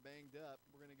Wildcats are banged up.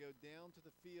 We're going to go down to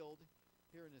the field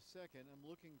here in a second. I'm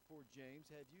looking for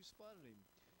James. Have you spotted him?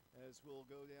 As we'll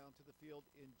go down to the field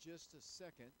in just a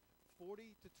second.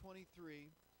 40-23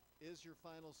 is your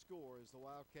final score as the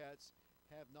Wildcats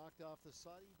have knocked off the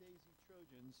Soddy Daisy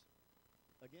Trojans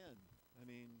again. I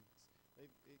mean, it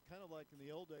kind of like in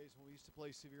the old days when we used to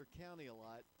play Sevier County a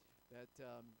lot, that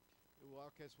the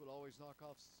Wildcats would always knock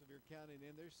off Sevier County and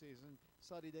end their season.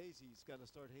 Soddy Daisy's got to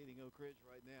start hating Oak Ridge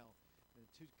right now. And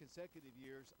 2 consecutive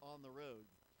years on the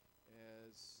road.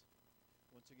 As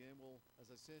once again, as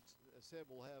I said,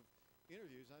 we'll have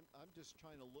interviews. I'm just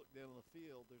trying to look down on the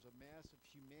field. There's a mass of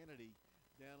humanity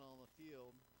down on the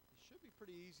field. It should be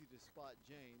pretty easy to spot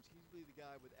James. He's usually the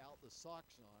guy without the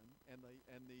socks on, and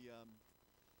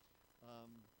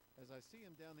as I see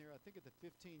him down there, I think at the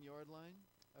 15-yard line,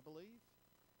 I believe,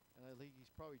 and I think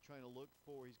he's probably trying to look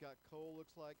for. He's got Cole,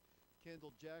 looks like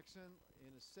Kendall Jackson.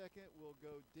 In a second, we'll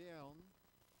go down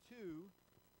to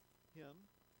him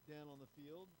down on the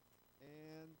field.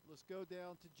 And let's go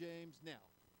down to James now.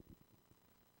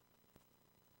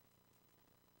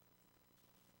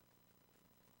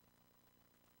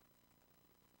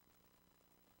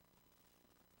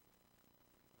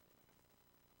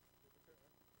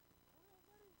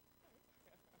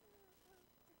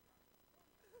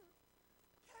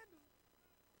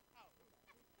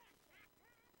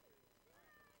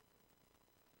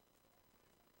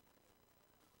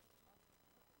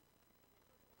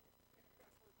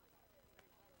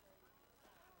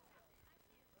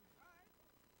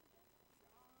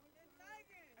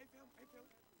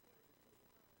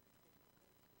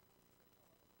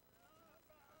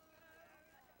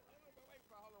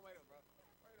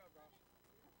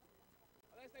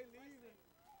 Unless they leave.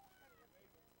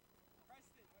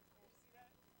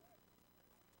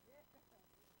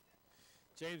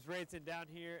 James Branson down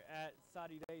here at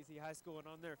Soddy Daisy High School and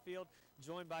on their field,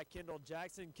 joined by Kendall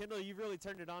Jackson. Kendall, you've really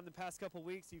turned it on the past couple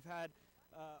weeks. You've had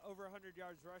over 100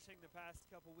 yards rushing the past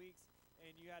couple weeks,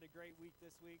 and you had a great week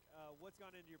this week. What's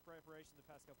gone into your preparation the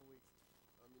past couple weeks?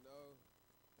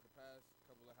 For the past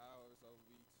couple of hours or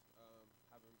weeks,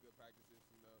 having good practices,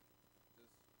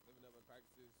 just living up in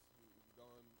practices,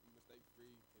 going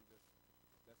mistake-free, and just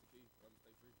that's the key, going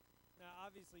mistake-free. Now,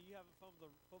 obviously, you haven't fumbled the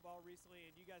football recently,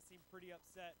 and you guys seem pretty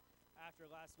upset after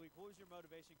last week. What was your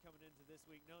motivation coming into this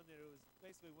week, knowing that it was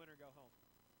basically win or go home?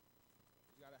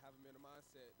 You got to have them in the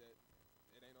mindset that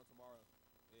it ain't no tomorrow.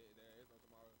 There is no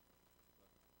tomorrow. So.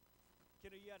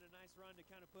 Kendall, you had a nice run to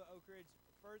kind of put Oak Ridge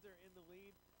further in the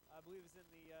lead. I believe it was in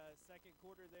the second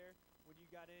quarter there. When you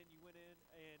got in, you went in,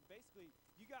 and basically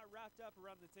you got wrapped up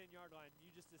around the 10-yard line. You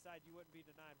just decided you wouldn't be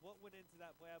denied. What went into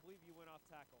that play? I believe you went off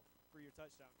tackle for your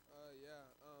touchdown.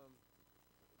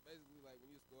 Basically, like,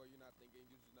 when you score, you're not thinking.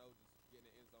 You just know just getting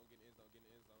the end zone,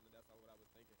 and that's what I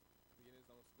was thinking. Get in the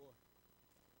zone, score.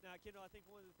 Now, Kendall, I think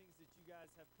one of the things that you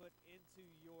guys have put into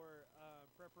your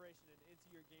preparation and into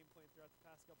your game plan throughout the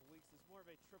past couple weeks is more of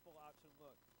a triple option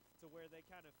look, to where they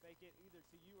kind of fake it either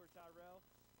to you or Tyrell,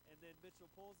 and then Mitchell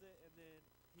pulls it, and then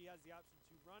he has the option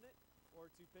to run it or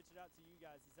to pitch it out to you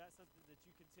guys. Is that something that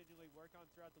you continually work on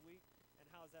throughout the week, and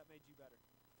how has that made you better?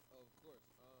 Oh, of course.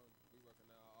 We working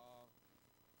now all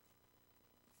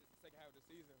since the second half of the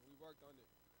season. We worked on it,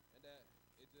 and that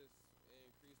it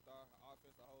increased our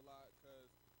offense a whole lot,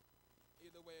 because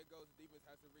either way it goes, the defense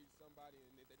has to read somebody,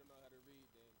 and if they don't know how to read,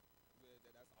 then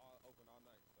that's all open all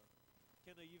night. So.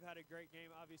 Kendall, you've had a great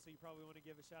game. Obviously, you probably want to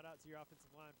give a shout-out to your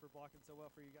offensive line for blocking so well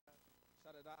for you guys.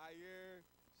 Shout out to Ayer.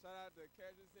 Shout out to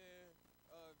Kedgerson,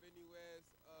 Vinny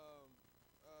West,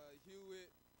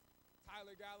 Hewitt,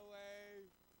 Tyler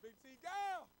Galloway, Big T,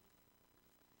 go!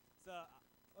 So,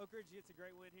 Oak Ridge gets a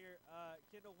great win here.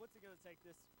 Kendall, what's it going to take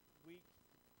this week,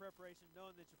 preparation,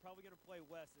 knowing that you're probably going to play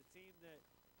West, a team that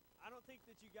I don't think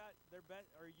that you got their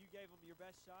best, or you gave them your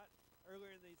best shot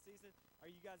earlier in the season. Are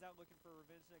you guys out looking for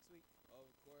revenge next week? Oh,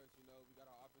 of course. We got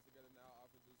our offense together now. Our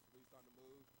offense is really starting to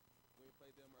move. When we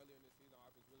played them earlier in the season, our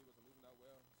offense really wasn't moving that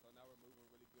well. So now we're moving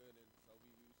really good, and so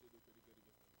we should do pretty good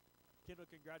against them. Kendall,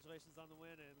 congratulations on the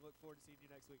win, and look forward to seeing you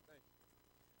next week. Thanks.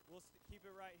 We'll keep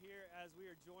it right here as we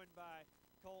are joined by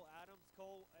Cole Adams.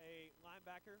 Cole, a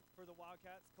linebacker for the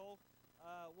Wildcats. Cole,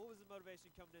 what was the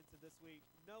motivation coming into this week,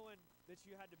 knowing that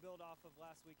you had to build off of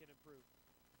last week and improve?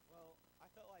 Well, I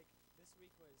felt like this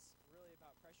week was really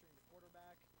about pressuring the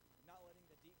quarterback, not letting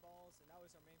the deep balls, and that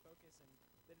was our main focus. And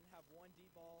they didn't have one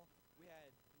deep ball. We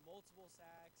had multiple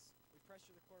sacks. We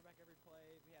pressured the quarterback every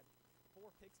play. We had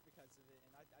 4 picks because of it,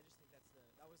 and I just think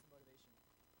that was the motivation.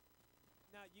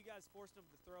 Now, you guys forced them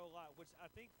to throw a lot, which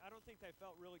I don't think they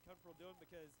felt really comfortable doing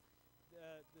because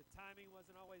the timing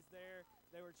wasn't always there.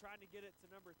 They were trying to get it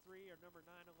to number 3 or number 9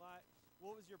 a lot.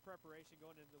 What was your preparation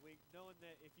going into the week, knowing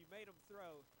that if you made them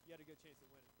throw, you had a good chance at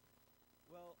winning?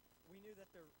 Well, we knew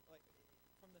that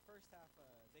from the first half,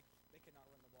 they could not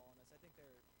run the ball on us. I think the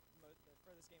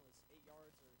furthest game was 8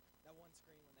 yards, or that one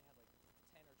screen when they had like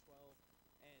 10 or 12.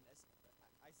 And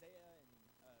Isaiah and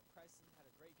Preston had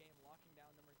a great game locking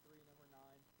down number 3, number 9,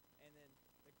 and then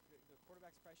the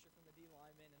quarterback's pressure from the D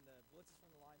linemen and the blitzes from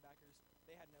the linebackers,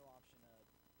 they had no option.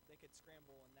 They could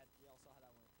scramble, and that we all saw how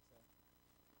that went. So,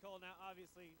 Cole, now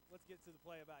obviously, let's get to the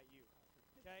play about you.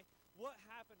 Okay, what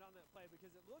happened on that play?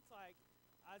 Because it looked like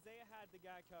Isaiah had the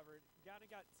guy covered, kind of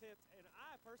got tipped, and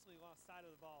I personally lost sight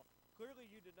of the ball. Clearly,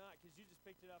 you did not, because you just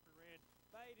picked it up and ran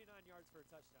about 89 yards for a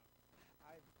touchdown.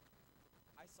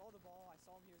 I saw the ball. I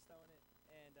saw him. He was throwing it,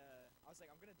 and I was like,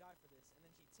 I'm gonna die for this. And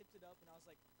then he tipped it up, and I was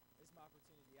like, this is my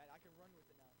opportunity. I can run with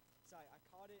it now. So I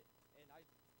caught it, and I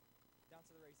down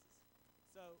to the races.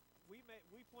 So we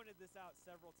pointed this out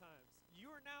several times.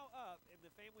 You are now up in the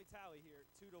family tally here,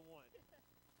 2-1.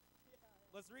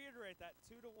 Let's reiterate that,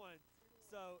 2-1.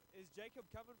 So is Jacob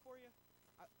coming for you?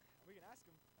 We can ask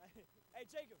him. Hey,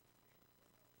 Jacob.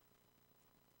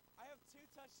 I have 2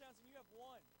 touchdowns, and you have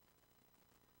 1.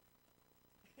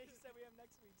 He said we have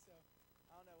next week, so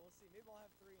I don't know. We'll see. Maybe I'll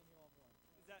have 3 and he'll have 1.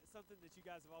 Is that something that you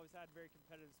guys have always had, very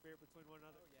competitive spirit between one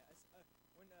another? Oh, yeah.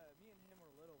 When me and him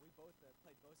were little, we both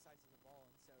played both sides of the ball,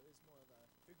 and so it was more of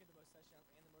who can get the most touchdowns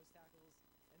and the most tackles.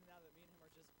 And now that me and him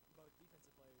are just both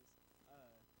defensive players,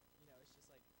 it's just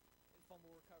like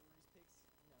fumble recoveries, picks,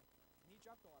 and he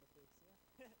dropped a lot of picks,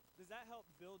 yeah. Does that help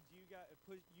build you guys,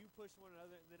 push one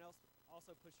another, and then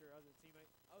also push your other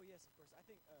teammates? Oh, yes, of course. I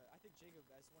think Jacob,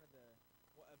 as one of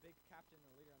a big captain and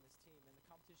leader on this team, and the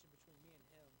competition between me and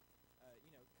him,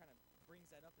 kind of brings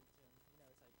that up into him. It's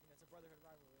like, it's a brotherhood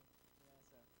rivalry,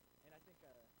 so, and I think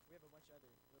we have a bunch of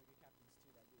other really good captains, too,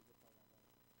 that do a good part of that.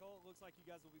 Cole, it looks like you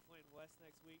guys will be playing West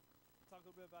next week. Talk a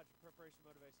little bit about your preparation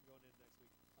motivation going into next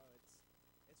week. Oh,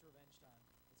 it's revenge time.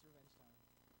 It's revenge time.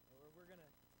 We're gonna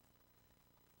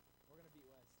beat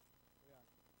West. We are.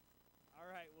 All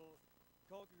right, well,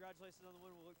 Cole, congratulations on the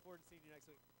win. We'll look forward to seeing you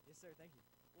next week. Yes, sir. Thank you.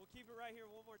 We'll keep it right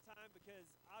here one more time because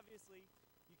obviously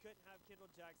you couldn't have Kendall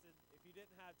Jackson if you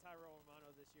didn't have Tyrell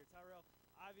Romano this year. Tyrell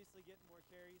obviously getting more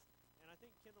carries, and I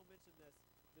think Kendall mentioned this.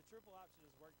 The triple option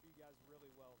has worked for you guys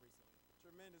really well recently.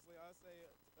 Tremendously. I'll say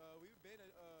we've been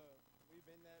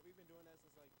doing that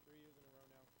since like 3 years in a row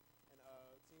now, and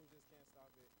teams just can't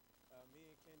stop it. Me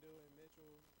and Kendall and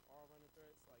Mitchell all running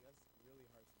threats. Like, that's really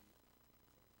hard to beat.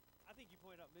 I think you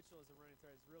pointed out Mitchell as a running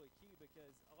threat is really key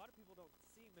because a lot of people don't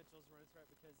see Mitchell as a running threat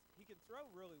because he can throw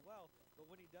really well, but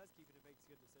when he does keep it, it makes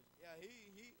good decisions. Yeah,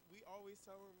 we always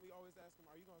tell him, we always ask him,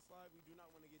 are you going to slide? We do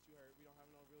not want to get you hurt. We don't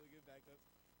have no really good backups.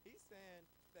 He's saying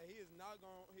that he's not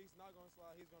going to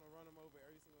slide. He's going to run him over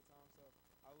every single time. So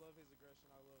I love his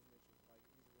aggression. I love Mitchell. Like,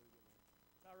 he's a really good man.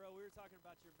 Tyrell, we were talking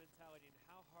about your mentality and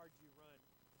how hard you run.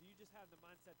 Do you just have the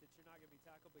mindset that you're not going to be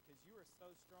tackled because you are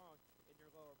so strong in your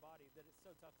lower body that it's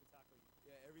so tough to tackle you?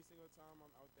 Yeah, every single time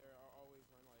I'm out there, I always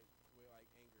run with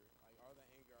anger. Like, all the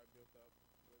anger I built up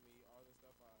with me, all the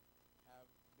stuff I have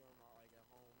during my at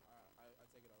home, I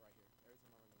take it out right here every time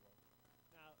I run the ball.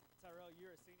 Now, Tyrell,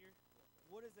 you're a senior.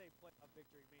 What does a playoff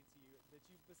victory mean to you that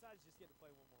you, besides just getting to play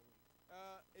one more week?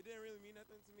 It didn't really mean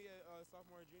nothing to me at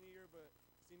sophomore and junior year, but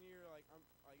senior year,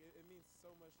 it means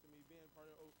so much to me being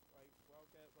part of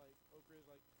Wildcats, Oak Ridge,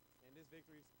 and this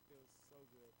victory feels so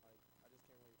good. I just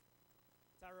can't wait.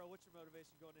 Tyrell, what's your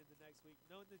motivation going into next week?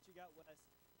 Knowing that you got West,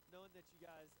 knowing that you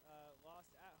guys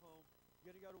lost at home,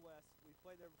 you're gonna go to West. We've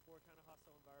played there before, kind of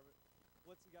hostile environment.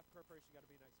 What's we got preparation got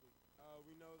to be next week?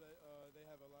 We know that they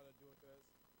have a lot of dual threats.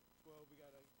 12, we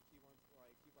gotta keep an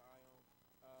eye on.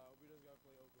 We just gotta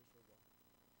play Oak Ridge football.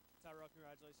 Tyrell,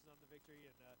 congratulations on the victory,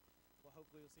 and well,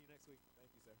 hopefully we'll see you next week. Thank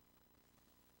you, sir.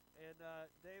 And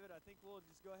David, I think we'll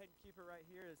just go ahead and keep it right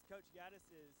here as Coach Gaddis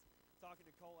is talking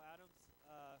to Cole Adams.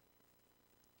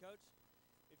 Coach,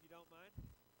 if you don't mind,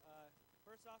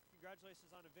 first off, congratulations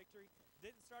on a victory.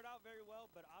 Didn't start out very well,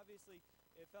 but obviously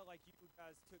it felt like you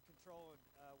guys took control and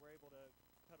were able to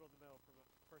pedal the metal from the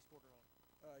first quarter on.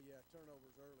 Yeah,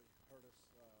 turnovers early hurt us.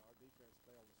 Our defense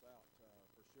bailed us out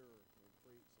for sure and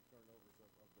created some turnovers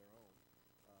of their own.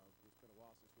 It's been a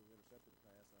while since we've intercepted a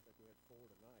pass, and I think we had 4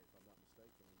 tonight, if I'm not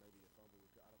mistaken, and maybe a fumble.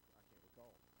 I can't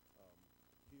recall.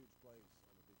 Huge plays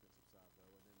on the defensive side,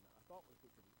 though. And then I thought we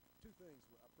could. Two things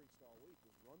I preached all week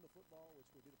was run the football, which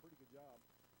we did a pretty good job,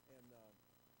 and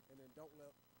then don't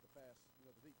let the pass,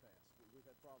 the deep pass. We've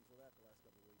had problems with that the last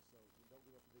couple of weeks, so don't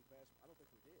give up the deep pass. I don't think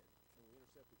we did, and we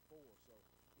intercepted 4, so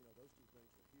those two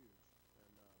things were huge.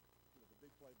 And the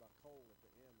big play by Cole at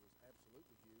the end was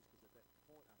absolutely huge because at that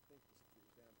point I think it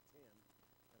was down to 10,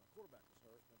 and our quarterback was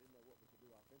hurt. And I didn't know what we could do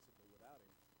offensively without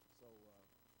him. So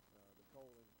the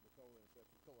Cole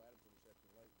interception, Cole Adams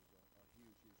interception late was a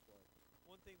huge play.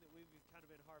 One thing that we've kind of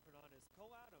been harping on is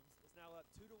Cole Adams is now up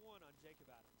 2-1 on Jacob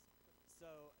Adams.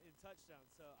 So in touchdowns.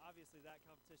 So obviously that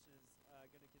competition is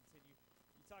going to continue.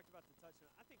 You talked about the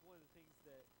touchdown. I think one of the things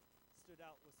that stood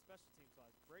out was special teams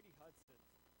wise. Brady Hudson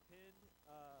pinned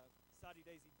Soddy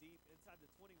Daisy deep inside the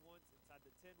 20 once, inside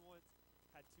the 10 once,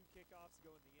 had 2 kickoffs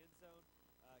go in the end zone,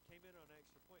 came in on an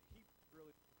extra point.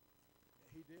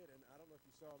 He did, and I don't know if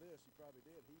you saw this. You probably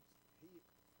did. He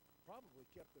probably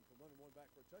kept them from running one back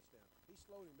for a touchdown. He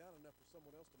slowed him down enough for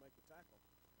someone else to make the tackle.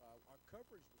 Our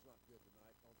coverage was not good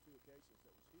tonight on 2 occasions.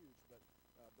 That was huge, but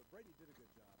Brady did a good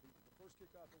job. The first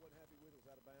kickoff I wasn't happy with, it was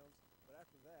out of bounds, but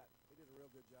after that, he did a real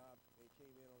good job, and he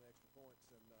came in on extra points,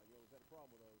 and we've had a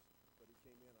problem with those, but he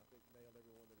came in, I think, nailed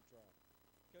every one that he tried.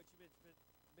 Coach, you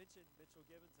mentioned Mitchell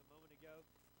Gibbons a moment ago.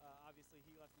 Obviously,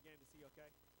 he left the game. Is he okay?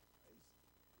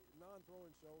 He's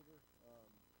non-throwing shoulder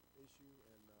issue,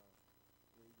 and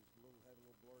he was having a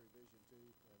little blurry vision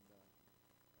too, and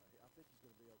I think he's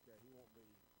going to be okay. He won't be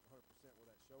 100% with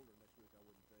that shoulder next week, I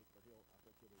wouldn't think, but I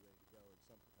think he'll be ready to go in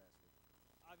some capacity.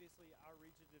 Obviously, our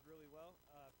region did really well.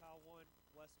 Powell won,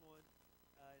 West won,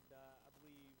 and I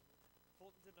believe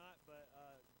Fulton did not, but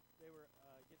they were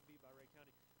getting beat by Ray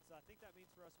County. So I think that means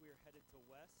for us we are headed to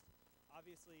West.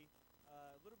 Obviously,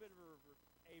 a little bit of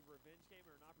a revenge game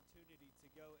or an opportunity to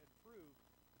go and prove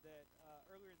that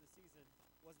earlier in the season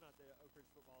was not the Oak Ridge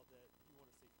football that you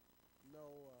want to see.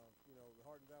 No, the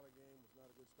Hardin Valley game was not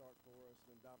a good start for us.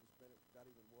 Then Dobbins Bennett got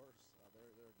even worse.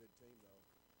 They're a good team, though.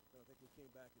 Then I think we came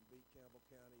back and beat Campbell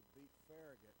County, beat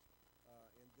Farragut,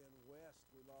 and then West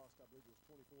we lost, I believe it was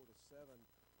 24-7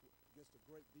 against a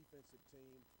great defensive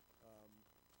team.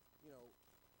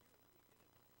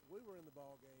 We were in the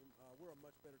ball game. We're a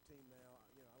much better team now. I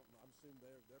don't know. I'm assuming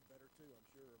they're better too. I'm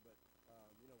sure, but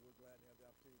we're glad to have the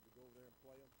opportunity to go over there and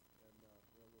play them, and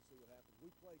we'll see what happens.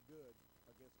 We play good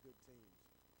against good teams,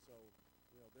 so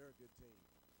they're a good team.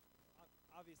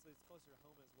 Obviously, it's closer to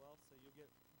home as well, so you'll get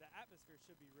the atmosphere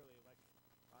should be really electric.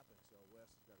 I think so.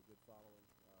 West has got a good following.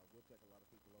 We'll take a lot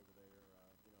of people over there.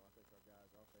 I think our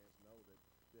guys, our fans know that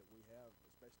we have,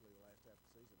 especially the last half of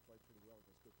the season, played pretty well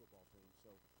against good football teams.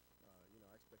 So,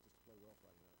 I expect us to play well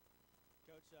Friday night.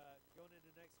 Coach, going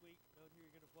into next week, knowing who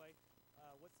you're going to play,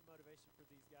 what's the motivation for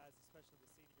these guys, especially the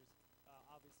seniors,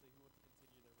 obviously, who want to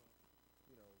continue their run?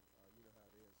 You know how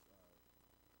it is.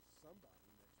 Somebody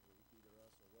next week, either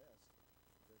us or West,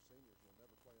 their seniors will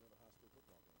never play another high school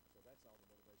football game. So that's all the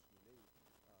motivation you need.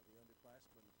 The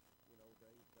underclassmen,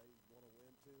 they want to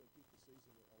win too and keep the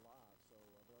season alive. So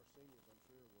our seniors, I'm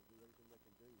sure, will do everything they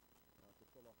can do to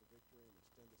pull off a victory and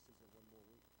extend the season one more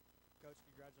week. Coach,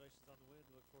 congratulations on the win.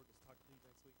 We look forward to talking to you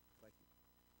next week. Thank you.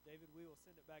 David, we will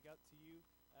send it back up to you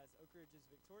as Oak Ridge is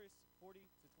victorious 40-23.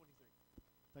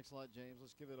 Thanks a lot, James.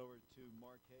 Let's give it over to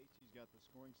Mark Hayes. He's got the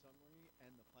scoring summary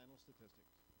and the final statistics.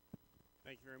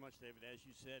 Thank you very much, David. As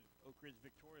you said, Oak Ridge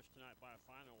victorious tonight by a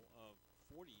final of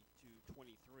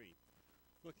 40-23.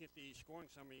 Looking at the scoring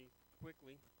summary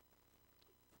quickly,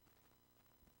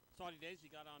 Soddy Daisy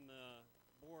got on the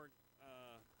board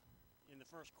in the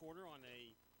first quarter on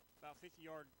a about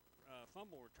 50-yard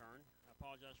fumble return. I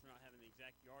apologize for not having the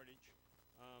exact yardage.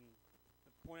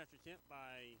 The point after attempt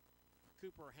by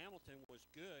Cooper Hamilton was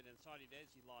good, and Soddy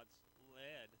Daisy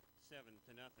led 7-0.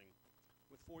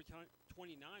 With 4:29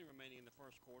 remaining in the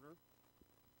first quarter,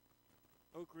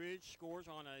 Oak Ridge scores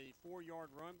on a 4-yard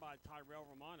run by Tyrell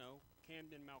Romano.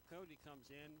 Camden Malcody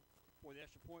comes in for the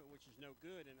extra point, which is no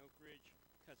good, and Oak Ridge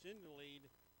cuts into the lead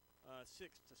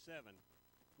 6-7.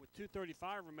 With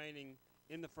 2:35 remaining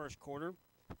in the first quarter,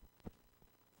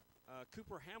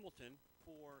 Cooper Hamilton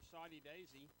for Soddy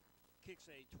Daisy kicks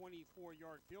a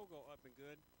 24-yard field goal up and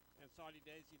good, and Soddy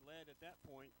Daisy led at that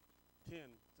point 10-6.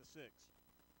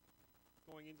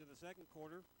 Going into the second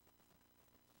quarter,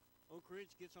 Oak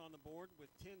Ridge gets on the board with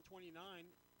 10:29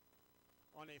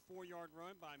 on a 4-yard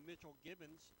run by Mitchell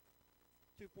Gibbons.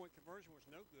 2-point conversion was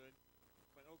no good,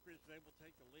 but Oak Ridge was able to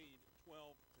take the lead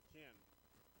 12-10.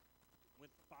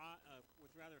 With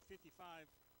 55.8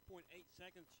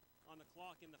 seconds on the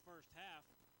clock in the first half,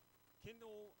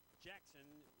 Kendall Jackson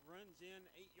runs in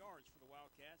 8 yards for the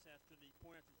Wildcats after the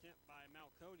point after attempt by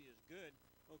Malcody is good.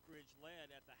 Oak Ridge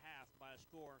led at the half by a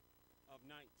score of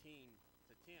 19-10.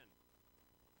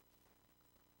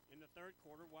 In the third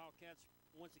quarter, Wildcats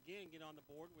once again get on the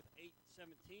board with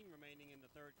 8:17 remaining in the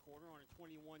third quarter on a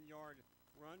 21-yard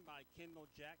run by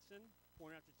Kendall Jackson.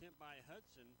 Point after attempt by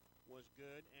Hudson was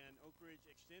good, and Oak Ridge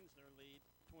extends their lead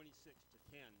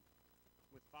 26-10.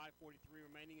 With 5:43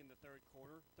 remaining in the third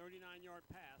quarter, 39-yard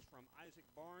pass from Isaac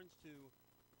Barnes to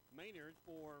Maynard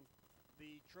for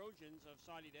the Trojans of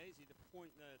Soddy Daisy. The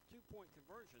two-point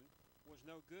conversion was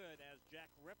no good as Jack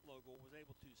Replogle was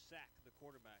able to sack the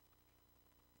quarterback.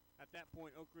 At that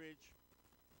point, Oak Ridge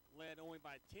led only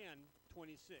by 10,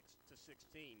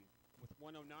 26-16. With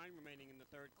 1:09 remaining in the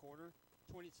third quarter,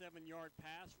 27-yard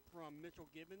pass from Mitchell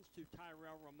Gibbons to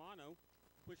Tyrell Romano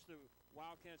pushed the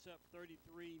Wildcats up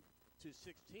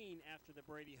 33-16 after the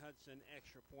Brady Hudson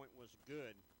extra point was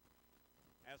good.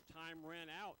 As time ran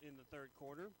out in the third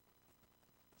quarter,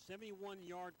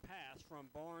 71-yard pass from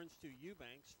Barnes to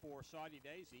Eubanks for Soddy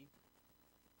Daisy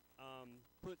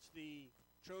puts the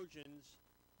Trojans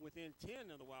within 10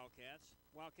 of the Wildcats.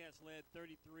 Wildcats led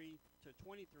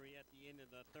 33-23 at the end of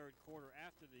the third quarter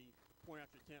after the point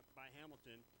after attempt by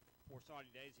Hamilton for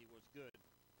Soddy Daisy was good.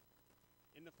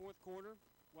 In the fourth quarter,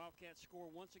 Wildcats score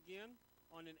once again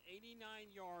on an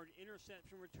 89-yard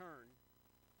interception return,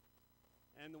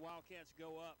 and the Wildcats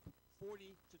go up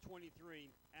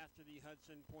 40-23 after the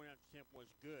Hudson point after attempt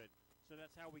was good. So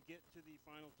that's how we get to the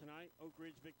final tonight. Oak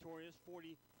Ridge victorious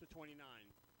 40-29.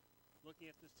 Looking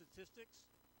at the statistics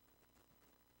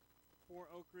for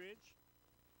Oak Ridge.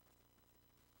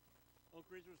 Oak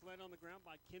Ridge was led on the ground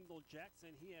by Kendall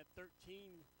Jackson. He had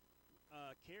 13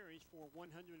 carries for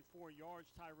 104 yards.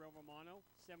 Tyrell Romano,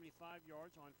 75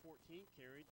 yards on 14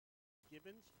 carries.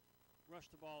 Gibbons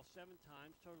rushed the ball 7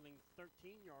 times, totaling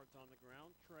 13 yards on the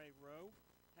ground. Trey Rowe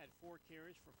had 4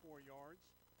 carries for 4 yards.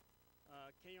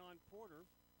 Keon Porter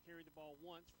carried the ball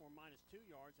once for -2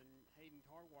 yards, and Hayden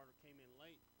Tarwater came in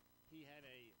late. He had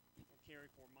a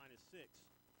carry for -6,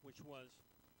 which was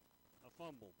a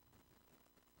fumble.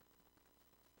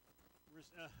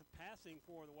 Passing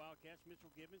for the Wildcats,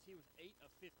 Mitchell Gibbons, he was 8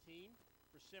 of 15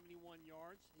 for 71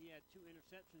 yards. He had 2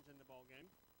 interceptions in the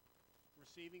ballgame.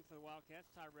 Receiving for the Wildcats,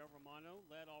 Tyrell Romano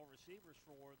led all receivers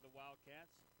for the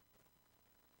Wildcats.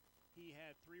 He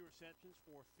had 3 receptions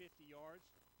for 50 yards.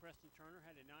 Preston Turner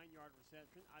had a 9-yard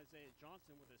reception. Isaiah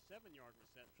Johnson with a 7-yard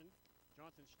reception.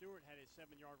 Jonathan Stewart had a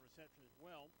 7-yard reception as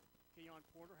well. Keon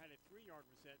Porter had a 3-yard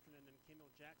reception, and then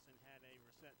Kendall Jackson had a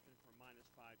reception for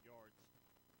 -5 yards.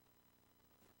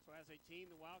 So as a team,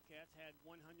 the Wildcats had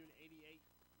 188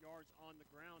 yards on the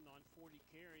ground on 40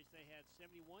 carries. They had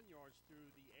 71 yards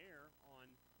through the air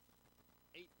on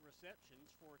 8 receptions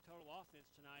for a total offense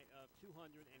tonight of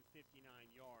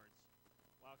 259 yards.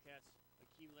 Wildcats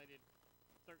accumulated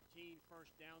 13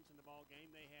 first downs in the ball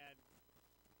game. They had,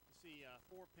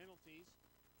 4 penalties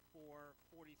for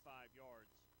 45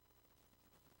 yards.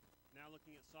 Now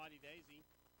looking at Soddy Daisy,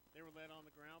 they were led on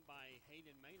the ground by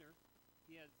Hayden Maynard.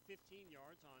 He had 15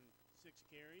 yards on 6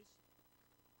 carries.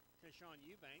 Keshawn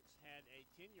Eubanks had a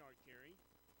 10-yard carry,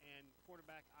 and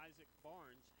quarterback Isaac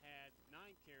Barnes had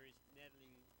 9 carries,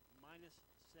 netting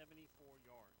 -74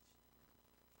 yards.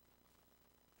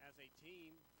 As a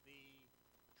team, the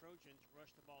Trojans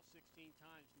rushed the ball 16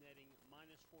 times, netting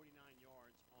 -49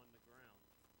 yards on the ground.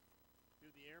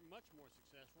 Through the air, much more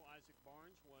successful. Isaac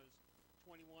Barnes was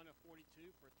 21 of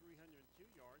 42 for 302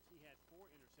 yards. He had 4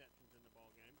 interceptions in the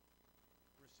ballgame.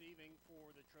 Receiving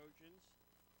for the Trojans,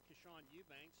 Keshawn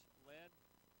Eubanks led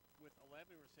with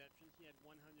 11 receptions. He had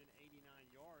 189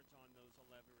 yards on those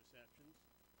 11 receptions.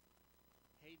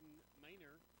 Hayden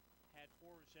Maynard had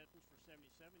 4 receptions for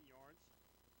 77 yards.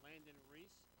 Landon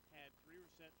Reese had 3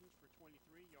 receptions for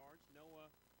 23 yards.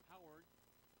 Noah Howard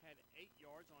had 8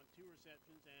 yards on 2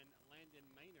 receptions, and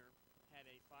Landon Maynard had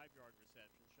a 5-yard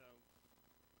reception. So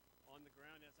on the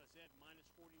ground, as I said,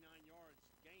 -49 yards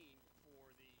gained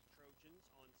for the Trojans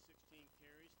on 16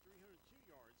 carries, 302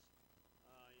 yards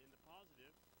in the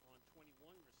positive on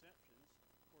 21 receptions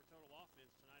for a total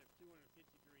offense tonight of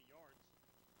 253 yards.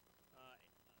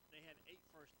 They had 8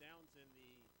 first downs in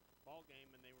the ball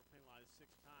game, and they were penalized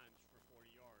 6 times for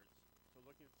 40 yards. So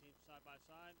looking at the teams side by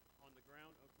side, on the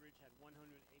ground, Oak Ridge had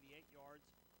 188 yards,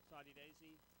 Soddy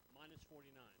Daisy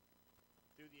 -49.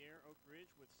 Through the air, Oak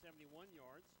Ridge with 71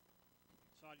 yards,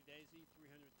 Soddy Daisy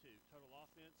 302. Total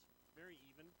offense, very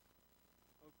even.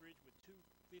 Oak Ridge with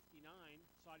 259,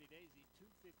 Soddy Daisy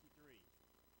 253.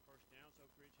 First downs,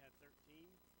 Oak Ridge had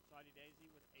 13, Soddy Daisy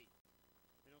with 8.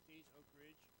 Penalties, Oak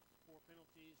Ridge 4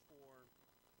 penalties for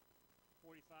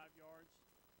 45 yards.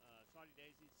 Soddy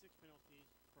Daisy 6 penalties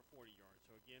for 40 yards.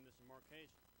 So again, this is Mark Hayes.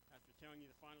 After telling you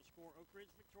the final score, Oak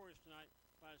Ridge victorious tonight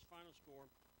by his final score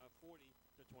 40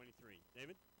 to 23.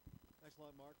 David? Thanks a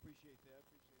lot, Mark. Appreciate that.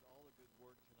 Appreciate all the good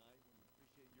work tonight, and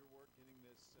appreciate your work getting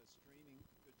this streaming.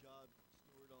 Good job,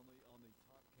 Stuart, on the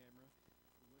top camera.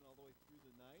 We went all the way through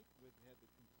the night. We've had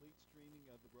the complete streaming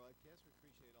of the broadcast. We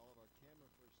appreciate all of our camera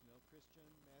personnel: Christian,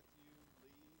 Matthew,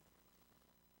 Lee,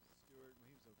 Stuart. He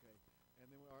was okay,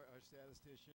 and then our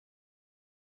statistician.